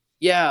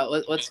 Yeah,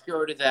 let's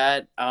go to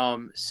that.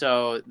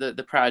 So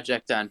the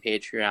project on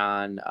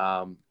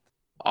Patreon,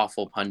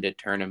 Awful Pundit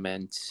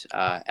Tournament,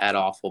 at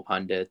Awful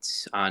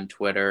Pundits on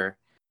Twitter.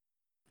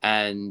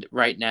 And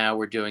right now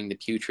we're doing the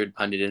Putrid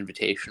Pundit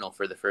Invitational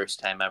for the first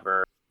time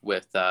ever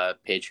with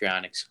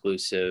Patreon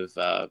exclusive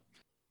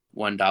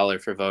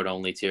 $1 for vote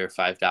only tier,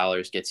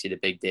 $5 gets you the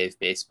Big Dave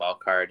baseball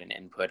card and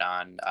input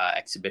on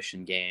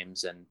exhibition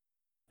games and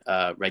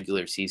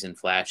regular season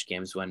flash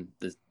games when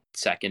the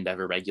second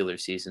ever regular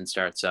season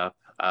starts up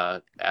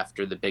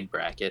after the big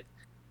bracket.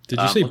 Did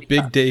you say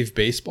Big Dave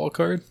baseball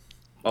card?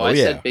 I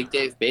said Big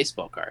Dave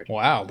baseball card.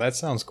 Wow, that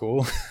sounds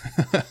cool.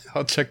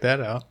 I'll check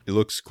that out. It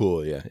looks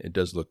cool. Yeah, it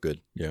does look good.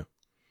 Yeah.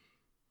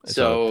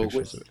 So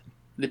with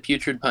the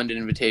Putrid Pundit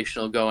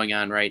Invitational going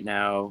on right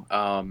now,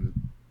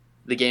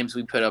 the games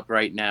we put up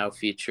right now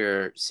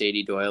feature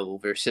Sadie Doyle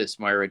versus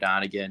Moira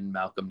Donegan,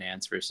 Malcolm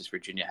Nance versus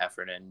Virginia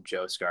Heffernan,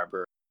 Joe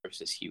Scarborough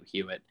versus Hugh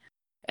Hewitt,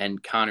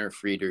 and Connor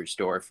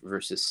Friedersdorf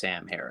versus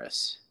Sam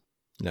Harris.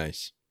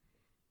 Nice.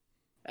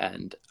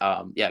 And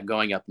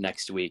going up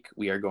next week,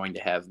 we are going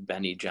to have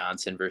Benny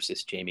Johnson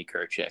versus Jamie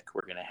Kirchick.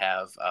 We're going to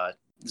have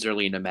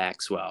Zerlina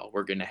Maxwell.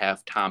 We're going to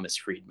have Thomas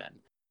Friedman.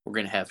 We're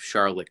going to have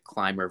Charlotte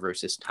Clymer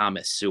versus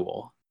Thomas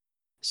Sewell.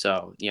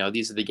 So,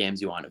 these are the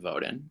games you want to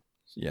vote in.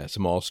 Yeah,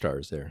 some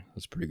all-stars there.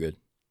 That's pretty good.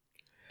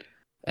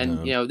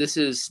 And this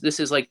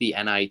is like the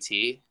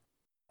NIT,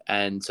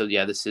 and so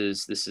this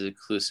is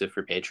exclusive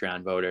for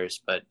Patreon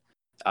voters, but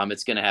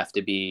it's going to have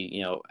to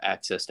be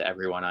access to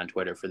everyone on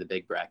Twitter for the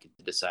big bracket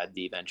to decide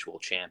the eventual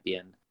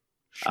champion.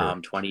 Sure.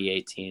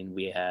 2018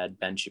 we had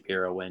Ben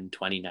Shapiro win.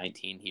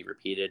 2019 he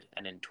repeated,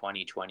 and in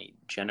 2020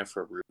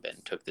 Jennifer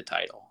Rubin took the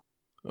title.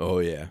 Oh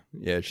yeah,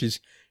 she's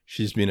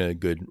been a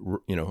good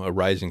a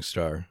rising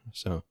star.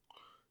 So.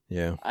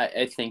 Yeah,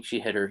 I think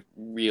she hit her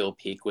real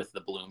peak with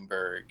the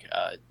Bloomberg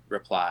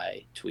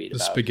reply tweet. The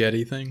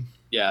spaghetti thing?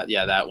 Yeah,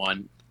 that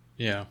one.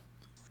 Yeah.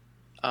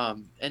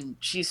 And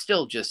she's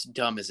still just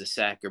dumb as a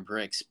sack of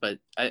bricks, but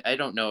I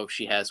don't know if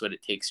she has what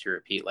it takes to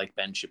repeat like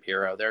Ben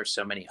Shapiro. There are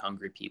so many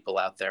hungry people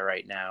out there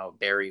right now.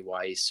 Barry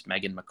Weiss,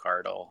 Megan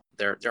McArdle.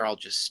 They're all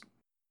just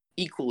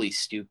equally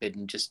stupid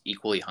and just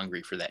equally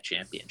hungry for that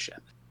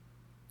championship.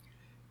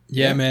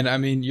 Yeah, man. I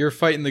mean, you're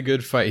fighting the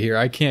good fight here.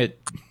 I can't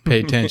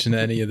pay attention to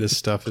any of this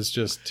stuff. It's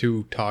just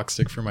too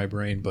toxic for my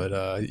brain. But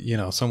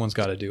someone's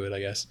got to do it, I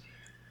guess.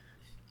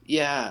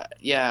 Yeah.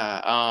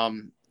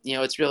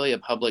 It's really a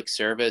public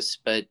service,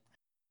 but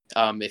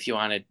if you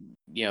want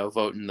to,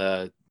 vote in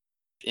the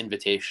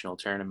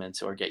invitational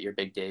tournaments or get your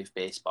Big Dave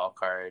baseball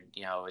card,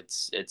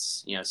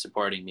 it's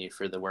supporting me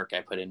for the work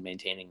I put in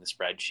maintaining the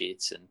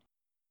spreadsheets and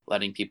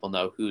letting people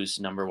know who's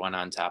number one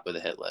on top of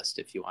the hit list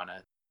if you want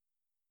to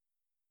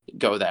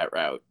go that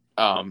route.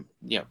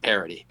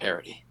 Parody.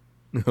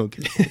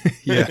 Okay.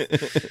 Yeah.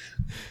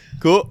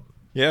 Cool.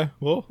 Yeah.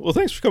 Well,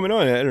 thanks for coming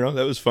on. I don't know.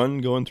 That was fun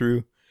going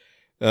through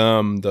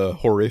the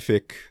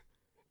horrific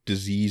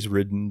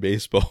disease-ridden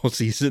baseball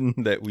season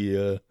that we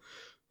are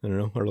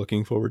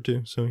looking forward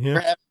to. So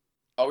yeah.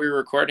 While we were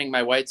recording,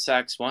 my White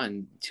Sox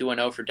won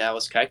 2-0 for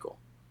Dallas Keuchel.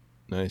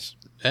 Nice.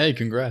 Hey,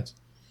 congrats.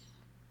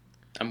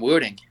 I'm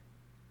wooting.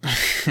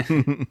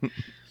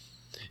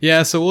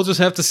 Yeah, so we'll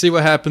just have to see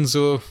what happens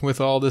with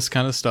all this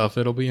kind of stuff.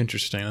 It'll be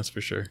interesting, that's for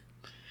sure.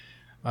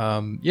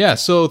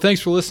 So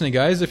thanks for listening,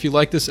 guys. If you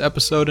like this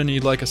episode and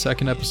you'd like a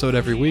second episode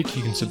every week,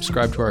 you can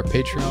subscribe to our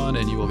Patreon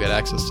and you will get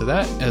access to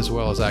that, as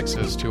well as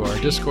access to our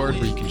Discord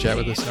where you can chat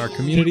with us in our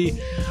community.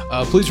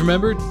 Please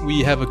remember,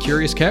 we have a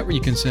Curious Cat where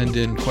you can send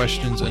in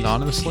questions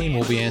anonymously and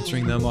we'll be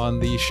answering them on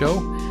the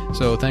show.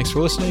 So thanks for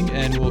listening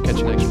and we'll catch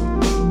you next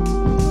week.